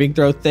of saving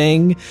throw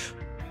thing.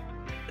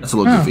 That's a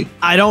little goofy.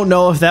 I don't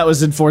know if that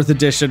was in 4th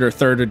edition or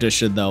 3rd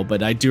edition though,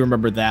 but I do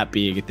remember that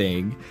being a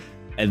thing.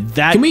 And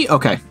that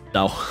okay.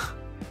 No.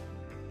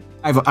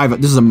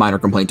 This is a minor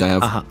complaint I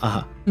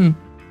have.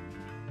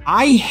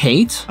 I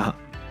hate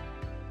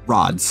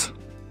rods.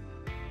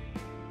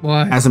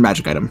 Why? As a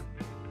magic item.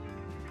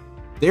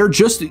 They're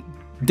just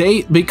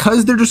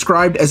because they're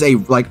described as a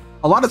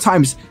lot of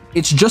times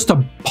it's just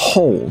a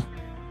pole.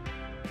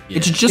 Yeah.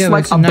 It's just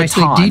like a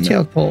nicely baton.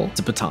 Detailed pole.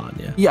 It's a baton,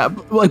 yeah. Yeah,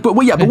 but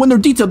when they're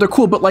detailed, they're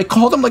cool. But like,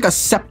 call them like a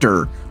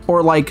scepter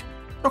or like,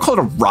 don't call it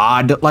a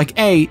rod. Like,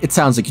 it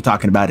sounds like you're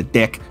talking about a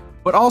dick.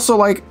 But also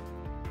like,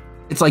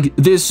 it's like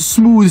this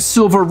smooth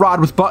silver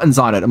rod with buttons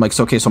on it. I'm like,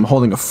 so I'm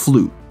holding a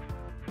flute.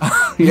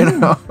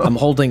 I'm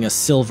holding a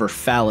silver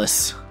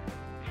phallus.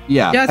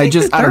 Yeah, I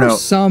think I don't know.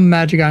 Some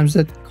magic items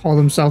that call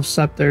themselves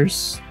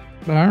scepters,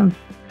 but not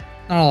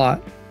a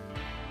lot.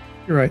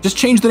 You're right. Just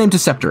change the name to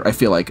scepter. I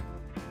feel like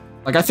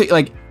I think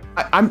like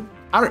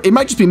it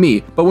might just be me,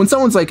 but when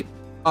someone's like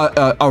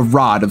a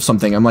rod of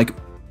something, I'm like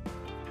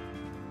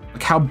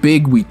how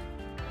big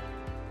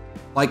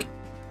like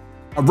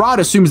a rod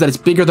assumes that it's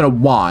bigger than a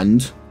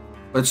wand,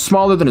 but it's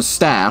smaller than a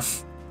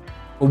staff.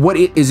 But what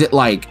is it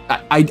like?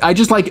 I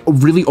just like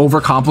really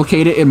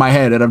overcomplicate it in my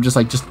head, and I'm just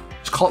like just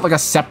call it like a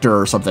scepter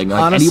or something.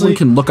 Like honestly, anyone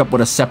can look up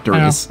what a scepter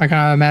is. I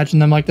kind of imagine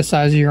them like the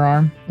size of your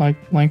arm, like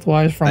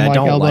lengthwise from like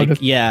elbow to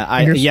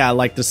fingers.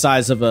 Like the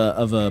size of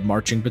a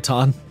marching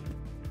baton.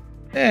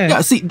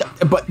 Yeah, see,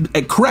 but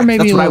correct.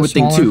 That's what I would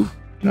think too.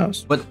 Who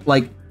knows? But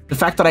like the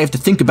fact that I have to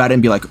think about it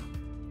and be like,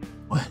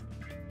 what?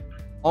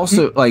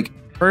 Also, like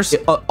first,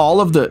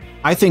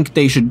 I think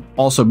they should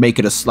also make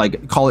it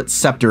call it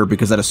scepter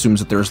because that assumes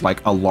that there's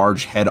like a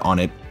large head on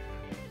it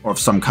or of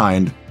some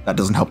kind. That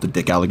doesn't help the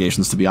dick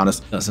allegations, to be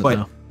honest. Doesn't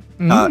but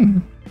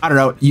I don't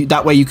know.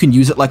 That way you can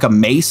use it like a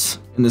mace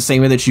in the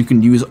same way that you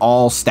can use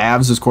all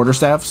staves as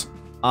quarterstaffs.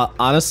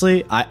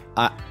 Honestly,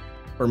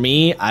 for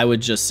me, I would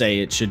just say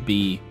it should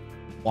be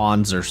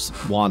wands or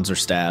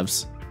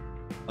staves.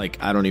 Like,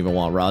 I don't even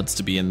want rods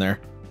to be in there.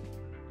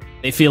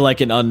 They feel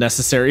like an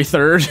unnecessary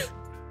third.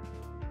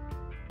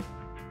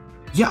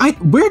 Yeah,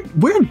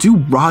 where do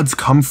rods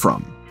come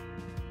from?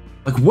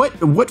 Like,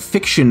 what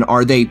fiction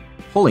are they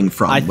pulling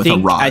from with a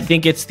rod? I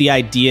think it's the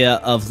idea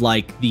of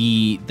like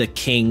the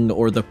king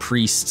or the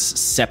priest's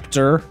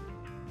scepter,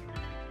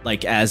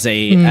 like as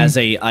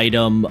a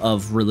item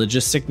of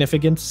religious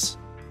significance,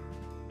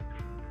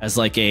 as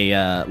like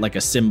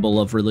a symbol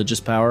of religious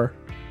power.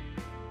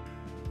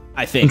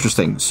 I think.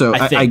 Interesting. So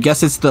I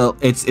guess it's the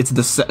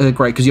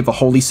right, because you have a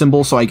holy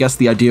symbol. So I guess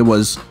the idea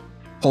was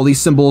holy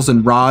symbols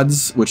and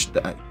rods, which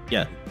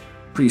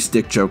priest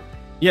dick joke.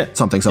 Yeah.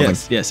 Something.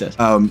 Yes.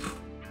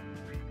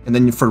 And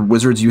then for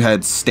wizards, you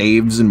had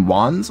staves and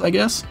wands, I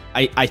guess.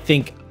 I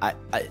think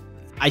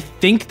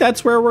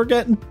that's where we're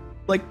getting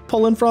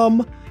pulling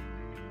from.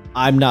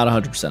 I'm not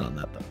 100% on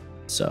that though.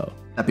 So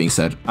that being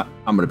said,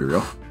 I'm gonna be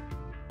real.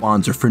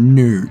 Wands are for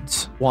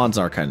nerds. Wands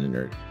are kind of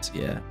nerds.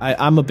 Yeah,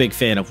 I'm a big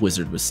fan of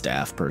wizard with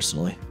staff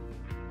personally.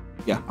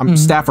 Yeah, I'm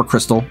staff or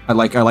crystal. I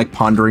like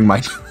pondering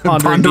my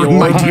pondering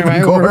my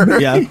demon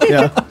core. Yeah.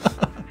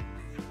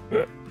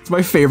 It's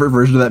my favorite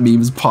version of that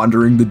meme is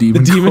pondering the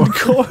demon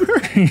core.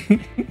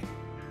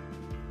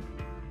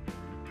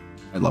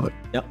 I love it.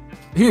 Yep.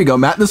 Here you go,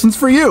 Matt. This one's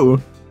for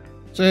you.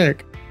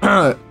 Sick.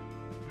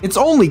 It's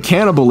only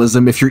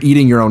cannibalism if you're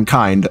eating your own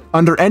kind.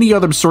 Under any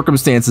other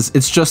circumstances,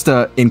 it's just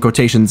a, in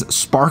quotations,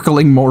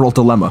 sparkling moral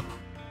dilemma.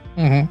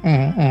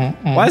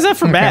 Why is that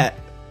for Matt?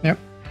 Yep.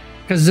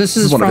 Because this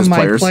is from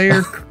my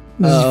player.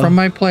 This is from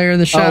my player,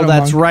 the Shadow Monk. Oh,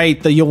 that's Monk.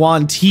 right. The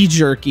Yuan tea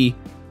jerky.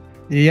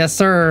 Yes,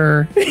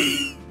 sir.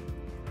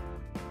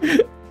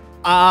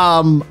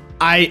 I'm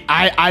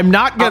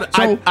not gonna.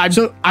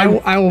 I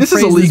will. This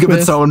is a league of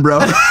its own, bro.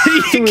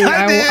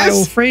 I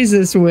will phrase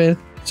this with.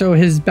 So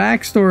his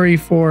backstory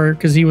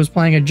because he was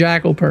playing a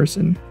jackal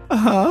person,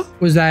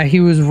 was that he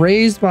was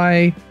raised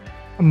by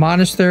a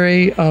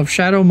monastery of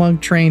Shadow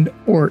Monk trained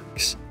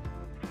orcs,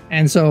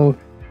 and so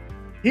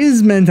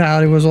his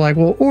mentality was like,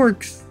 well,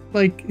 orcs,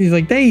 he's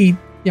like they eat,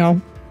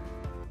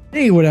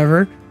 they eat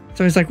whatever.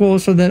 So he's like, well,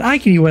 so then I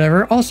can eat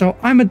whatever. Also,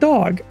 I'm a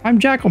dog. I'm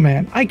Jackal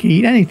Man. I can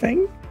eat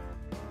anything.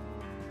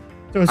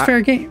 So it's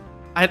fair game.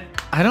 I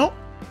don't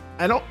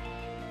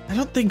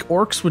think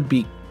orcs would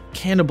be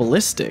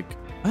cannibalistic.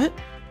 What?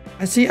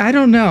 I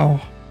don't know.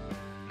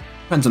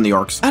 Depends on the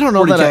orcs. I don't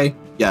know 40K,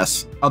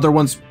 yes. Other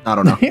ones, I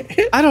don't know.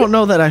 I don't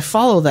know that I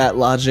follow that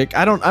logic.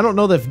 I don't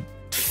know that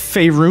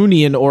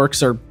Faerunian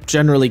orcs are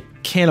generally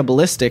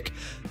cannibalistic.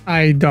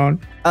 I don't.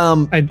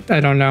 I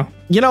don't know.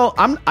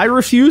 I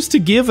refuse to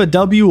give a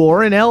W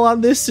or an L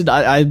on this, and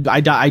I'm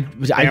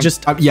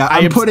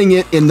putting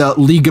it in the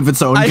league of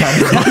its own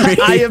category.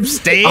 I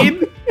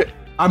abstain.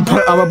 I'm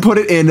gonna put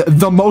it in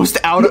the most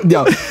out of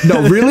no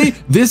really,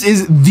 this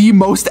is the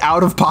most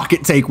out of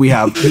pocket take we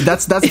have.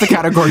 That's the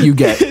category you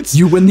get.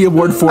 You win the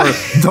award for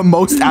the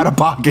most out of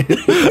pocket.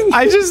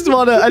 I just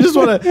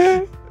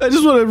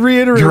wanna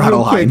reiterate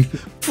real quick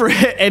for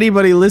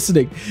anybody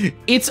listening.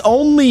 It's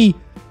only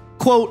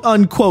quote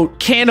unquote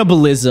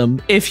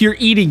cannibalism if you're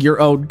eating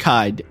your own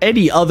kind.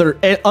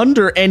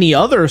 Under any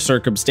other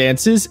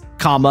circumstances,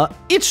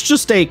 it's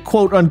just a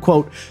quote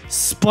unquote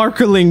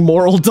sparkling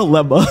moral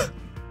dilemma.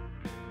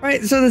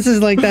 Right, so this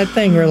is like that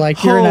thing where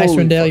you're in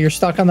Icewind Dale, you're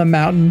stuck on the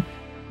mountain,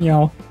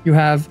 you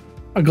have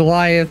a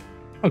Goliath,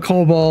 a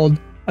kobold,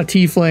 a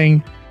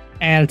tiefling,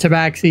 and a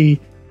tabaxi,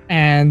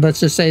 and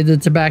let's just say the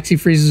tabaxi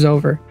freezes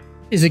over.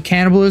 Is it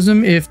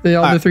cannibalism if the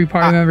other three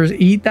party members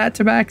eat that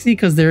tabaxi?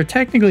 Because they're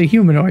technically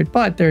humanoid,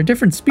 but they're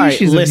different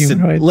species of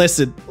humanoid.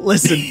 Listen.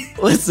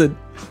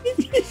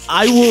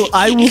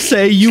 I will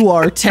say you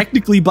are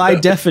technically by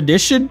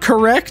definition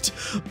correct,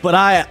 but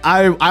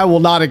I will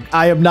not.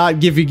 I am not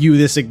giving you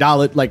this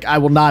acknowledge. I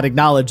will not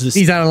acknowledge this.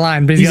 He's out of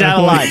line, but he's out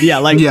of line.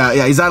 Yeah,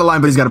 yeah, he's out of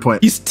line, but he's got a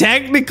point. He's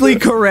technically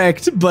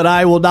correct, but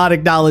I will not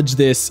acknowledge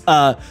this.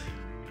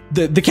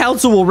 The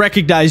council will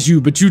recognize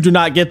you, but you do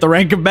not get the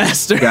rank of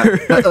master.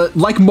 Yeah.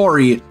 Like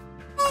Maury,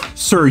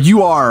 sir,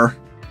 you are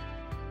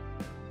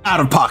out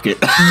of pocket.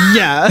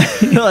 Yeah,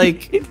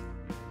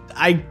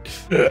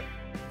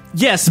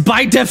 yes,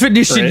 by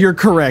definition, you're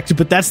correct,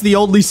 but that's the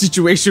only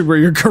situation where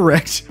you're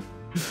correct.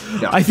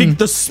 Yeah. I think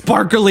the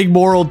sparkling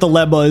moral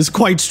dilemma is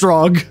quite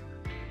strong.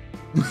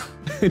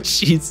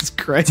 Jesus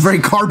Christ. It's a very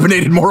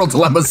carbonated moral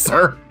dilemma,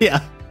 sir.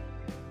 Yeah.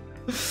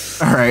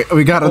 All right,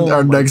 we got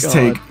our next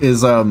take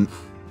is,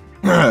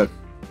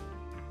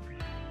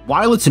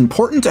 while it's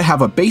important to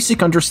have a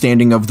basic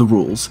understanding of the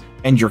rules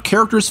and your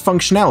character's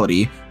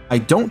functionality, I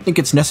don't think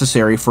it's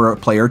necessary for a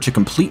player to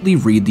completely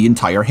read the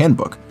entire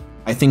handbook.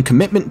 I think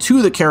commitment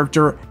to the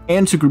character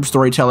and to group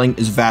storytelling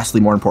is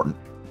vastly more important.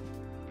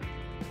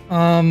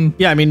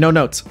 Yeah, I mean, no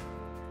notes.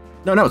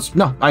 No notes.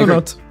 No, I agree.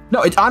 Notes.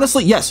 No, it's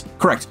honestly, yes,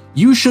 correct.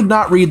 You should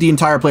not read the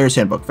entire player's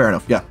handbook. Fair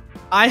enough. Yeah.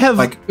 I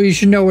have. You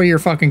should know what your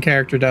fucking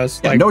character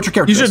does. Yeah, know what your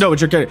character does. You should know what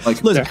your character.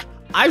 Listen,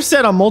 I've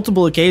said on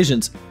multiple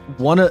occasions.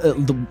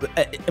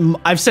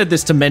 I've said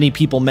this to many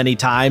people many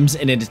times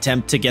in an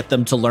attempt to get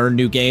them to learn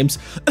new games.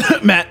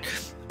 Matt,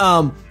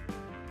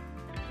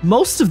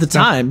 most of the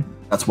time.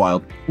 That's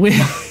wild.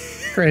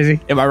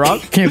 Crazy. Am I wrong?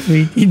 Can't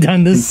believe you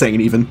done this.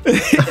 Insane even.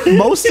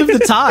 Most of the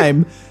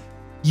time,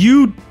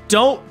 you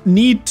don't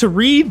need to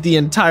read the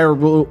entire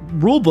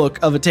rule book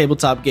of a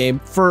tabletop game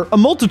for a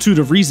multitude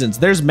of reasons.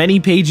 There's many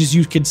pages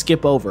you can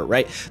skip over,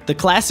 right? The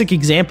classic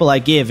example I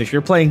give, if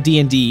you're playing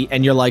D&D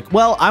and you're like,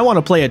 well, I want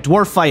to play a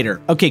dwarf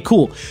fighter. Okay,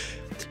 cool.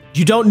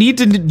 You don't need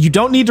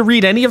to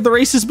read any of the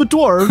races but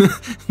dwarf.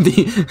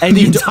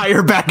 the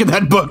entire back of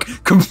that book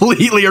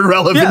completely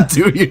irrelevant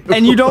to you.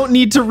 And you don't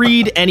need to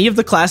read any of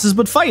the classes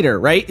but fighter,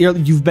 right?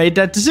 You've made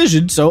that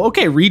decision. So,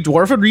 okay, read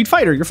dwarf and read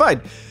fighter. You're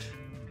fine.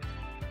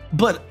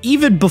 But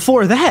even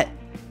before that,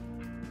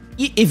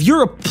 if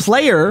you're a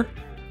player,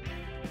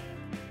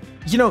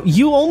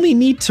 you only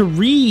need to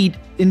read,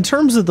 in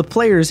terms of the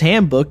player's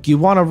handbook, you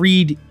want to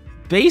read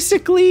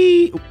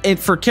basically, and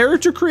for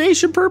character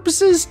creation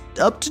purposes,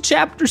 up to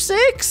chapter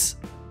 6.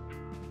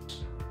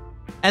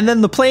 And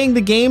then the playing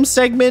the game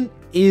segment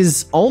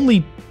is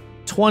only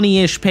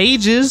 20-ish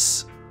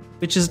pages,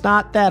 which is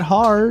not that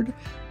hard.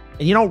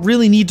 And you don't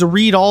really need to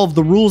read all of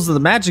the rules of the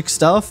magic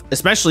stuff,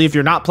 especially if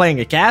you're not playing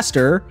a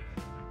caster.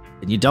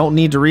 And you don't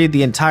need to read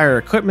the entire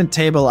equipment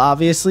table,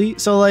 obviously.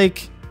 So, you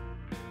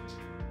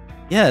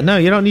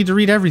don't need to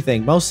read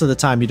everything. Most of the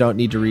time, you don't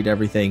need to read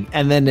everything.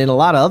 And then in a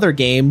lot of other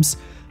games,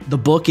 the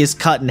book is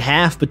cut in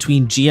half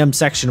between GM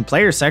section and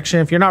player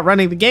section. If you're not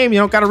running the game, you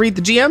don't got to read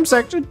the GM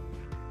section.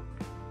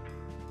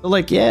 So,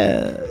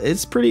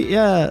 it's pretty,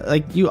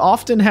 you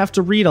often have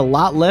to read a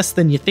lot less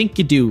than you think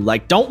you do.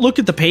 Don't look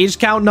at the page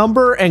count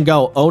number and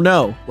go, oh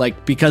no,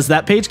 because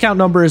that page count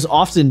number is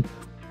often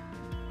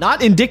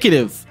not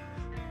indicative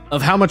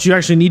of how much you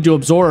actually need to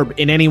absorb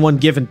in any one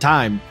given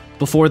time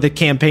before the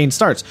campaign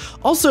starts.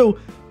 Also,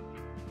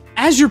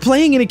 as you're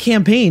playing in a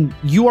campaign,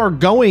 you are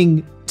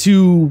going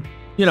to,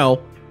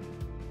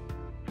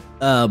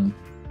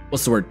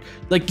 what's the word?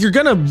 You're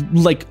gonna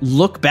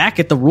look back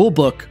at the rule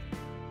book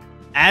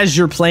as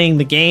you're playing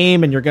the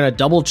game, and you're gonna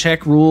double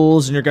check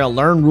rules, and you're gonna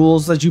learn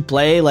rules as you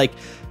play.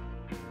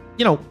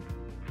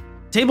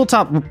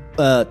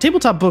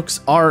 Tabletop books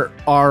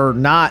are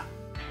not,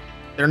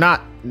 they're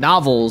not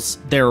novels,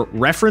 they're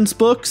reference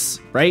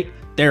books, right?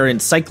 They're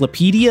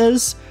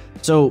encyclopedias.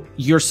 So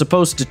you're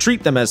supposed to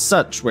treat them as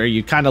such, where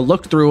you kind of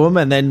look through them,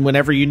 and then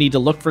whenever you need to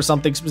look for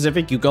something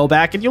specific, you go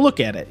back and you look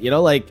at it.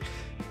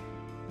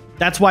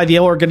 That's why the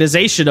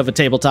organization of a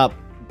tabletop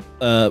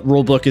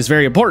rule book is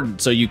very important,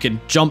 so you can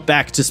jump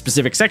back to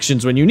specific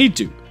sections when you need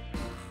to.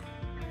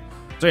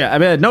 So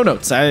no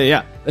notes.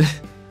 No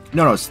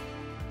notes.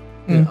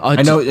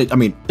 I know.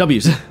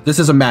 W's. This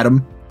is a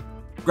madam.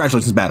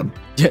 Congratulations, madam.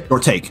 Your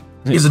take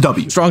is a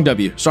W. Strong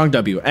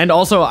W. And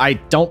also, I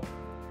don't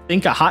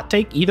think a hot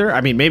take either.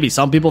 Maybe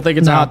some people think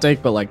it's a hot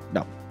take, but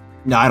no.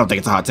 No, I don't think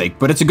it's a hot take,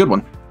 but it's a good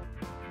one.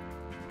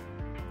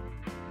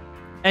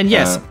 And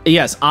yes,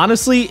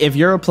 honestly, if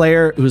you're a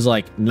player who's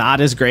not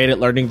as great at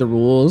learning the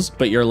rules,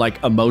 but you're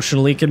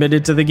emotionally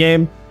committed to the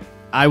game,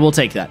 I will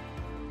take that.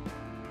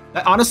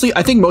 Honestly,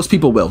 I think most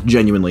people will,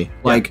 genuinely.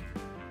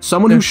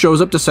 Someone who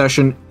shows up to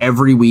session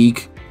every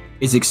week,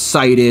 is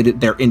excited,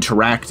 they're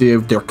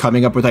interactive, they're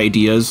coming up with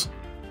ideas.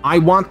 I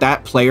want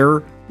that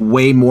player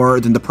way more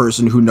than the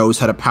person who knows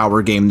how to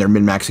power game their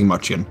min-maxing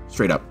Muchian.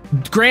 Straight up.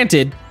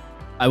 Granted,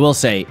 I will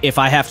say, if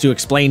I have to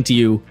explain to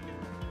you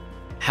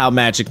how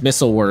Magic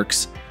Missile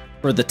works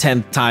for the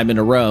 10th time in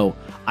a row,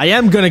 I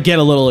am going to get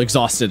a little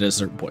exhausted at a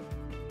certain point.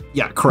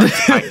 Yeah, correct.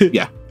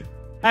 Yeah.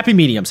 Happy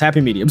mediums.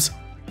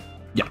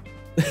 Yeah.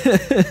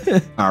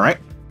 All right.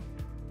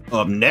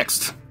 Up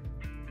next.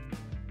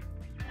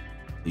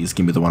 Please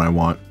give me the one I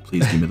want.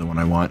 He's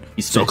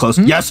so close.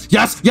 Yes.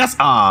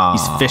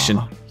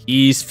 Ah.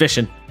 He's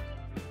fishing.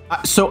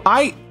 So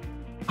I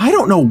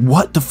don't know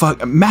what the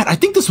fuck. Matt, I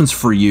think this one's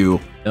for you.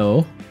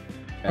 No.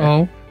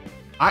 Oh.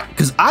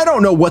 Because I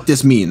don't know what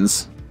this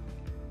means.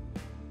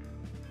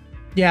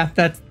 Yeah,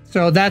 that's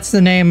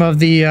the name of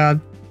the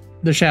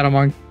Shadow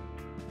Monk.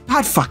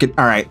 God fucking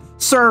all right,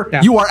 sir.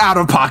 Yeah. You are out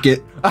of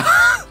pocket. I'm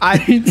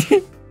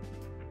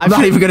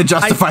not even going to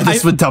justify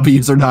this with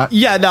W's or not.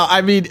 Yeah, no.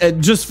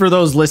 Just for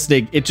those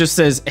listening, it just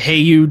says, "Hey,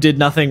 you did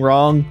nothing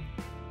wrong."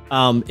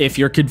 If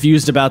you're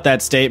confused about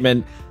that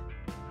statement,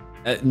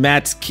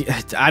 Matt,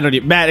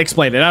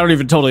 explain it. I don't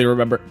even totally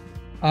remember.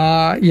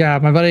 Yeah,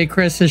 my buddy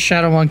Chris's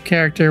Shadow Monk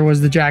character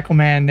was the Jackal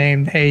Man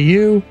named Hey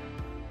You.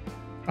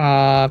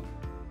 Yeah,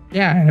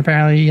 and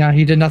apparently,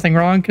 he did nothing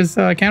wrong because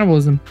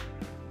cannibalism.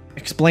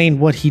 Explain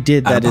what he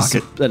did that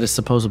is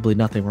supposedly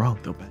nothing wrong,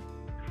 though, Ben.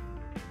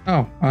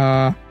 Oh,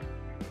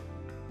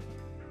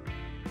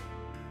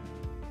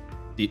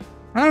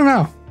 I don't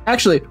know.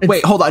 Actually,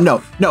 wait, hold on.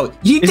 No,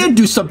 he did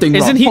do something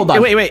wrong. Hold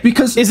on. Wait.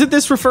 Because isn't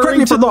this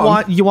referring to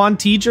the Yuan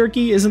Tea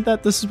jerky? Isn't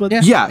that this is what?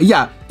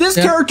 Yeah. This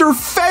character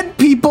fed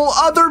people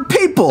other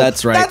people.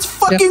 That's right. That's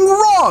fucking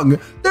wrong.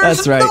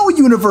 There's no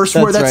universe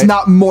where that's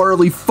not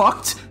morally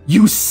fucked.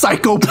 You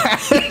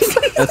psychopath.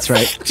 That's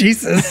right.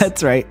 Jesus.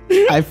 That's right.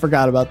 I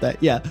forgot about that.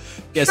 Yeah.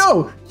 Yes.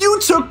 No, you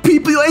took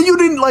people and you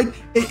didn't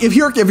if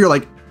you're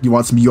like, you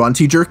want some Yuan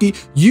Tea jerky?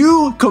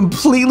 You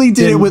completely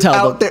did it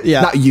without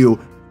their not you.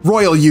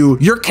 Royal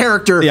your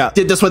character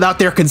did this without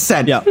their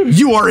consent. Yeah.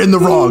 You are in the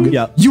wrong.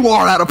 Yeah. You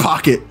are out of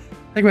pocket.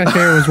 I think my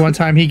favorite was one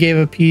time he gave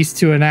a piece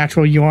to an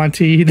actual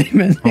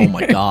Yuan-Ti. Oh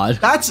my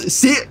god.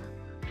 See.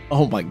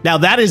 Oh my. Now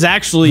that is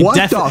actually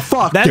What the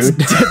fuck, that's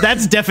dude?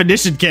 that's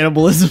definition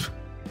cannibalism.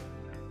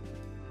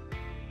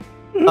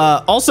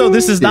 Also,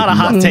 this is not a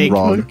hot take.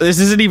 Wrong. This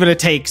isn't even a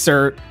take,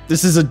 sir.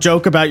 This is a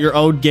joke about your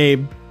own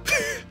game.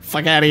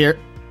 Fuck out of here.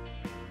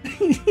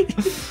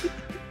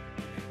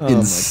 Oh my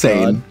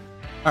Insane. God.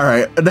 All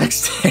right,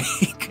 next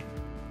take.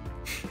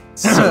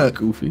 So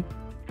goofy.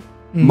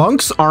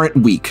 Monks aren't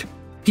weak.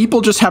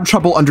 People just have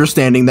trouble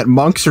understanding that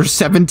monks are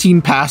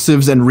 17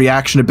 passives and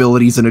reaction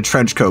abilities in a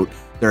trench coat.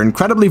 They're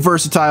incredibly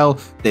versatile.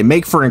 They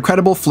make for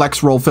incredible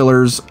flex role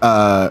fillers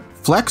at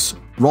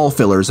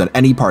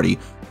any party.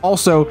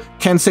 Also,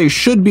 Kensei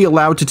should be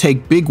allowed to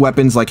take big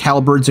weapons like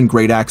halberds and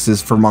great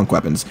axes for monk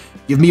weapons.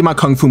 Give me my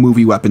Kung Fu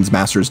movie weapons,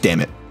 masters, damn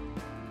it.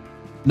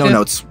 No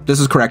notes. This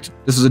is correct.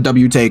 This is a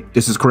W take.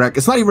 This is correct.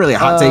 It's not even really a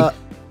hot take.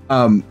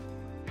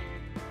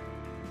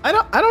 I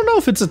don't know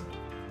if it's a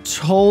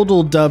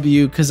total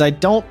W, because I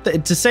don't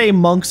to say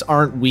monks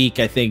aren't weak,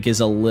 I think is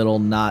a little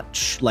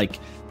not like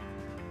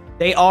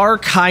they are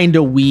kind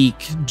of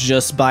weak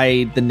just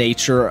by the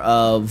nature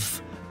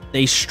of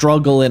they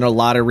struggle in a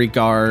lot of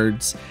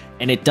regards,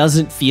 and it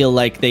doesn't feel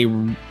like they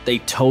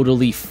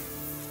totally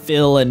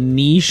fill a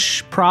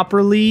niche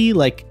properly.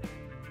 Like,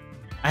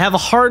 I have a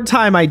hard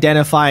time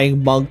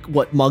identifying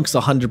what monk's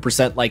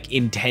 100% like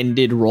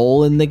intended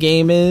role in the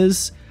game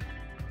is.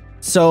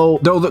 So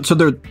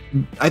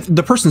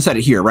the person said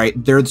it here, right?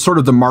 They're sort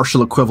of the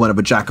martial equivalent of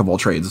a jack of all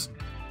trades.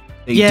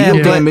 They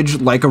deal damage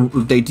like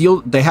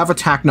they have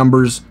attack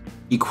numbers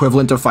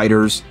equivalent to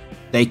fighters.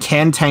 They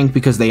can tank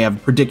because they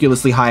have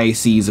ridiculously high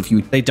ACs if you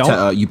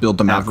you build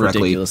them out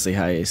correctly. Ridiculously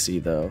high AC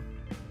though.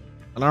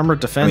 An armored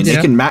defense.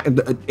 I mean, they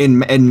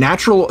can in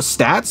natural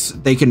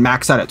stats they can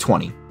max out at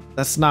 20.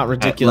 That's not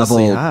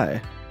ridiculously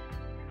high.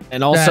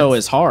 And also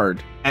is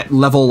hard. At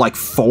level like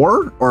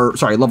 4 or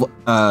sorry, level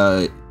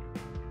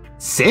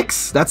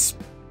 6? That's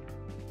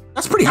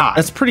pretty high.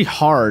 That's pretty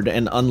hard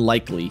and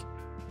unlikely.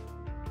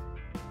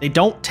 They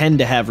don't tend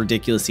to have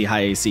ridiculously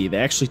high AC. They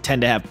actually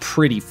tend to have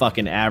pretty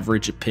fucking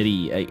average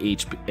pity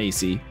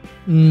AC.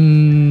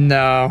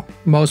 No,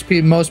 most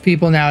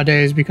people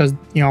nowadays, because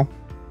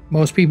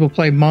most people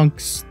play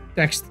monks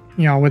dex,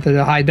 with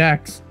the high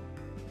dex.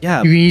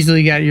 Yeah, you can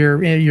easily get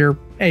your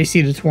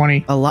AC to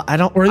 20. A lot.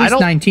 Or at least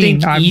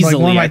 19. Think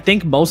easily. I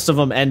think most of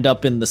them end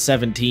up in the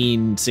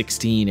 17,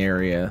 16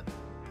 area.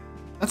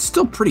 That's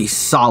still pretty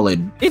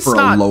solid. It's for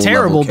not a low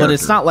terrible, level but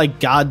it's not like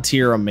god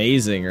tier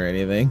amazing or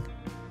anything.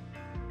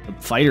 The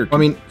fighter. I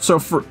mean, so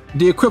for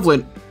the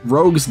equivalent,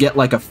 rogues get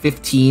like a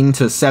 15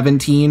 to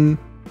 17.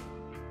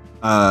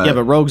 Yeah,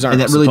 but rogues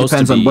aren't. And that really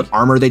depends on what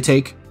armor they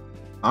take.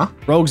 Huh?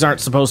 Rogues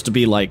aren't supposed to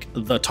be like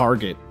the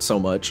target so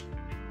much.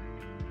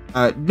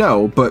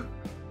 No, but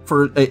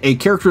for a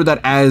character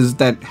that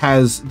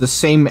has the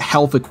same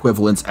health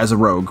equivalence as a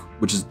rogue,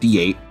 which is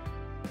D8,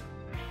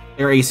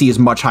 their AC is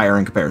much higher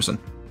in comparison.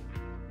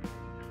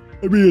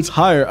 I mean, it's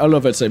higher. I don't know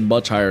if I'd say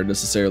much higher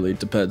necessarily. It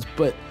depends,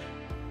 but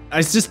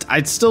I just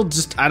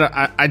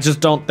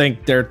don't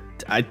think they're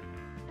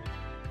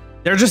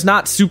just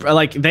not super.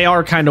 Like, they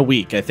are kind of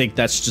weak. I think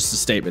that's just a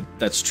statement.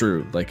 That's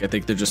true. Like, I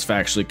think they're just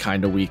factually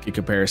kind of weak in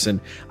comparison.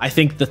 I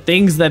think the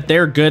things that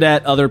they're good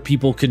at, other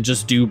people can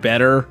just do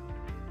better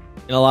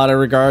in a lot of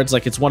regards.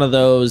 Like, it's one of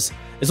those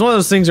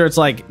things where it's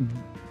like,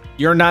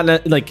 you're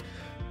not like,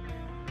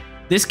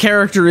 this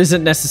character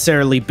isn't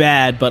necessarily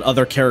bad, but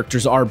other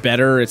characters are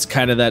better. It's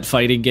kind of that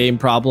fighting game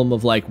problem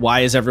of like,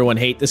 why does everyone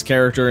hate this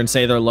character and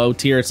say they're low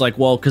tier? It's like,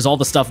 well, because all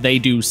the stuff they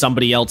do,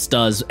 somebody else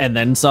does, and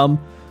then some.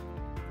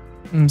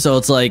 So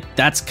it's like,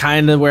 that's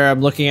kind of where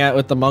I'm looking at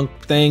with the monk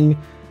thing.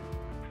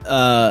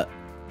 But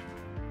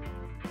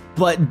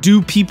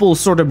do people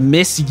sort of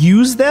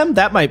misuse them?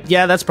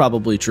 That's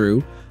probably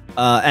true.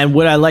 And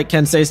would I like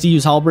Kensei's to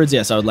use halberds?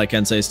 Yes, I would like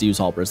Kensei's to use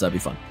halberds. That'd be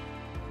fun.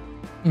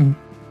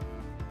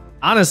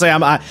 Honestly,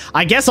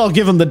 I guess I'll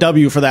give him the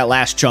W for that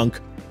last chunk.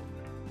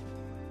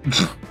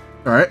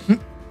 All right. I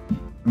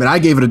mean, I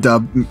gave it a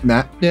dub,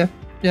 Matt.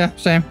 Yeah,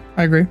 same.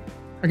 I agree.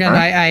 Again,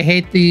 right. I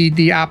hate the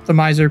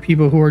optimizer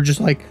people who are just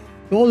like,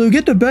 oh, to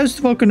get the best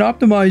fucking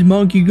optimized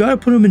monk, you gotta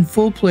put him in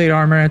full plate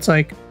armor. And it's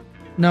like,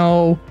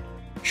 no,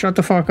 shut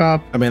the fuck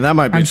up. I mean, that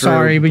might be I'm true. I'm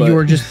sorry, but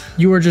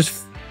you were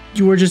just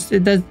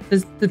that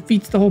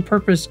defeats the whole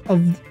purpose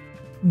of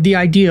the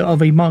idea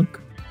of a monk.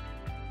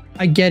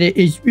 I get it.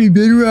 It's a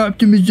better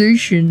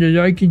optimization that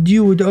I can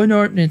deal with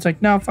unart. And it's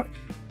like, no, fuck.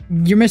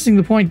 You're missing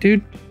the point,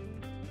 dude.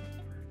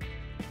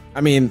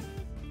 I mean,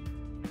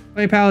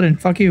 play Paladin.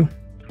 Fuck you.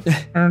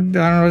 I don't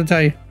know what to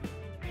tell you.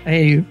 I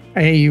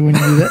hate you when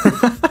you do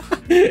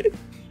that.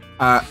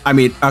 I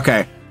mean,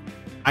 okay.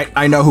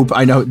 I know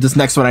this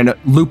next one. I know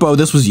Lupo.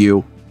 This was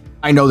you.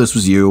 I know this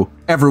was you.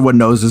 Everyone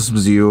knows this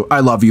was you.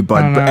 I love you,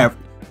 bud. But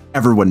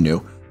everyone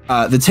knew.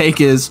 The take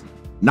is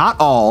not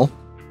all,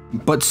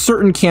 but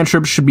certain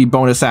cantrips should be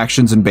bonus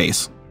actions in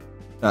base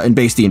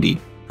D&D.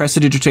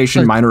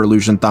 Prestidigitation, minor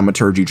illusion,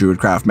 thaumaturgy,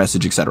 druidcraft,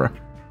 message, etc.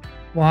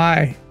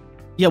 Why?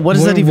 Yeah, what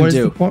does that even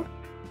do? What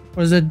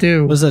does that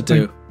do? What does that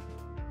do?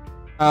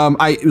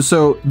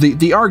 So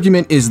the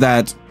argument is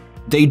that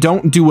they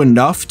don't do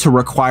enough to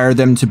require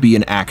them to be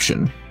an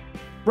action.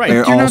 Right.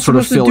 They all sort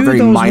of fill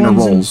very minor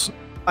roles.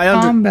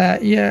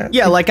 Combat, yeah.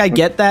 Yeah, like I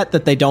get that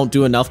they don't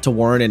do enough to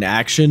warrant an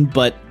action,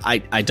 but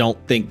I don't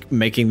think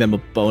making them a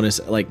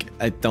bonus, like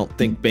I don't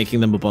think making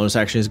them a bonus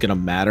action is gonna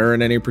matter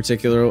in any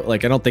particular,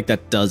 like I don't think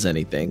that does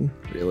anything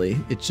really.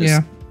 It's just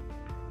Yeah.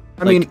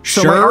 I mean,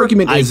 so my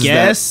argument is I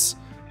guess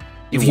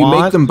if you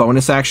make them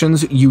bonus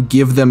actions, you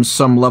give them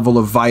some level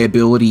of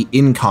viability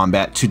in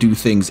combat to do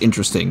things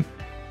interesting.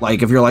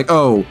 Like if you're like,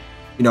 oh,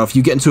 you know, if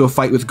you get into a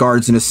fight with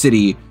guards in a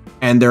city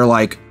and they're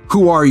like,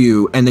 who are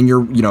you? And then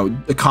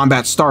the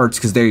combat starts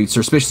because they're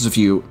suspicious of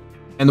you.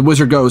 And the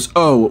wizard goes,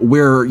 oh,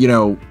 we're,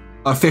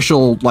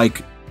 official,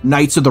 like,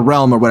 knights of the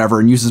realm or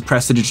whatever, and uses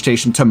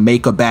prestidigitation to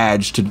make a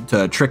badge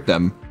to trick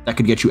them. That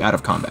could get you out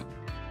of combat.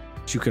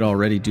 You could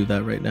already do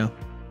that right now.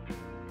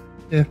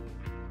 Yeah.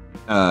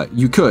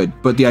 You could,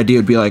 but the idea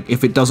would be like,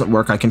 if it doesn't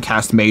work, I can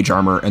cast mage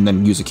armor and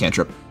then use a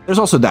cantrip. There's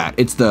also that.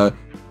 It's the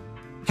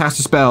cast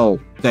a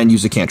spell, then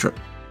use a cantrip.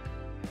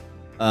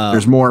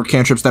 There's more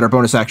cantrips that are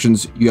bonus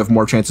actions. You have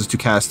more chances to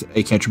cast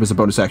a cantrip as a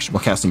bonus action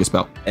while casting a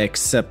spell.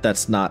 Except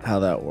that's not how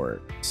that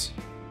works.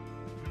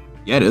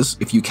 Yeah, it is.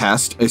 If you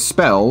cast a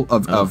spell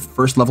of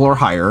first level or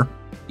higher,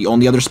 the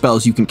only other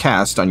spells you can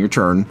cast on your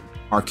turn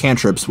are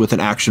cantrips with an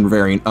action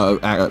variant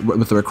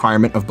with the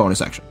requirement of bonus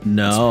action.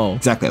 No. That's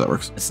exactly how that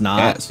works. It's not.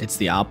 Yes. It's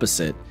the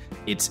opposite.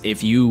 It's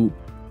if you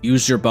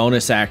use your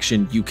bonus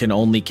action, you can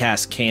only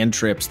cast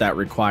cantrips that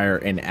require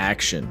an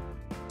action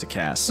to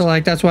cast. So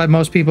like that's why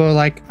most people are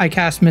like, I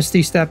cast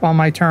Misty Step on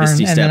my turn,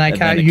 and then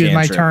I use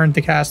my turn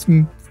to cast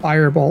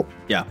Firebolt.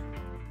 Yeah,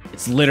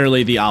 it's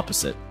literally the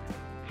opposite.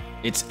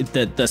 It's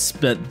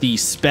the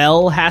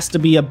spell has to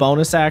be a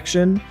bonus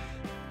action,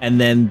 and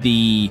then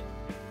the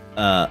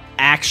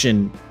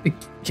action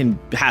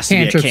has to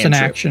be a cantrip. An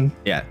action.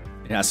 Yeah,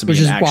 it has to be. Which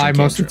an is action why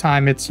most cantrip. of the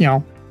time it's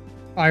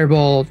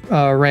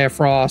Firebolt, Ray of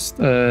Frost,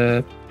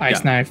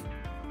 Ice Knife.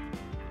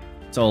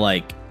 So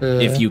like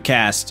if you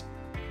cast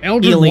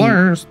Eldritch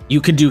Blast,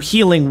 you can do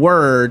Healing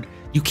Word.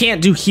 You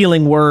can't do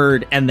Healing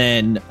Word and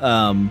then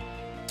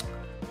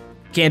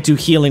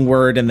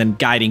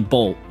Guiding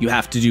Bolt. You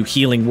have to do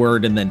Healing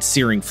Word and then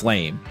Searing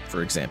Flame,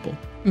 for example.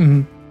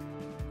 Mm-hmm.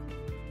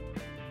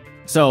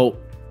 So,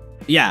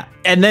 yeah,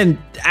 and then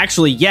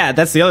actually, yeah,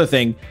 that's the other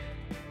thing.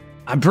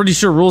 I'm pretty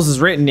sure rules is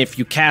written if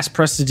you cast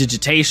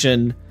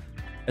Prestidigitation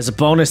as a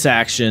bonus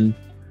action,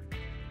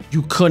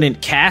 you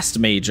couldn't cast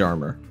Mage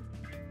Armor.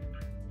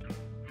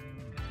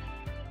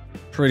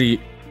 Pretty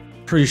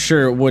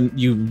sure it wouldn't.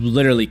 You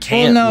literally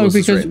can't.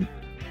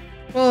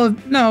 Well,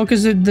 no,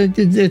 because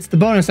it's the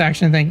bonus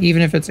action thing,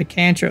 even if it's a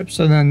cantrip.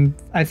 So then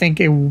I think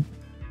it.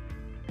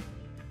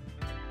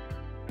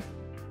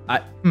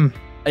 I don't.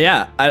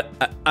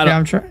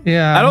 I'm trying.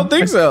 Yeah, I don't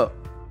think so.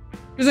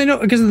 Because I know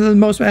because the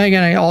most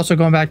again, I also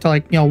going back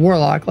to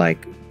Warlock.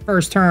 Like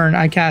first turn,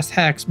 I cast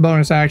Hex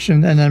bonus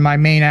action, and then my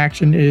main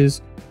action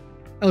is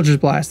Eldritch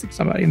blasting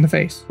somebody in the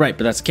face. Right,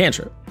 but that's a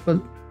cantrip. But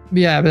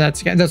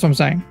that's what I'm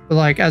saying. But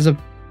like as a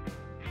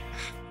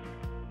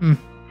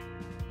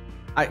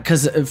I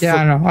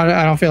don't know.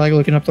 I don't feel like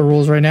looking up the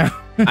rules right now.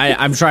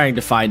 I'm trying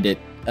to find it.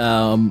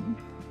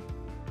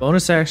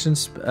 Bonus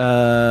actions.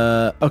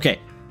 Okay.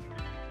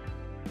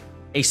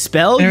 A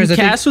spell you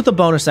cast with a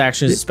bonus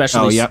action is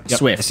especially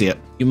swift. I see it.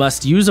 You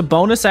must use a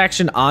bonus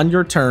action on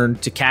your turn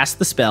to cast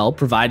the spell,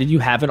 provided you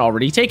haven't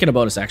already taken a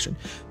bonus action.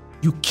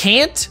 You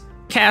can't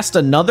cast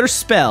another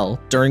spell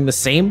during the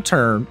same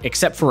turn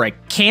except for a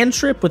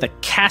cantrip with a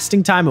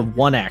casting time of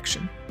 1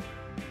 action.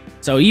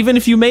 So even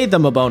if you made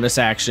them a bonus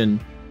action,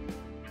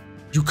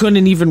 you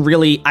couldn't even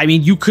really. I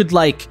mean, you could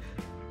like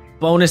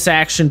bonus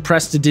action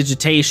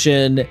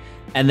Prestidigitation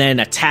and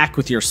then attack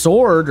with your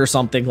sword or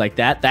something like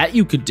that. That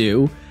you could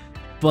do,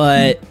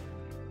 but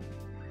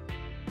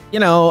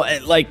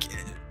like,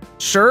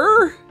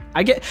 sure.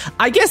 I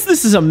guess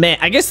this is a Mate.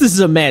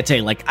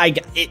 Like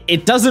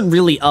it doesn't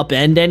really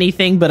upend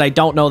anything, but I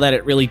don't know that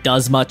it really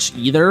does much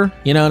either.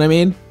 You know what I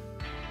mean?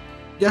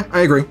 Yeah, I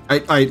agree.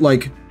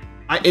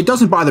 It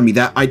doesn't bother me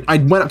that I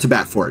went up to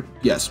bat for it.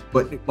 Yes,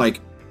 but like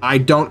I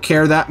don't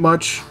care that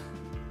much.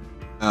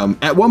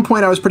 At one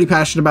point I was pretty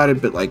passionate about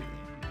it, but like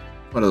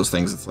one of those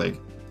things. It's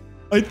like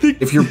I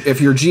think if your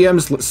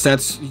GM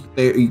sets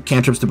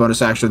cantrips to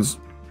bonus actions,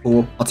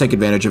 cool. I'll take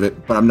advantage of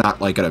it, but I'm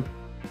not like gonna.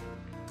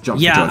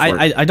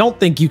 I don't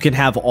think you can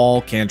have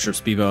all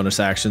cantrips be bonus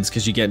actions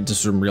because you get into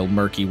some real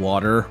murky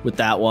water with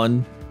that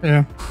one.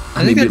 Yeah,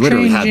 I think we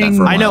literally had that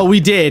for a while. I know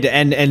we did,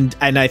 and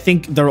I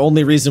think the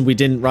only reason we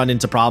didn't run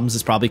into problems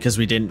is probably because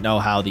we didn't know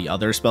how the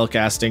other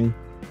spellcasting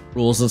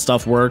rules and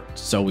stuff worked,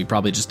 so we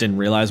probably just didn't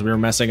realize we were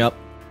messing up.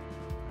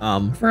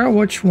 I forgot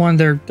which one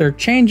they're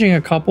changing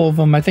a couple of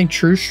them. I think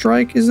True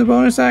Strike is a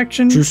bonus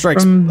action. True Strike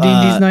from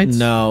D&D's Knights.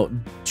 No,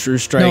 True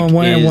Strike. No,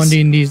 one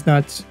D&D's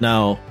Nuts.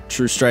 No,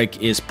 True Strike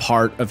is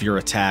part of your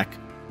attack.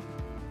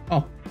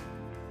 Oh,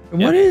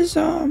 what is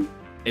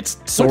It's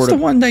what's the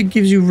one that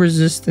gives you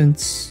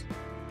resistance?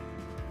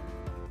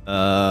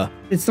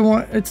 It's the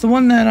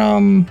one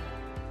that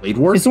Blade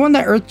Ward? It's the one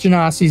that Earth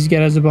Genasi's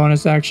get as a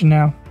bonus action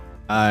now.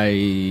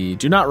 I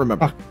do not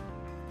remember. Fuck.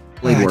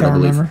 Blade I Ward, don't I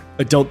believe. remember.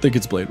 I don't think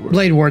it's Blade Ward.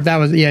 Blade Ward, that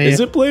was, yeah. Is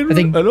it Blade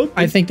Ward?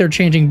 I think they're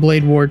changing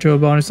Blade Ward to a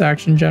bonus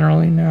action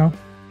generally now.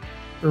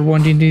 For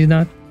 1D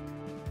not.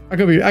 I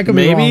could be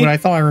Maybe? wrong, but I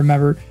thought I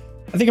remembered.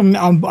 I think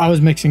I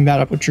was mixing that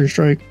up with True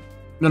Strike.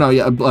 No,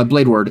 yeah,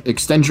 Blade Ward.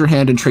 Extend your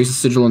hand and trace a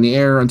sigil in the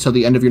air. Until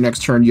the end of your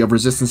next turn, you have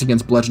resistance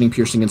against bludgeoning,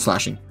 piercing, and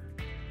slashing.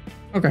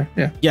 Okay,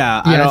 yeah.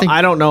 Yeah,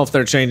 I don't know if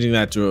they're changing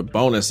that to a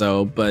bonus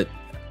though, but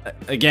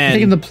again, I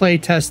think in the play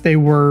test they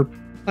were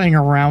playing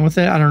around with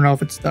it. I don't know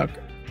if it stuck.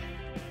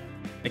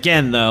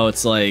 Again, though,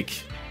 it's like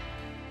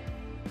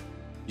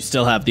you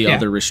still have the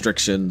other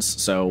restrictions,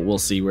 so we'll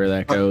see where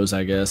that goes,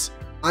 I guess.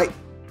 I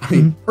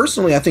mean,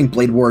 personally, I think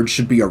Blade Ward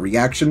should be a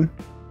reaction.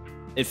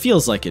 It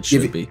feels like it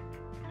should be.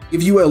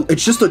 If you,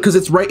 it's just because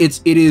it's right.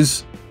 It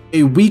is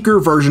a weaker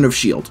version of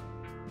Shield.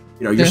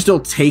 You know, you're still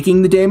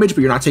taking the damage,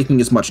 but you're not taking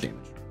as much damage.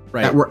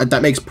 Right.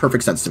 That makes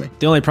perfect sense to me.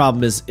 The only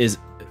problem is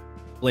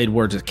Blade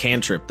Ward's a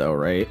cantrip, though,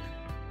 right?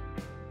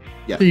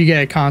 Yeah. So you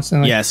get it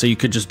constantly. Yeah, so you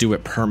could just do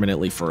it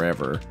permanently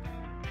forever.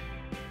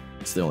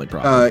 It's the only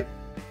problem.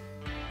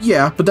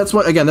 Yeah, but that's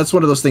one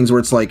of those things where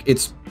it's like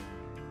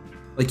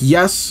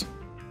yes,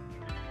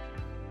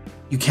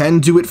 you can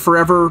do it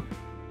forever,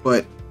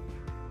 but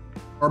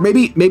or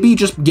maybe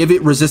just give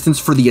it resistance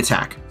for the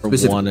attack. For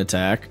one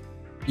attack.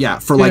 Yeah,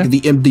 for like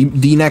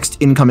the next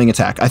incoming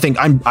attack. I think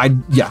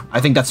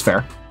that's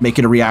fair. Make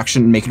it a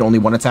reaction, make it only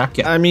one attack.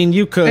 Yeah. I mean,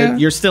 you could. Yeah.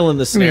 You're still in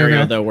the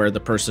scenario though where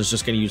the person's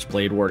just going to use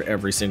Blade Ward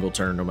every single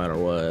turn, no matter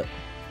what.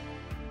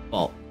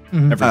 Well,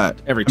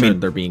 every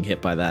turn they're being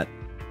hit by that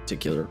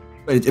particular.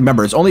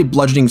 Remember, it's only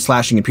bludgeoning,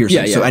 slashing, and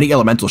piercing. So any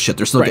elemental shit,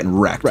 they're still getting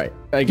wrecked. Right.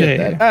 I get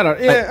that. I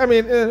don't. Yeah. I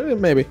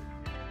mean, maybe.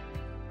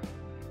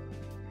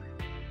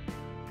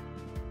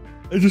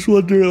 I just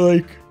wonder,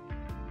 like.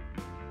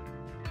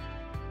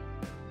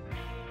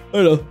 I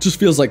don't know. Just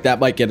feels like that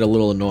might get a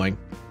little annoying.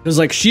 Because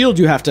like Shield,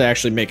 you have to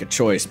actually make a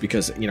choice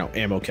because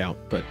ammo count.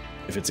 But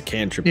if it's a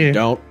cantrip, you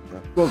don't.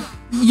 Well,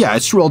 yeah,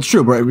 it's true. Well, it's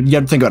true, but you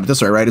have to think about it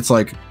this way, right? It's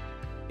like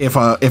if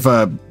a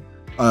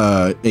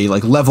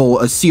like level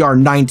a CR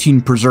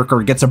 19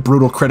 Berserker gets a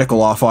brutal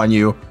critical off on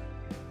you,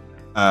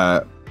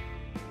 or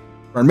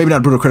maybe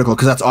not brutal critical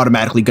because that's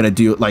automatically going to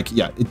do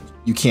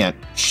you can't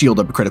shield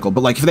up a critical. But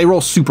like if they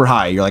roll super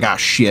high, you're like, ah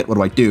shit, what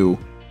do I do?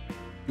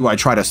 Do I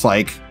try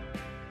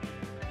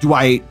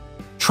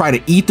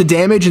to eat the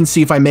damage and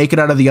see if I make it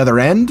out of the other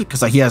end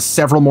because he has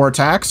several more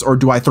attacks, or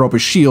do I throw up a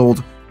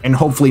shield and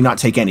hopefully not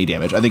take any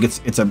damage? I think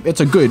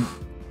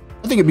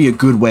it'd be a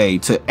good way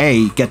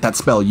to get that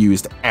spell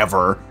used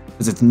ever,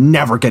 because it's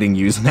never getting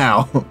used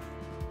now.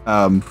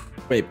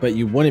 Wait, but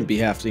you wouldn't be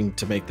having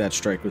to make that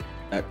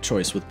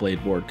choice with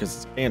Blade Ward because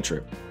it's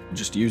cantrip. You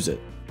just use it.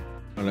 You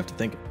don't have to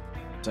think.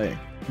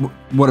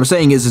 What I'm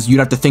saying is you'd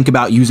have to think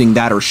about using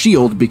that or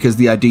shield, because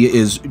the idea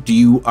is,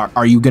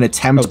 are you going to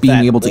attempt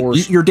being able to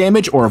eat your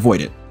damage or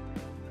avoid it?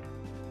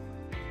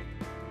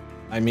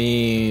 I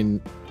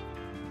mean,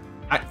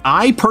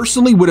 I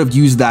personally would have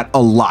used that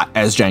a lot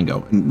as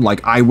Django.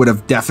 Like I would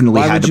have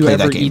definitely had to play that game.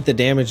 Why would you ever eat the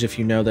damage if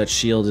you know that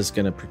shield is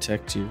going to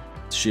protect you?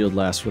 Shield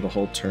lasts for the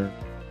whole turn.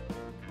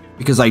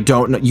 Because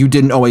you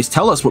didn't always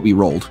tell us what we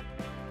rolled.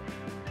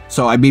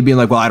 So I'd be being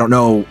like, well, I don't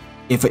know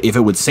if it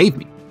would save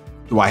me.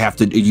 You have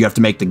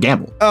to make the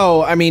gamble.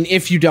 Oh, I mean,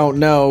 if you don't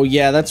know,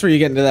 yeah, that's where you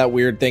get into that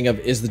weird thing of,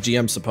 is the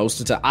GM supposed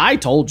to tell? I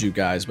told you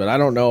guys, but I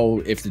don't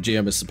know if the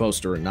GM is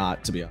supposed to or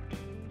not, to be honest.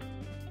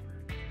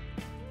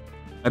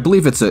 I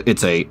believe it's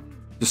a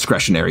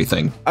discretionary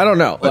thing. I don't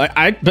know. But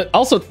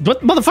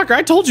motherfucker,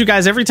 I told you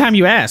guys every time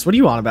you asked. What are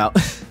you on about?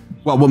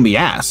 Well, when we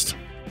asked.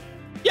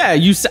 Yeah,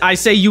 I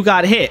say you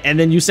got hit, and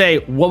then you say,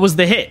 what was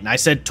the hit? And I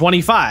said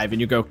 25, and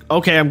you go,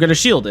 okay, I'm going to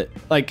shield it.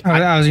 Like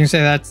I was going to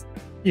say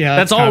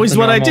that's always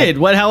what I did.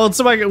 What hell else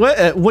am I?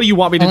 What do you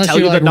want me to tell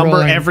you the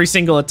number every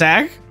single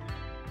attack?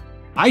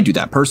 I do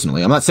that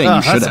personally. I'm not saying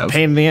you should have. That's a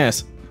pain in the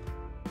ass.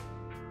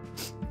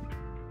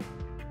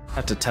 I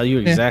have to tell you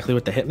exactly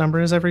what the hit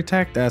number is every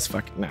attack? That's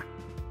fucking nah.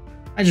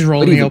 I just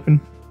roll in the open.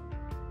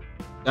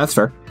 That's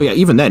fair. But yeah,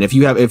 even then, if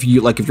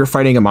you're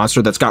fighting a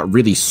monster that's got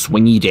really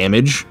swingy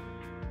damage,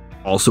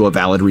 also a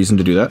valid reason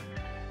to do that.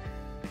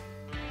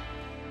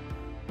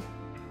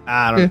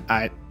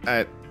 I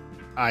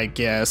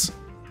guess.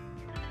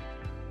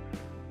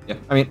 Yeah,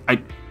 I mean,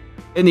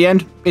 in the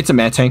end, it's a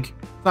mad tank.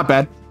 Not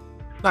bad,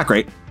 not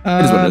great.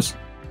 It is what it is.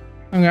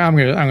 I'm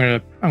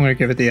gonna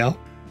give it the L.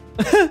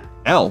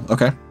 L,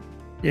 okay.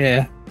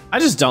 Yeah. I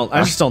just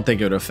don't think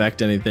it would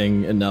affect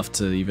anything enough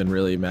to even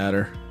really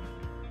matter.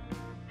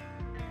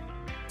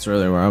 That's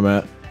really where I'm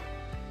at.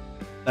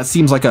 That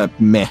seems like a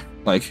meh.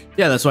 Like,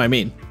 yeah, that's what I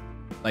mean.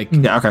 Like,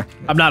 yeah, okay.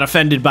 I'm not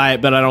offended by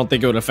it, but I don't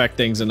think it would affect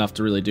things enough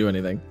to really do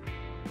anything.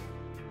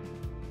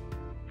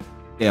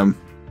 Damn.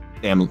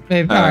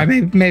 Maybe, all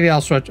right, maybe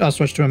I'll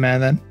switch to a man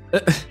then.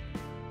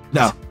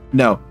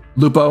 No.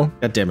 Lupo.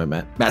 God damn it,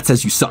 Matt. Matt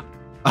says you suck.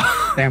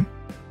 Damn.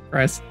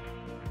 Christ.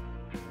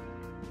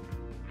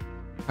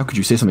 How could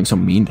you say something so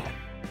mean to him?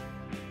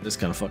 This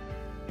kind of fuck.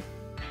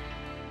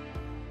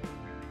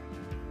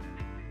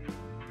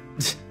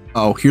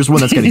 Oh, here's one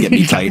that's going to get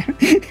me tight.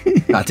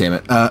 God damn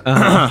it.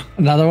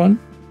 Another one?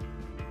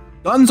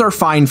 Guns are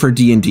fine for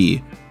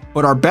D&D,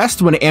 but are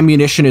best when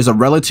ammunition is a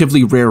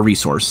relatively rare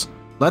resource.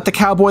 Let the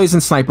cowboys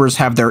and snipers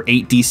have their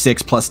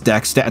 8d6 plus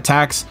dex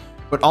attacks,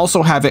 but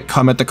also have it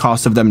come at the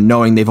cost of them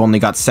knowing they've only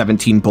got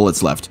 17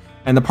 bullets left,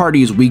 and the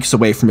party is weeks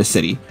away from a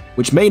city,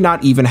 which may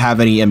not even have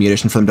any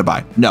ammunition for them to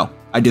buy. No,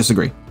 I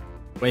disagree.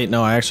 Wait,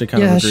 no, I actually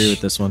kind of agree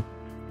with this one.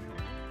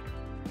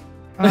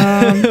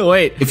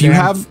 Wait. If you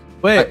have...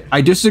 Wait. I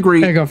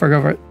disagree. Okay, go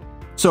for it.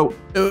 So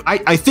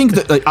I think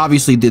that like,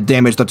 obviously the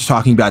damage that they're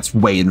talking about is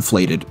way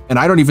inflated, and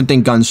I don't even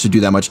think guns should do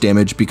that much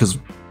damage because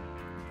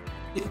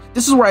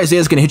this is where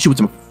Isaiah's gonna hit you with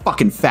some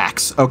fucking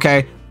facts,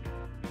 okay?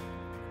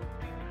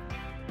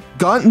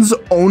 Guns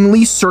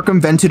only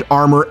circumvented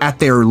armor at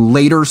their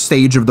later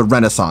stage of the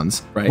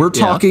Renaissance. Right, We're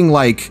talking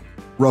like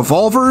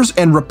revolvers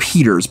and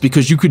repeaters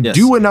because you could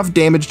do enough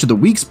damage to the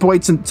weak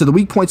points in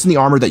the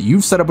armor that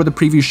you've set up with a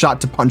previous shot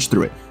to punch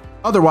through it.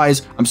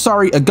 Otherwise, I'm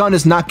sorry, a gun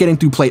is not getting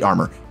through plate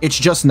armor. It's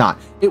just not.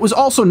 It was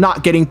also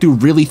not getting through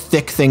really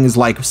thick things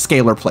like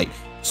scalar plate.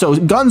 So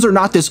guns are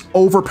not this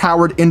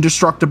overpowered,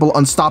 indestructible,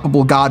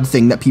 unstoppable god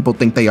thing that people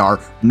think they are,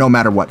 no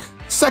matter what.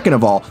 Second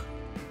of all,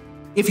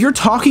 if you're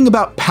talking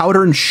about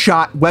powder and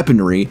shot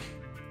weaponry,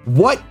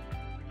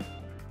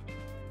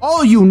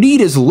 all you need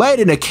is lead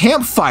in a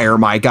campfire,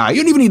 my guy.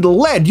 You don't even need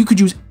lead. You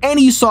could use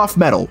any soft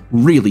metal,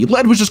 really.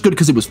 Lead was just good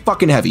because it was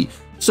fucking heavy.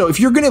 So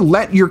if you're going to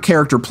let your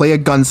character play a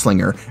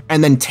gunslinger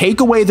and then take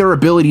away their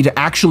ability to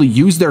actually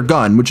use their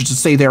gun, which is to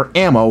say their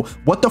ammo,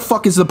 what the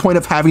fuck is the point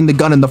of having the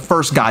gun in the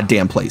first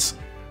goddamn place?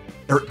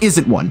 There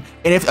isn't one.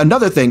 And if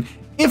another thing,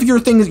 if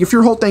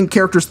your whole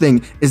character's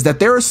thing is that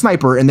they're a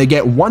sniper and they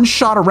get one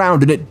shot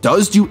around and it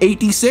does do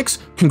 8d6,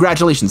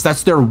 congratulations,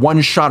 that's their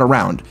one shot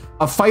around.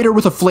 A fighter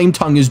with a flame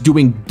tongue is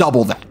doing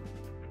double that.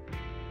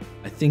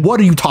 What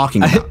are you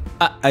talking about?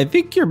 I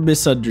think you're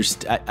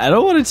misunderstanding. I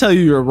don't want to tell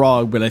you you're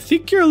wrong, but I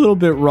think you're a little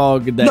bit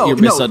wrong in that you're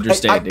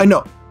misunderstanding.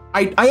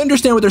 I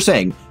understand what they're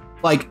saying.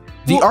 Like,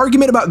 the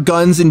argument about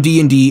guns in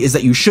D&D is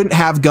that you shouldn't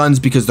have guns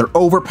because they're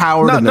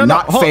overpowered and they're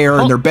not fair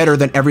and they're better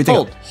than everything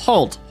else.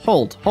 Hold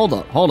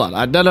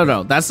on.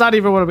 No. That's not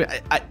even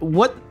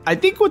what I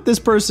think what this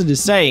person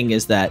is saying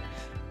is that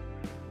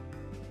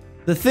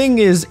the thing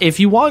is, if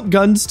you want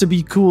guns to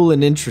be cool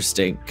and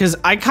interesting, because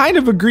I kind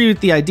of agree with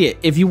the idea.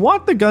 If you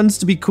want the guns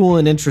to be cool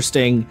and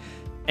interesting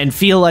and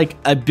feel like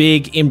a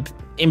big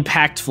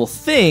impactful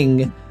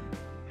thing,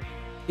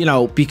 you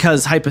know,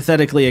 because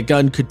hypothetically a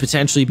gun could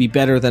potentially be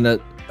better than a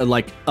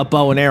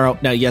bow and arrow.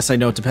 Now, yes, I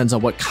know it depends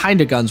on what kind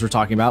of guns we're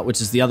talking about,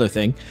 which is the other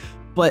thing.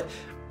 But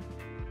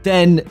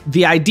then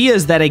the idea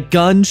is that a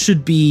gun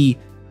should be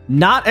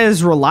not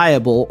as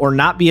reliable or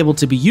not be able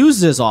to be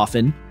used as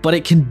often, but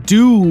it can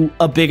do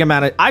a big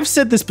amount of... I've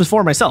said this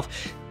before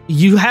myself.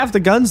 You have the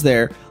guns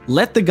there,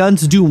 let the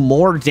guns do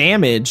more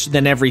damage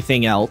than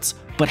everything else,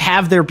 but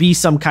have there be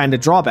some kind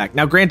of drawback.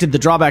 Now, granted, the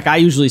drawback I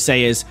usually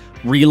say is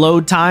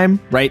reload time,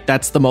 right?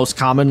 That's the most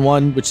common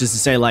one, which is to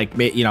say, like,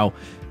 you know,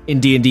 in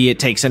D&D, it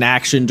takes an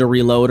action to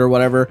reload or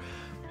whatever.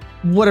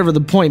 Whatever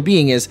the point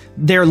being is,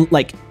 they're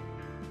like,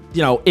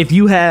 you know, if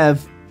you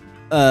have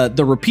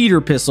the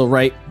repeater pistol,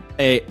 right?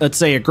 Let's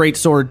say a great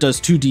sword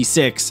does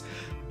 2d6,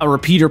 a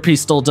repeater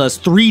pistol does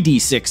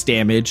 3d6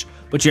 damage,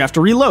 but you have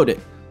to reload it,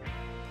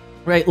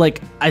 right?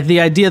 Like, the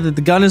idea that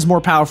the gun is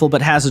more powerful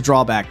but has a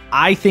drawback,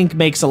 I think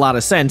makes a lot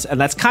of sense, and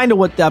that's kind of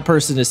what this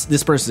person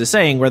is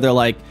saying, where they're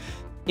like,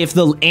 if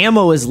the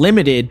ammo is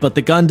limited but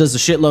the gun does a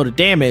shitload of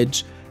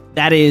damage,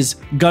 that is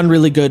gun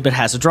really good but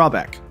has a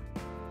drawback.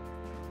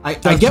 I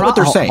get what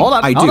they're saying. Hold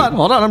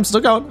on. I'm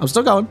still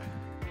going.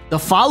 The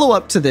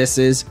follow-up to this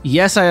is,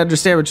 yes, I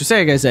understand what you're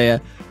saying,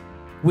 Isaiah.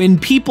 When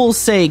people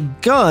say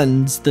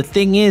guns, the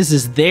thing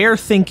is they're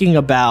thinking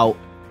about,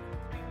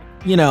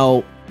 you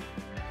know,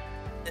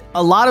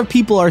 a lot of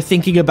people are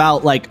thinking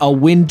about like a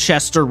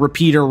Winchester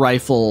repeater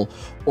rifle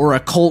or a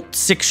Colt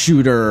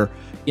 6-shooter,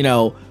 you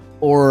know,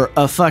 or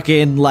a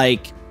fucking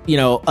like, you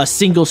know, a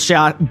single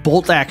shot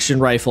bolt action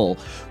rifle,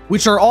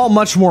 which are all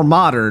much more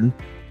modern,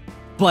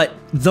 but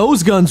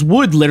those guns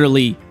would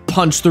literally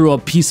punch through a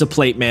piece of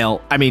plate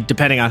mail. I mean,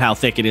 depending on how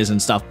thick it is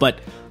and stuff, but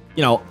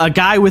you know, a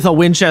guy with a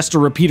Winchester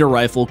repeater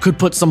rifle could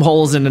put some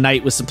holes in a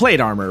night with some plate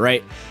armor,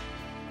 right?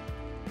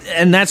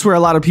 And that's where a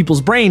lot of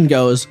people's brain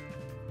goes.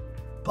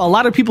 A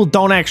lot of people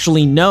don't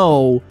actually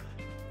know,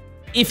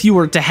 if you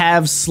were to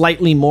have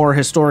slightly more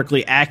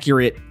historically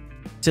accurate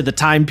to the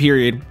time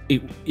period,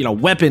 you know,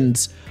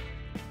 weapons,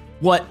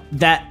 what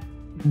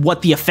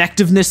the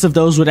effectiveness of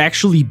those would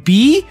actually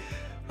be.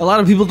 A lot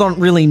of people don't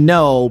really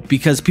know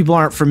because people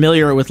aren't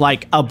familiar with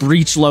like a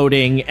breech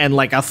loading and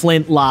like a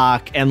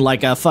flintlock and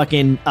like a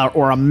fucking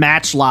or a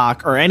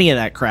matchlock or any of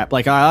that crap.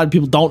 Like, a lot of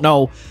people don't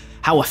know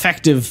how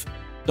effective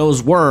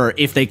those were,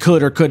 if they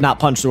could or could not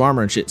punch through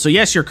armor and shit. So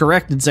yes, you're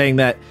correct in saying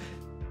that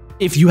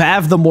if you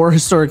have the more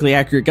historically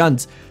accurate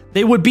guns,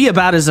 they would be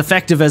about as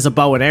effective as a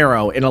bow and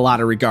arrow in a lot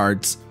of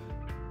regards.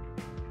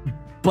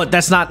 But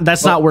that's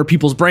not where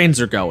people's brains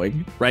are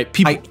going, right?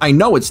 People, I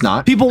know it's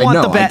not. People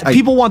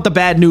want the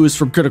bad news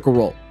from Critical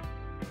Role.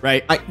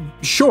 right?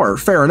 Sure,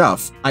 fair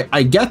enough.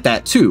 I get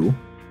that too.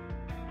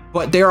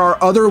 But there are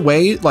other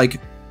ways,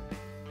 like,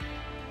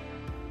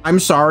 I'm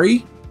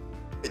sorry.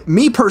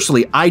 Me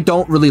personally, I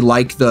don't really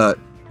like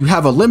you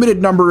have a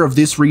limited number of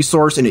this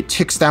resource and it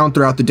ticks down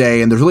throughout the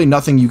day and there's really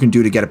nothing you can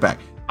do to get it back.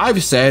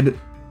 I've said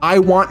I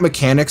want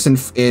mechanics in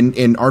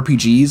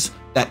RPGs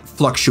that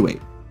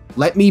fluctuate.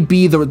 Let me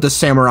be the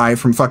samurai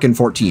from fucking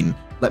 14.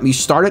 Let me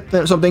start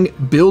at something,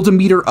 build a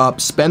meter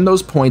up, spend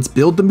those points,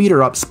 build the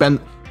meter up,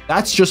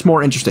 that's just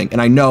more interesting.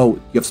 And I know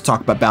you have to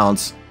talk about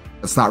balance.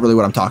 That's not really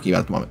what I'm talking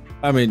about at the moment.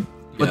 I mean,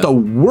 yeah. But the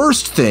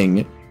worst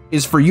thing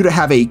is for you to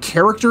have a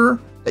character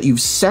that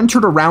you've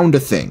centered around a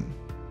thing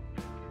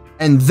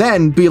and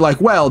then be like,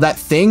 well, that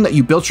thing that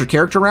you built your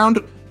character around,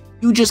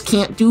 you just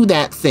can't do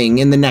that thing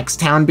in the next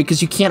town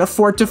because you can't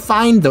afford to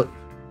find the...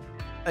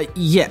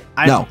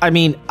 I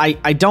mean,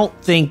 I don't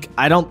think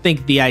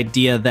the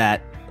idea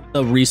that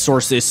the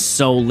resource is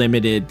so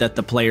limited that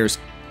the players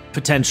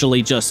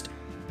potentially just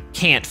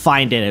can't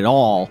find it at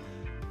all.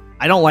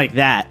 I don't like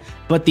that.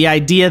 But the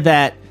idea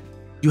that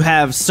you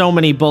have so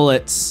many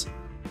bullets,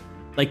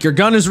 like your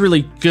gun is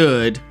really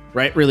good,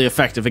 right? Really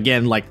effective.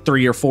 Again, like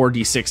 3 or 4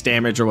 d6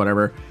 damage or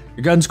whatever.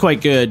 Your gun's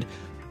quite good.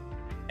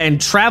 And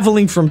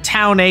traveling from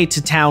town A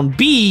to town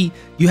B,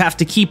 you have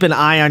to keep an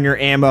eye on your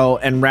ammo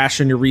and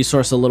ration your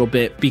resource a little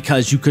bit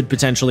because you could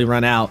potentially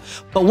run out.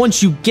 But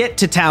once you get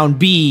to town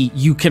B,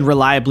 you can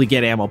reliably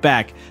get ammo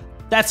back.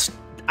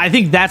 I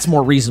think that's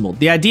more reasonable.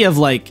 The idea of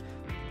like,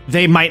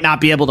 they might not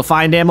be able to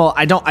find ammo.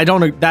 I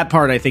don't, that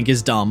part I think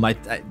is dumb.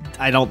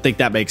 I don't think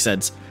that makes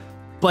sense.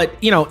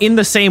 But, you know, in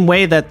the same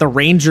way that the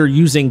ranger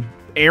using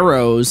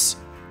arrows,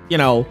 you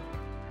know,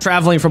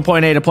 traveling from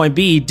point A to point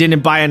B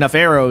didn't buy enough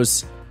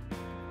arrows.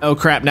 Oh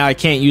crap, now I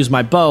can't use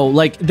my bow.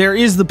 Like, there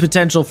is the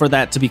potential for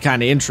that to be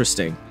kind of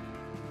interesting.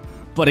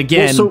 But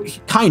again... Well,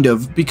 so, kind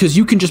of, because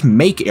you can just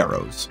make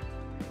arrows.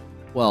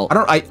 Well,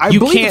 I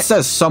believe it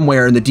says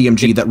somewhere in the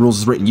DMG that rules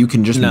is written you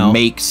can just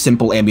make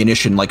simple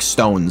ammunition like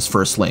stones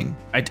for a sling.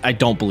 I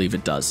don't believe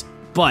it does.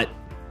 But,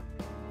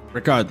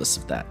 regardless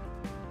of that,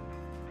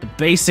 the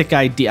basic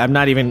idea... I'm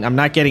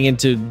not getting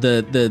into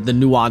the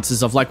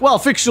nuances of like, well,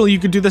 fictionally you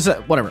could do this,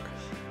 whatever.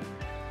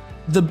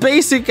 The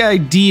basic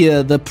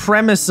idea, the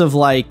premise of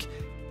like,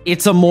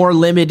 it's a more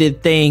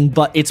limited thing,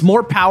 but it's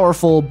more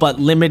powerful, but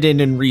limited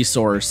in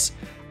resource,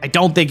 I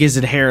don't think is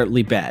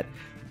inherently bad.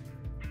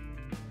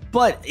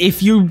 But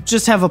if you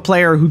just have a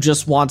player who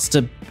just wants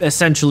to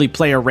essentially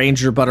play a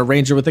ranger, but a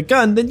ranger with a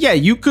gun, then yeah,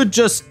 you could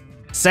just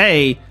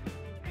say,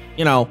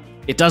 you know,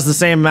 it does the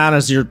same amount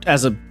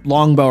as a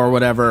longbow or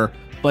whatever,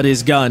 but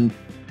his gun,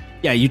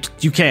 yeah, you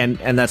can,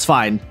 and that's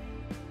fine.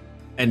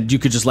 And you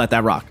could just let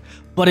that rock.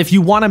 But if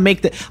you want to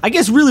make I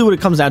guess really what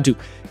it comes down to,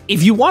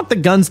 if you want the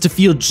guns to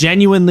feel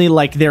genuinely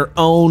like their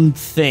own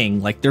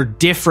thing, like they're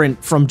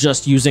different from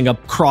just using a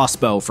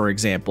crossbow, for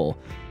example,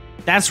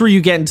 that's where you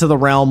get into the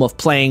realm of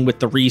playing with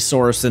the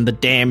resource and the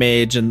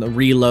damage and the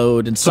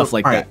reload and stuff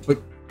like that.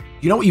 But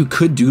you know what you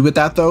could do with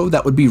that, though?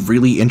 That would be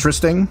really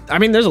interesting. I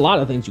mean, there's a lot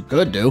of things you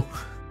could do.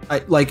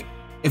 Like,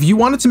 if you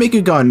wanted to make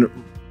a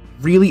gun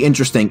really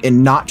interesting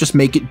and not just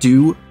make it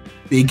do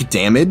big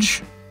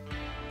damage...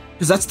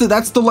 Because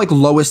that's the like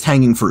lowest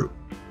hanging fruit.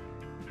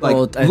 Like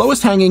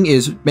lowest hanging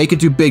is make it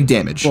do big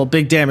damage. Well,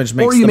 big damage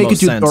makes the most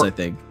sense, I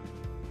think.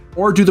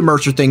 Or do the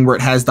Mercer thing where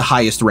it has the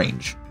highest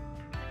range,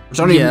 which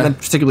I don't even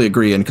particularly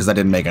agree in because that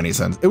didn't make any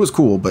sense. It was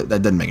cool, but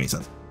that didn't make any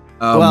sense.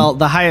 Well,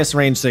 the highest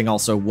range thing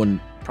also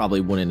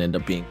probably wouldn't end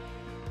up being.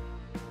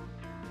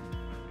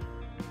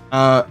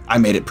 I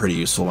made it pretty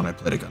useful when I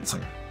played a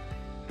gunslinger.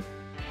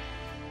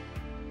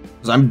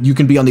 You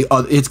can be on the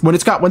other. When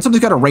something's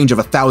got a range of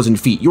 1,000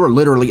 feet, you are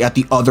literally at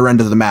the other end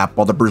of the map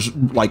while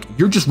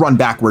you're just run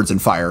backwards and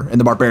fire, and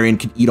the barbarian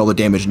can eat all the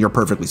damage, and you're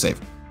perfectly safe.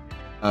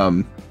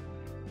 But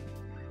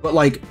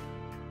like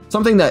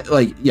something that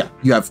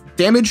you have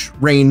damage,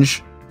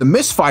 range, the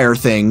misfire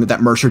thing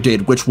that Mercer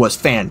did, which was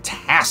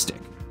fantastic.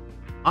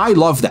 I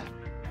love that.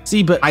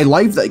 See, but I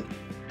like that.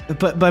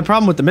 But my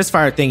problem with the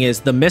misfire thing is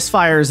the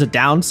misfire is a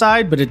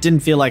downside, but it didn't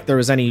feel like there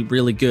was any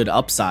really good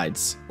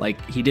upsides. Like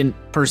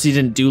Percy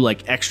didn't do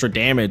like extra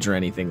damage or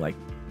anything, like,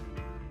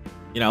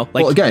 you know.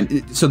 Like, well,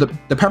 again, so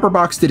the pepper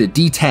box did a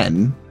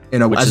D10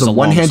 as a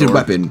one-handed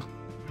weapon,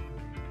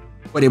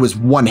 but it was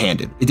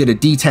one-handed. It did a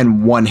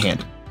D10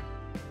 one-handed.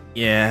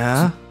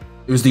 Yeah.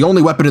 It was the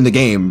only weapon in the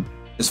game,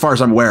 as far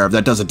as I'm aware of,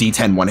 that does a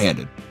D10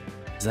 one-handed.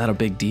 Is that a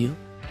big deal?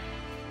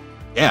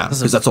 Yeah,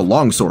 because that's a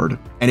longsword,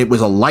 and it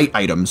was a light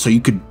item, so you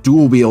could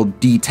dual wield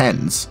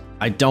D10s.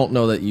 I don't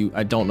know that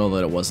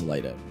it was a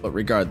light item, but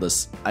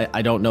regardless,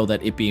 I don't know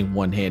that it being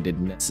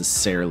one-handed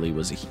necessarily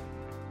was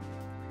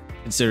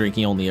considering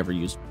he only ever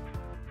used.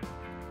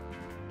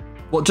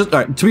 Well, just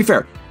to be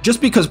fair, just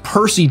because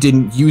Percy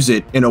didn't use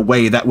it in a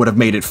way that would have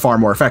made it far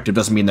more effective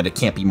doesn't mean that it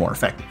can't be more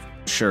effective.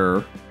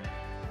 Sure.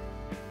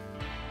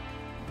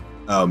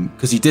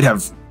 Because he did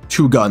have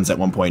 2 guns at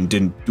one point and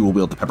didn't dual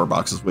wield the pepper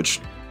boxes, which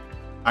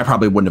I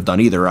probably wouldn't have done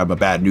either. I'm a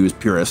bad news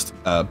purist.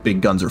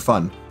 Big guns are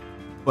fun.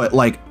 But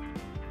like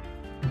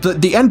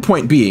the end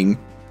point being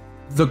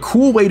the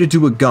cool way to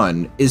do a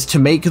gun is to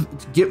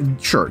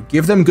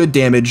give them good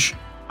damage.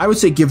 I would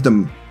say give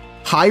them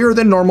higher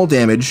than normal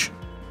damage,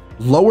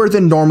 lower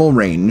than normal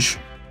range,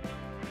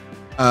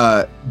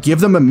 give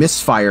them a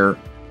misfire,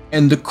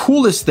 and the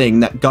coolest thing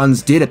that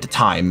guns did at the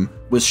time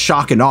was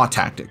shock and awe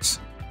tactics.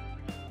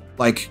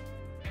 Like,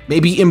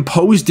 maybe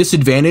impose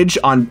disadvantage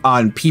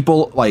on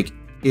people. Like,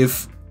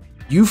 if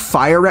you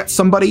fire at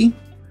somebody,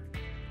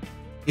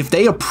 if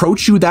they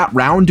approach you that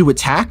round to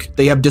attack,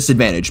 they have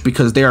disadvantage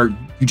because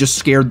you just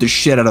scared the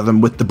shit out of them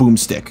with the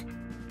boomstick.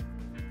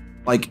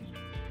 Like,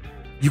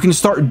 you can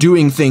start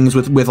doing things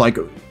with like,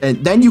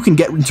 and then you can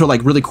get into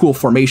like really cool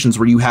formations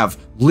where you have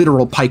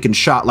literal pike and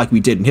shot like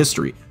we did in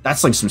history.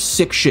 That's like some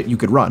sick shit you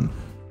could run.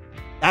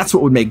 That's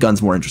what would make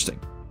guns more interesting.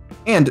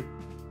 And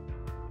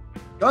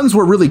guns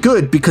were really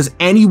good because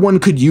anyone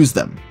could use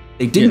them.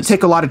 They didn't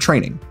take a lot of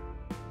training.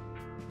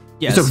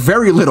 Yes. It took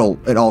very little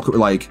at all.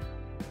 Like,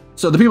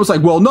 so the people's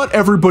like, well, not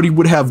everybody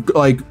would have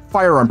like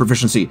firearm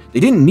proficiency.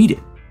 They didn't need it.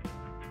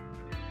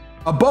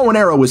 A bow and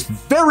arrow is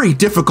very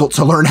difficult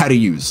to learn how to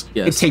use.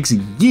 Yes. It takes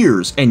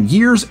years and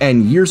years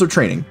and years of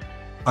training.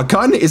 A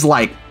gun is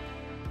like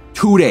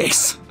 2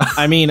 days.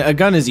 I mean, a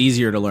gun is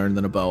easier to learn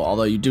than a bow,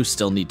 although you do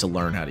still need to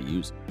learn how to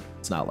use it.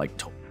 It's not like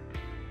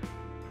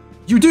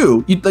You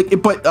do,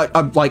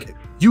 like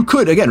you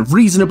could again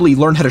reasonably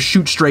learn how to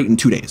shoot straight in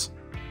 2 days.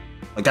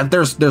 Like that,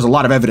 there's a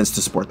lot of evidence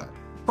to support that.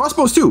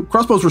 Crossbows too.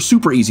 Crossbows were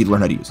super easy to learn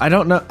how to use. I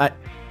don't know.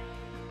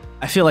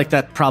 I feel like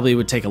that probably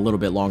would take a little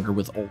bit longer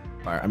with old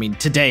fire. I mean,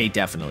 today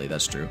definitely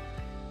that's true.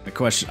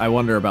 I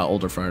wonder about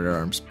older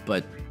firearms,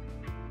 but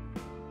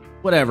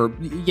whatever.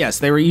 Yes,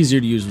 they were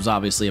easier to use was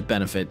obviously a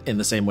benefit in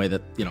the same way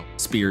that, you know,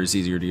 spear is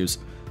easier to use.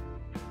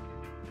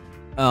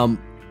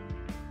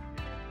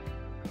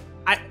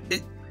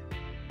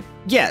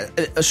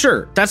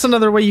 Sure. That's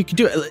another way you could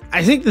do it.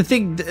 I think the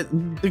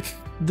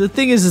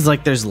thing is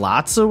like there's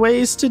lots of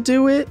ways to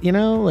do it, you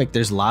know? Like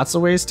there's lots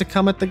of ways to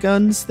come at the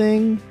guns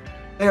thing.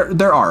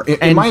 There are.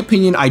 In my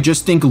opinion, I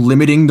just think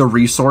limiting the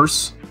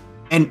resource,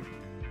 and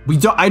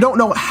I don't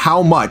know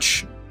how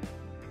much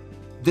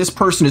this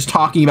person is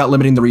talking about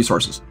limiting the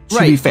resources. To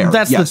be fair,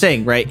 that's the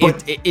thing, right?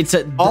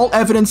 All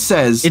evidence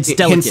says it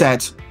hints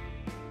at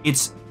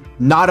it's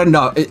not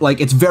enough.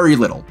 It's very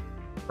little,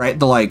 right?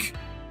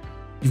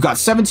 You've got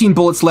 17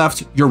 bullets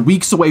left. You're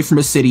weeks away from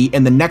a city,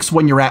 and the next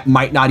one you're at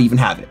might not even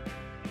have it.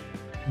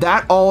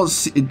 That all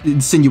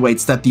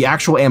insinuates that the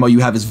actual ammo you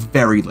have is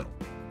very little.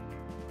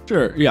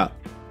 Sure. Yeah.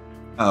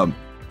 So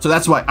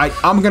that's why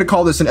I'm going to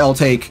call this an L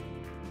take.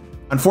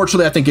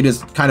 Unfortunately, I think it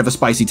is kind of a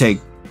spicy take.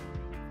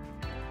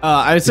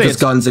 I would say because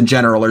guns in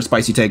general are a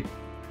spicy take.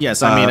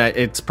 Yes, I mean,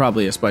 it's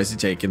probably a spicy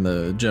take in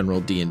the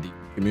general D&D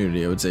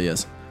community, I would say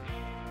yes.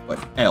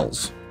 But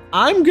L's.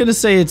 I'm going to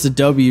say it's a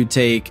W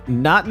take,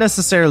 not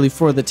necessarily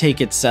for the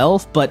take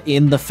itself, but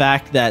in the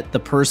fact that the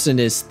person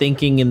is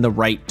thinking in the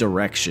right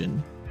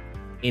direction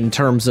in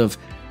terms of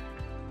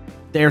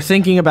they're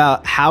thinking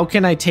about how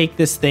can I take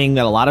this thing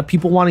that a lot of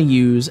people want to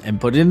use and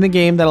put it in the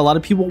game that a lot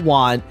of people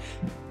want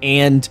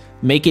and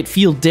make it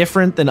feel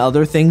different than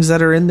other things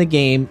that are in the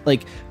game.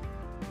 Like,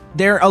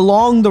 they're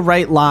along the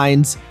right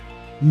lines,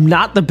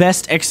 not the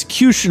best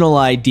executional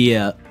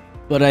idea,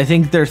 but I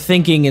think they're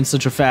thinking in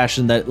such a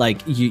fashion that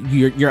like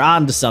you're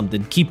on to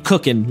something. Keep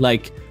cooking,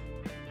 like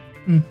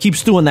keep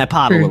stewing that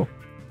pot a little.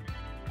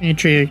 You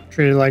treat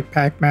it like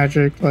pack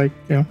magic, like,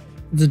 you know,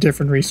 it's a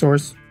different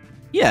resource.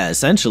 Yeah,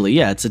 essentially,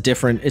 yeah, it's a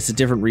different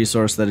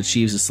resource that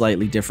achieves a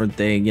slightly different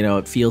thing. You know,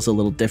 it feels a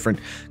little different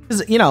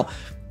because, you know,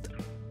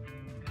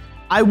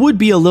 I would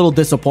be a little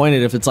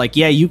disappointed if it's like,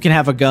 yeah, you can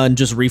have a gun,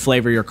 just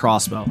reflavor your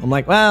crossbow. I'm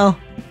like, well,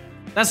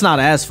 that's not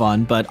as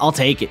fun, but I'll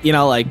take it. You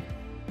know, like,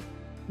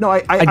 no,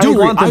 I do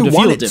want them to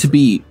feel different. To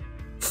be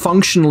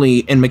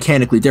functionally and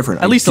mechanically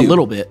different. At least a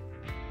little bit.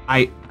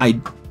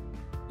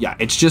 Yeah,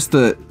 it's just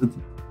I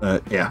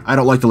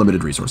don't like the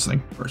limited resource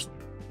thing first.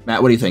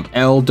 Matt, what do you think?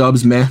 L,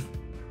 dubs, meh?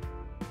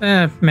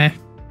 Meh.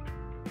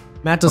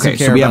 Matt doesn't care.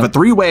 Okay, so we have a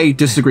three-way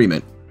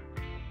disagreement.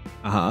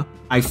 Uh-huh.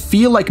 I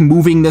feel like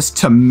moving this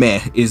to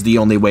meh is the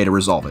only way to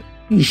resolve it.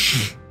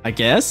 I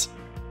guess.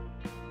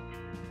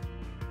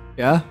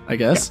 Yeah, I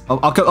guess. Yeah.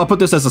 I'll put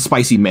this as a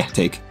spicy meh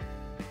take.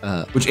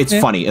 Which it's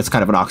funny. It's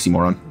kind of an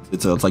oxymoron.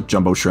 It's like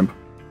jumbo shrimp.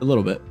 A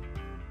little bit.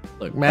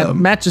 Look,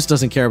 Matt just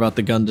doesn't care about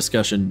the gun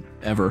discussion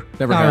ever.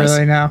 Never not has.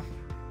 Really, no.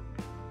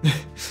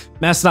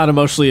 Matt's not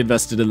emotionally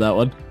invested in that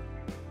one.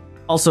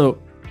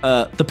 Also,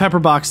 the pepper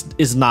box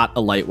is not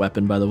a light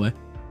weapon, by the way.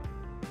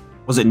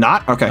 Was it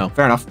not? Okay, no.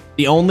 Fair enough.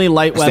 The only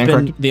light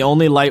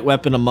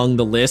weapon among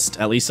the list,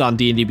 at least on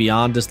D&D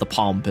Beyond, is the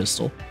palm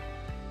pistol.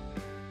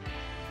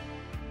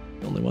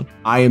 The only one.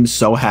 I am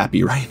so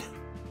happy right now.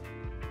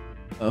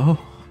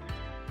 Oh.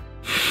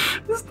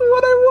 This is the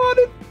one I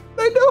wanted.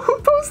 I know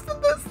who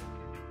posted this.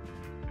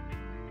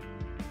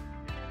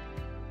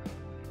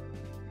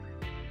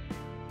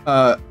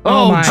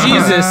 Oh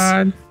Jesus.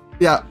 God.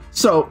 Yeah,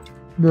 so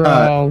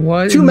bro,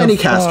 what too many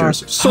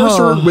casters.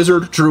 Sorcerer,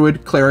 wizard,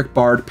 druid, cleric,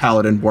 bard,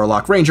 paladin,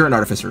 warlock, ranger, and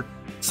artificer.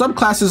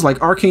 Subclasses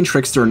like Arcane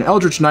Trickster and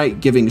Eldritch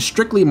Knight giving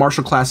strictly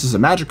martial classes a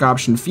magic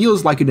option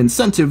feels like an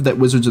incentive that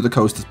Wizards of the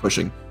Coast is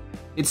pushing.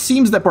 It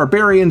seems that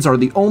Barbarians are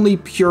the only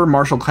pure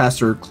martial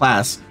caster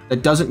class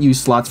that doesn't use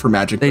slots for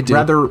magic, but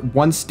rather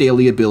once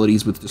daily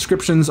abilities with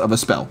descriptions of a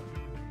spell.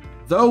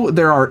 Though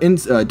there are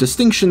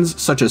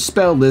distinctions such as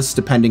spell lists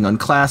depending on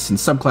class and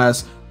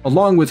subclass,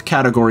 along with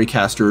category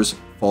casters,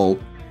 full,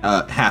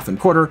 half, and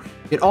quarter,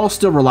 it all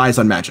still relies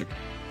on magic.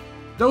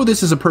 Though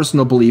this is a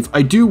personal belief,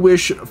 I do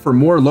wish for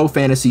more low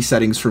fantasy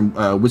settings from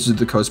Wizards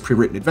of the Coast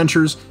pre-written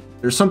adventures.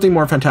 There's something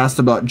more fantastic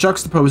about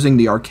juxtaposing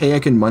the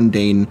archaic and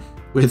mundane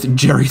with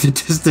Jerry the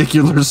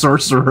Testicular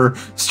Sorcerer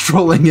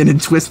strolling in and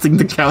twisting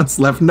the Count's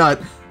left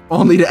nut,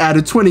 only to add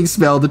a twinning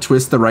spell to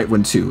twist the right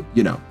one too,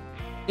 you know.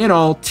 In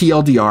all,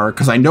 TLDR,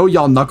 because I know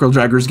y'all knuckle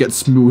draggers get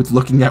smooth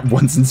looking at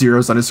ones and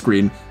zeros on a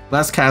screen,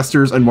 less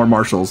casters and more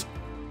marshals.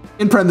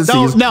 In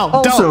parentheses,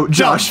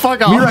 Josh,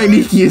 fuck off. Mirai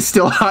Nikki is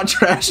still hot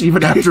trash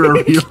even after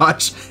a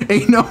rewatch.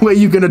 Ain't no way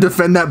you gonna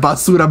defend that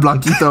Basura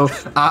Blanquito.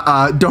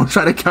 Don't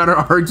try to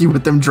counter-argue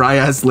with them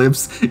dry-ass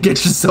lips.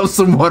 Get yourself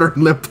some water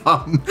and lip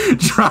balm.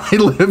 Dry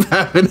lip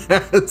having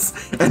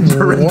ass and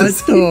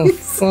parentheses.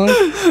 What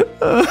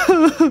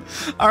the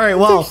fuck? All right,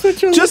 well,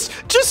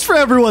 just for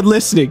everyone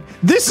listening,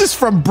 this is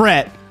from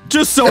Brett.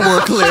 Just so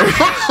we're clear.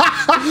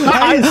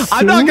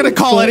 I'm not going to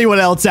call anyone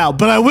else out,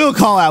 but I will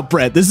call out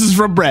Brett. This is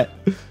from Brett.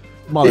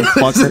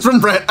 Motherfucker. This is from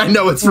Brett. I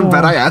know it's from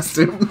Brett. I asked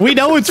him. We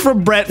know it's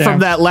from Brett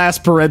from that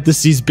last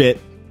parentheses bit.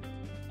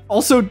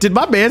 Also, did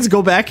my mans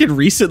go back and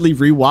recently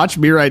rewatch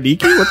Mirai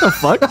Nikki? What the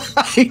fuck?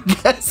 I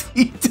guess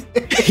he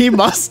did. He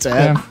must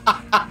have.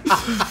 Yeah.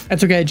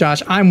 That's okay,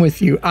 Josh. I'm with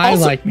you. I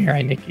like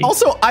Mirai Nikki.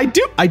 Also, I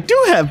do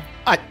have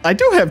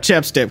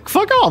chapstick.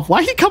 Fuck off.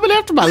 Why he coming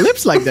after my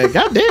lips like that?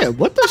 Goddamn.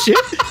 What the shit?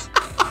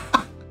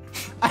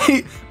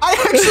 I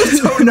actually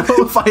don't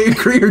know if I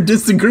agree or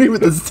disagree with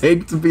this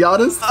take, to be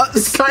honest.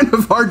 It's kind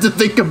of hard to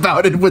think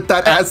about it with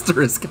that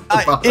asterisk.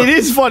 It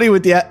is funny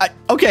with the...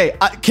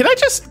 Can I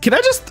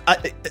just...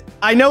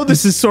 I know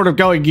this is sort of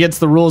going against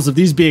the rules of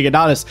these being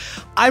anonymous.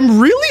 I'm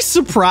really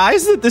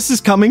surprised that this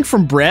is coming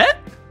from Brett.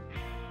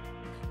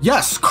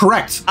 Yes,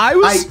 correct.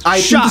 I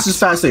think this is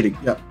fascinating.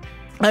 Yeah.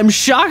 I'm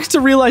shocked to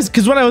realize,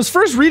 because when I was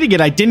first reading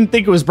it, I didn't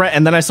think it was Brett,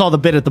 and then I saw the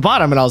bit at the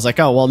bottom, and I was like,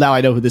 oh, well, now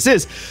I know who this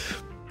is.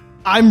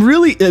 I'm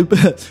really...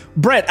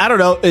 Brett, I don't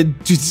know,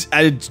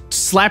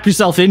 slap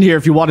yourself in here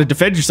if you want to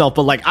defend yourself,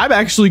 but, like, I'm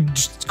actually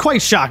just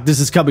quite shocked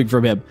this is coming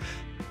from him.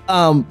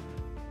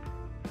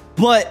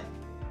 But,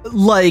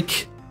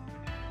 like,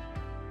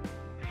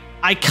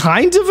 I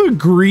kind of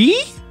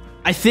agree,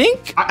 I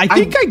think.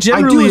 I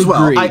generally do as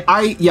well. agree.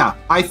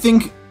 I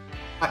think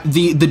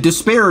the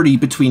disparity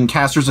between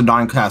casters and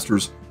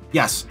non-casters,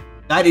 yes,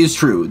 that is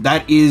true.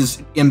 That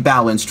is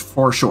imbalanced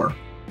for sure.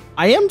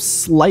 I am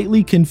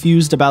slightly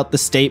confused about the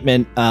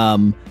statement,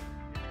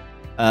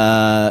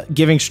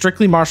 giving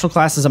strictly martial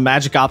classes a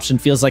magic option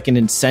feels like an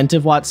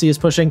incentive WotC is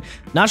pushing.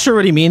 Not sure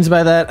what he means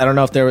by that. I don't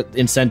know if their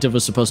incentive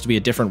was supposed to be a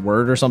different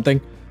word or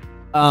something.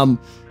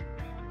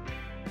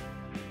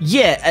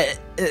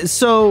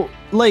 So,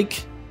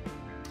 like...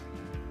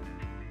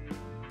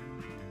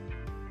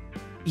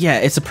 Yeah,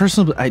 it's a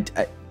personal...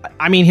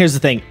 I mean, here's the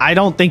thing. I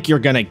don't think you're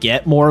gonna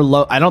get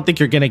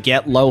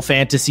low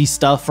fantasy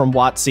stuff from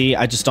WotC.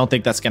 I just don't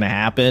think that's gonna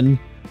happen,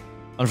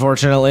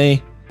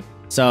 unfortunately.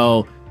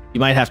 So you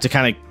might have to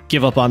kind of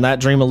give up on that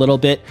dream a little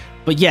bit.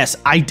 But yes,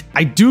 I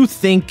do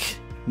think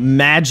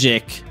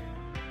magic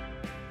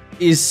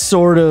is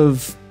sort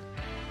of...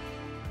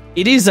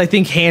 It is, I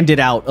think,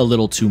 handed out a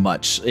little too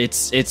much.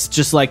 It's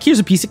just like, here's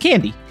a piece of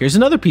candy. Here's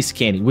another piece of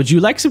candy. Would you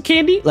like some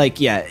candy? Like,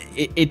 yeah,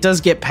 it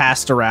does get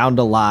passed around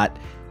a lot.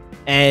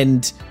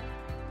 And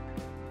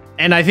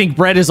I think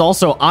Brett is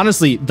also,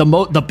 honestly,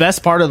 the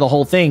best part of the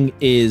whole thing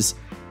is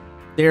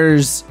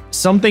there's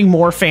something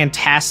more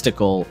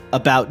fantastical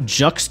about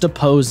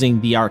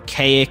juxtaposing the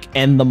archaic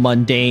and the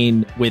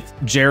mundane with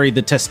Jerry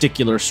the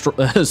Testicular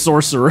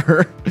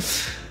Sorcerer.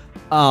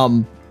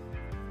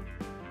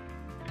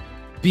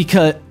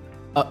 Because...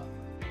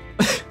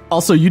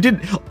 Also, you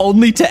did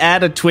only to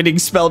add a twinning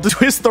spell to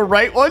twist the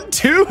right one,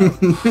 too?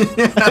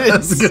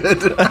 That's good.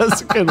 That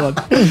was a good one.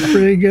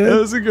 Pretty good. That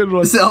was a good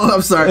one. So,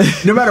 I'm sorry.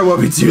 No matter what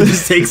we do,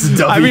 this takes a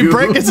W. I mean,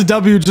 Brett gets a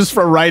W just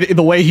for writing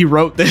the way he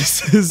wrote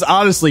this. Is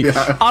honestly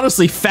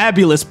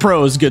fabulous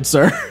prose, good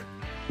sir.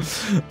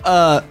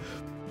 I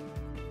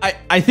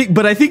think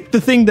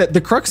the thing that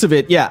the crux of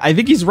it, yeah, I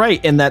think he's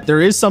right in that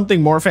there is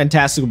something more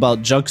fantastic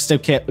about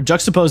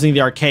juxtaposing the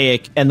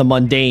archaic and the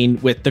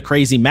mundane with the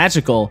crazy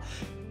magical.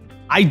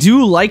 I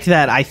do like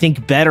that, I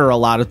think, better a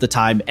lot of the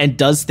time, and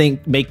does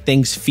make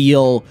things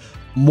feel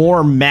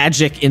more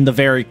magic in the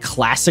very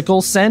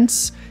classical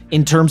sense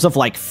in terms of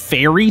like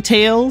fairy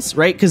tales,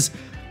 right? Because,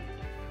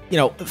 you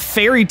know,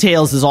 fairy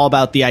tales is all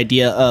about the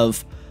idea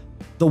of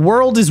the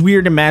world is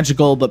weird and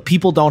magical, but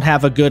people don't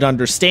have a good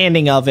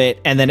understanding of it.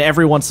 And then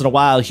every once in a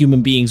while,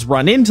 human beings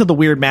run into the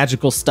weird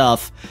magical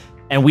stuff.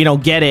 and we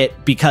don't get it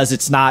because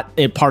it's not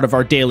a part of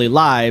our daily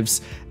lives.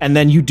 And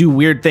then you do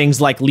weird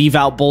things like leave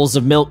out bowls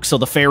of milk so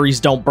the fairies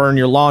don't burn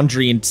your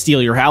laundry and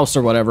steal your house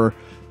or whatever.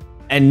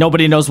 And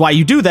nobody knows why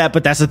you do that,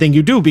 but that's the thing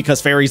you do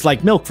because fairies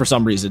like milk for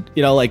some reason.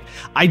 You know, like,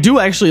 I do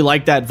actually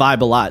like that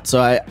vibe a lot.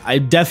 So I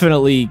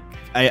definitely,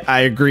 I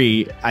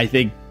agree.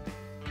 I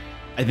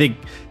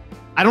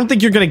don't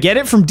think you're going to get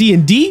it from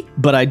D&D,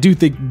 but I do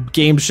think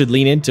games should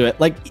lean into it.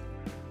 Like,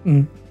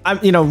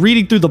 I'm,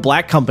 reading through the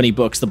Black Company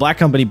books. The Black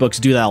Company books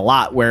do that a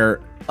lot, where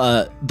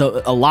a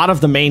lot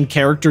of the main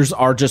characters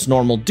are just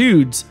normal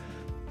dudes,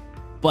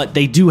 but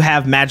they do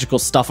have magical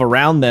stuff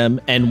around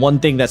them. And one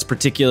thing that's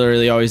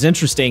particularly always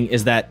interesting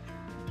is that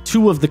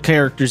 2 of the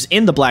characters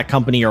in the Black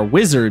Company are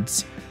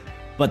wizards,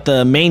 but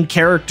the main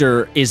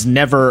character is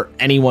never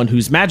anyone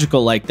who's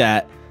magical like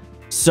that.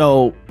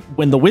 So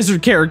when the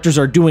wizard characters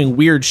are doing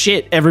weird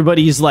shit,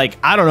 everybody's like,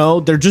 I don't know,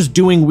 they're just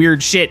doing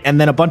weird shit. And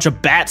then a bunch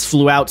of bats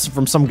flew out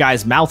from some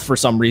guy's mouth for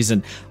some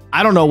reason.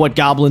 I don't know what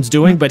Goblin's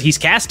doing, but he's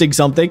casting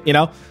something,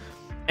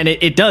 And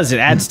it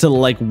adds to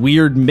like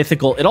weird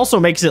mythical. It also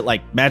makes it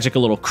like magic a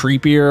little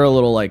creepier, a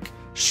little like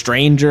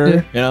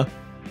stranger, Yeah,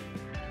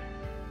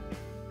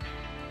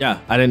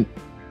 I didn't.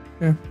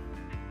 Yeah.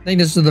 I think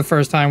this is the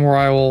first time where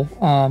I will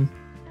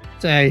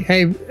say,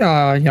 hey,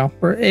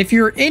 if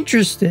you're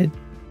interested,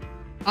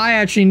 I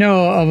actually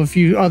know of a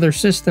few other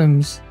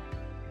systems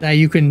that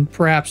you can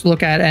perhaps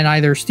look at and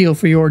either steal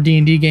for your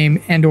D&D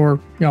game and or,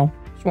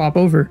 swap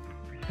over,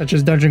 such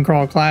as Dungeon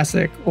Crawl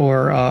Classic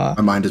or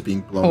my mind is being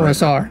blown.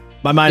 OSR. Right,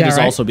 my mind is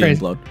also being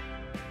blown.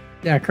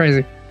 Yeah,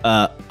 crazy.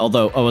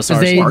 Although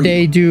OSR,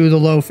 they do the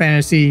low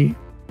fantasy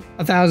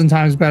 1,000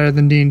 times better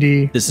than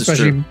D&D. This is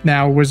especially true.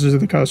 Now Wizards of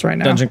the Coast right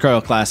now. Dungeon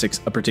Crawl Classic's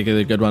a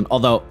particularly good one.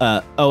 Although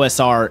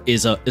OSR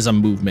is a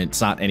movement,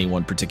 it's not any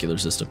one particular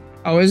system.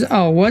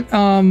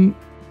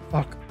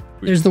 Fuck.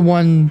 There's the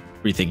one.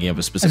 Were you thinking of a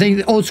I specific? think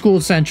the Old School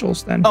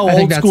Essentials. Then. Oh,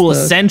 Old School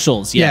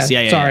Essentials. Yes,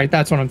 yeah. Sorry,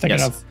 that's what I'm thinking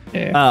of.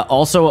 Yeah.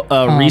 Also,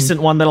 a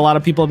recent one that a lot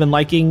of people have been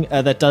liking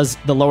that does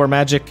the lower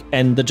magic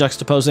and the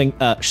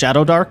juxtaposing,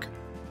 Shadow Dark.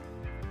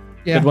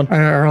 Yeah, good one. I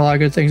heard a lot of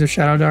good things of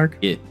Shadow Dark.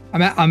 Yeah.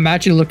 I'm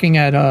actually looking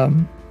at I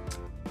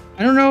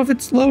don't know if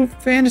it's low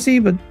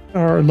fantasy,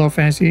 or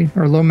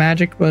low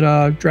magic,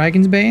 but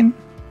Dragon's Bane.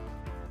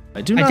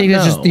 I do not know. I think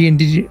that's just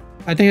D&D.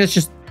 I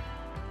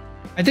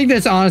think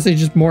that's honestly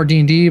just more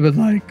D&D, but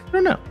like I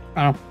don't know.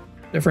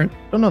 Different.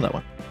 Don't know that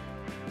one.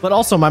 But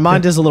also, my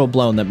mind is a little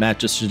blown that Matt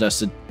just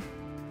suggested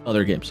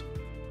other games.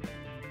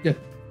 Yeah.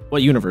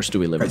 What universe do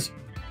we live in?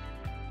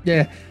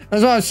 Yeah.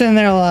 That's why I was sitting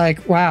there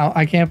like, wow,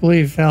 I can't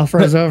believe hell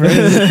froze over.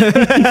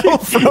 Hell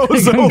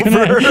froze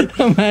over.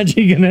 I'm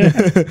actually gonna.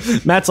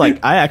 Matt's like,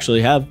 I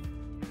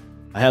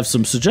have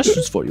some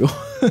suggestions for you.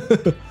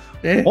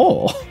 Yeah.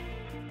 Oh.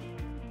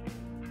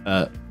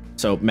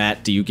 So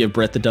Matt, do you give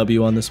Brett the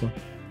W on this one?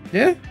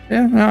 Yeah,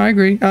 no, I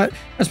agree.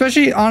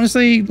 Especially,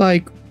 honestly,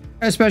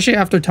 especially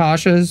after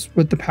Tasha's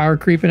with the power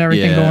creep and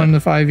everything going into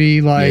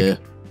 5e,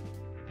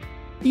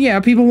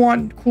 yeah, people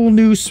want cool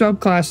new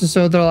subclasses,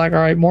 so they're like, all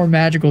right, more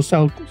magical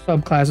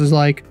subclasses,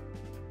 like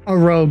a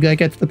rogue that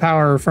gets the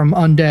power from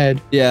undead.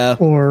 Yeah.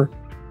 Or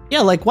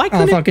like why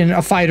couldn't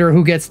a fighter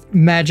who gets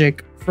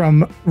magic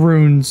from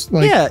runes.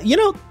 Like, yeah,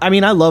 I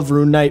mean, I love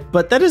Rune Knight,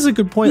 but that is a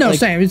good point. No,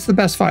 same. It's the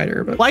best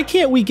fighter. But why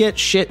can't we get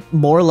shit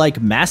more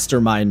like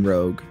Mastermind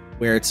Rogue,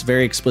 where it's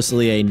very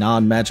explicitly a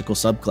non-magical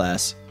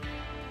subclass?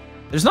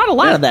 There's not a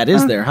lot of that,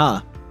 is there,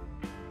 huh?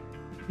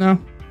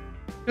 No.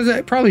 Is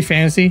it probably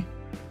fantasy?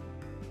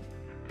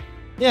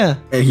 Yeah.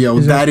 Hey, yo,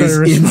 that is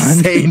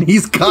insane.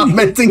 He's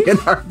commenting in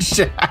our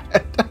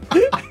chat.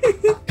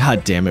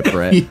 God damn it,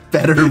 Brett. He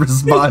better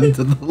respond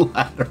to the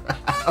latter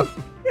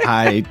half.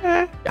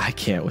 I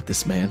can't with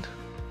this man.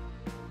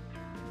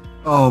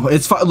 Oh,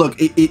 it's fine. Look,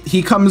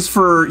 he comes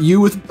for you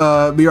with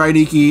Mirai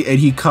Nikki, and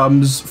he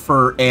comes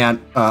for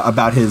Ant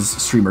about his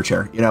streamer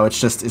chair. It's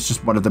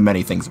just one of the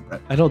many things.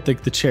 I don't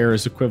think the chair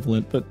is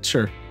equivalent, but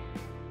sure.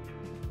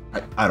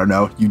 I don't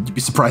know. You'd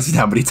be surprised at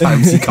how many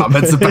times he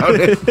comments about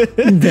it.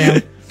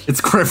 Damn. It's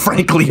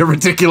frankly a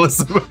ridiculous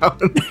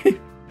amount.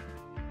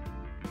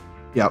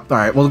 Yeah. All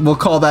right. We'll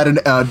call that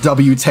a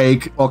W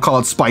take. I'll call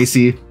it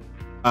spicy.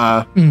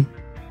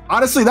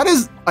 Honestly, that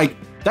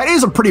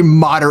is a pretty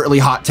moderately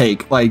hot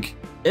take. Like,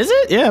 is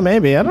it? Yeah,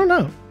 maybe. I don't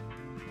know.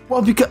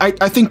 Well, because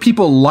I think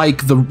people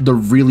like the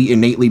really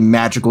innately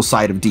magical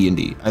side of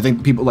D&D. I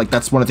think people like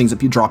that's one of the things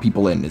that draw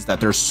people in is that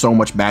there's so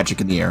much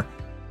magic in the air.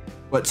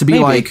 But to be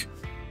like,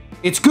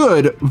 it's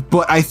good,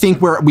 but I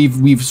think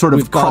we've sort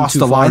of crossed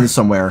the line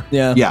somewhere.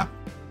 Yeah.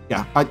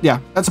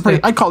 That's a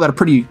pretty. I'd call that a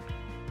pretty.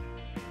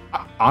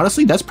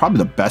 Honestly, that's probably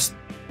the best.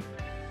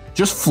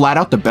 Just flat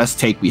out the best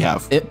take we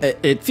have.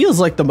 It feels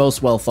like the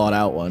most well thought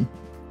out one.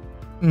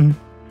 Mm-hmm.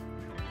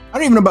 I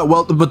don't even know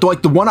about but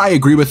like the one I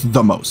agree with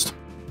the most,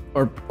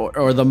 or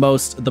the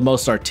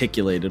most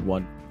articulated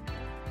one.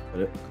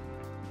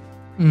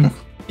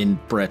 In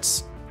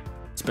Brett's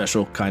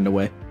special kind of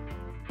way.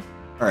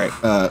 All right,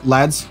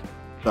 lads.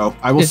 So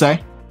I will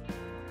say,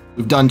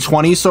 we've done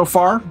 20 so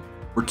far.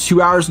 We're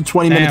 2 hours and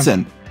 20 minutes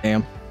in.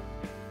 Damn.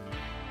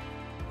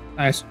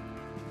 Nice.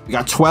 We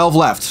got 12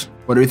 left.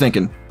 What are we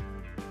thinking?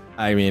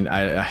 I mean,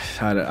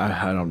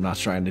 I'm not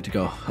trying to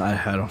go.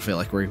 I don't feel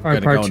like we're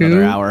Part gonna go two?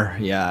 another hour.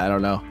 Yeah, I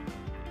don't know.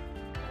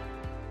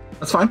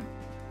 That's fine.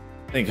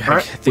 I think, All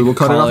right, we will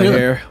cut it call off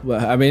here.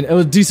 Well, I mean, it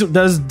was decent.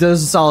 That was a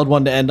solid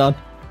one to end on.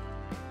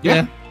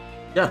 Yeah.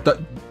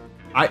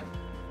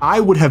 I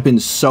would have been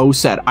so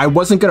sad. I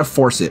wasn't gonna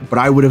force it, but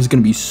I was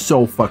gonna be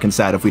so fucking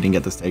sad if we didn't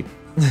get this take.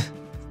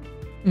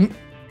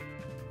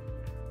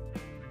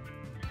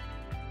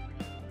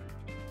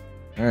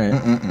 All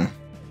right.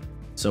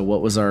 So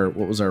what was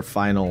our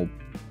final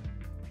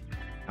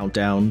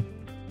countdown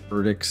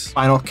verdicts?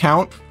 Final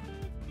count.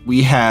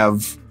 We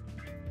have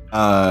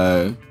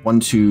 1,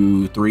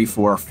 2, 3,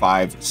 4,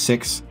 5,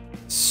 6,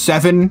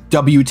 7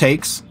 W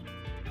takes,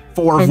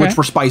 4 of Okay. which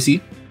were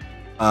spicy.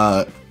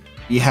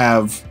 We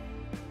have,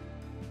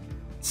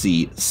 let's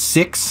see,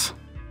 6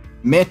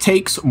 meh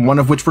takes, 1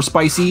 of which were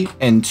spicy,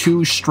 and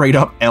 2 straight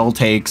up L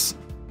takes,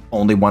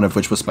 only 1 of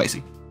which was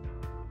spicy.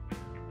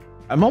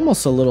 I'm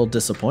almost a little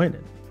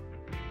disappointed.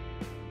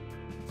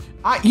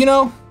 I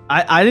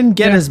didn't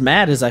get Yeah. as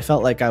mad as I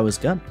felt like I was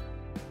gonna.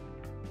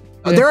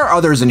 there are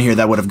others in here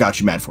that would have got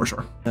you mad for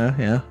sure.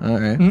 Yeah. All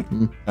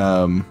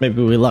right.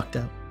 Maybe we lucked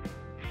out.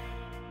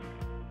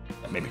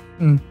 Maybe.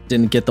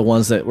 Didn't get the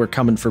ones that were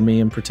coming for me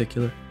in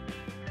particular.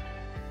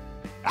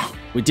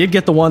 We did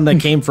get the one that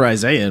came for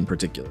Isaiah in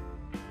particular.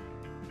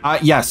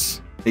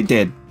 Yes, they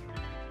did.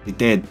 They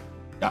did.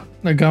 Yeah.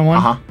 The gun one.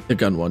 Uh-huh. The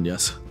gun one,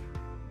 yes.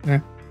 Yeah.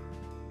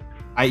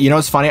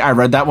 It's funny. I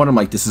read that one. I'm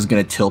like, this is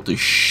gonna tilt the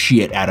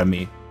shit out of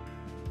me.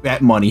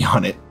 Bet money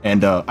on it,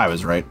 and I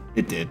was right.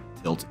 It did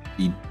tilt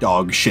the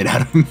dog shit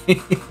out of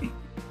me.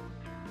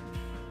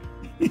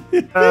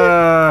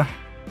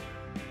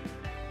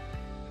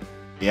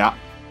 Yeah.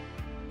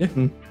 Yeah.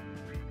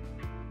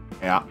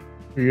 Yeah.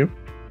 For you.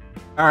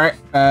 All right.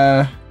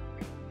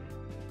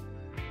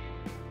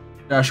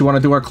 Josh, you want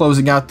to do our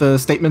closing out the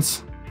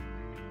statements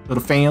for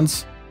the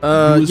fans?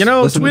 Viewers,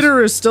 listeners?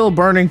 Twitter is still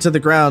burning to the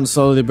ground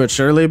slowly but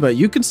surely, but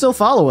you can still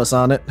follow us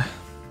on it.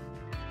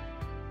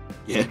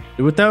 Yeah.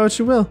 Do with that what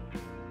you will.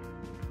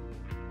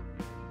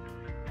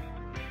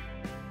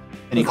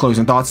 Any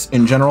closing thoughts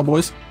in general,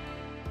 boys?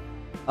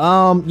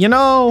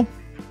 Not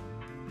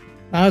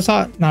as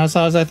hot. Not as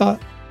hot as I thought.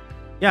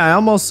 Yeah, I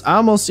almost,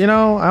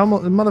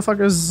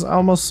 motherfuckers, I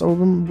almost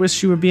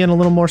wish you were being a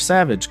little more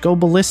savage. Go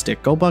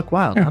ballistic. Go buck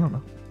wild. Yeah. I don't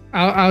know.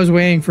 I was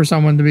waiting for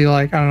someone to be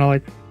like, I don't know,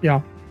 like,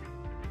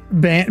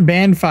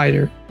 band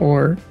fighter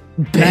or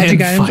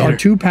magic items are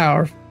too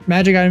powerful.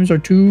 Magic items are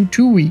too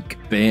weak.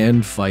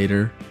 Band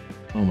fighter.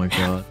 Oh my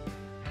god.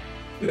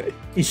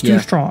 He's too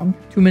strong.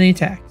 Too many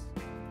attacks.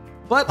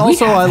 But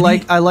also, I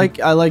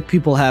like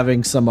people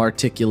having some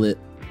articulate,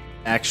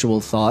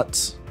 actual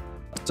thoughts.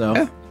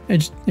 So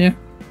it's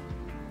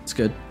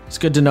good. It's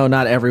good to know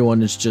not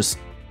everyone is just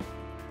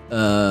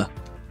a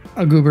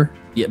goober.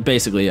 Yeah,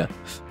 basically, yeah.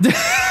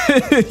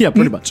 Yeah,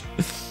 pretty much.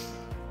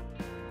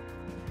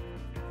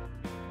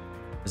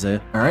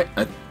 Isaiah? All right.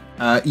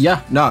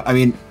 Yeah. No, I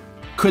mean,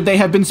 could they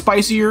have been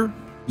spicier?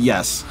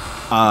 Yes.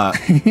 There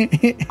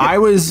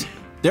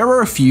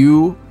were a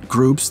few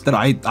groups that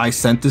I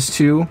sent this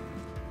to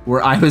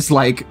where I was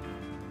like,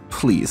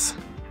 please,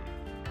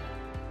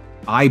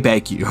 I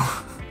beg you.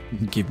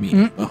 Give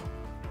me.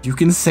 You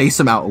can say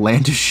some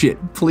outlandish shit.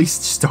 Please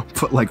just don't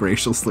put like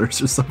racial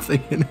slurs or something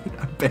in it.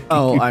 I beg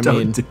you,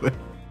 don't do it.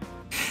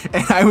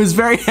 And I was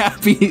very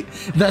happy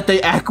that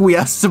they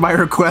acquiesced to my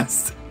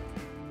request.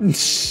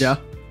 Yeah.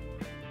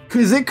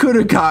 Because it could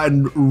have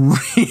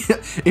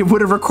it would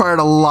have required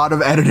a lot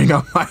of editing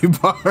on my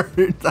part.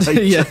 I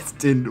just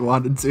didn't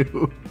want to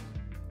do.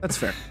 That's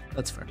fair.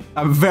 That's fair.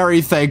 I'm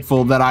very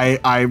thankful that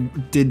I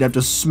didn't have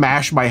to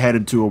smash my head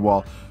into a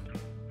wall.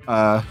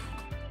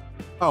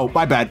 Oh,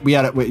 my bad. We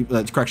had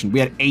correction. We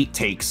had 8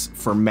 takes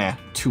for meh,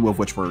 2 of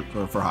which were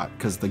for hot,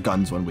 because the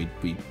guns one we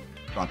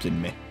dropped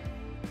in meh.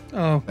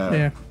 Oh,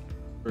 yeah.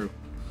 True.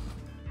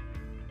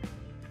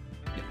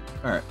 Yeah.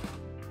 All right.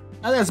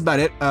 I think that's about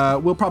it.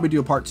 We'll probably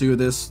do a part 2 of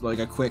this, like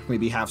a quick,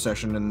 maybe half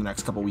session in the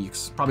next couple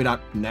weeks. Probably not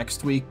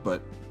next week,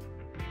 but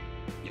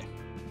yeah.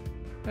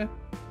 Okay.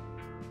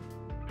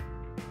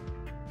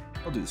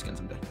 I'll do this again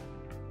someday.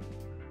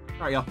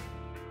 All right, y'all.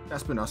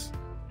 That's been us.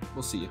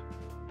 We'll see you.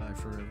 Die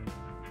forever.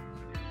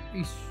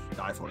 Peace.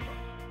 Die forever.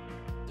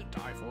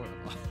 Die forever.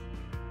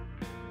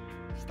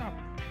 Stop.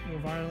 You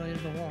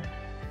violated the law.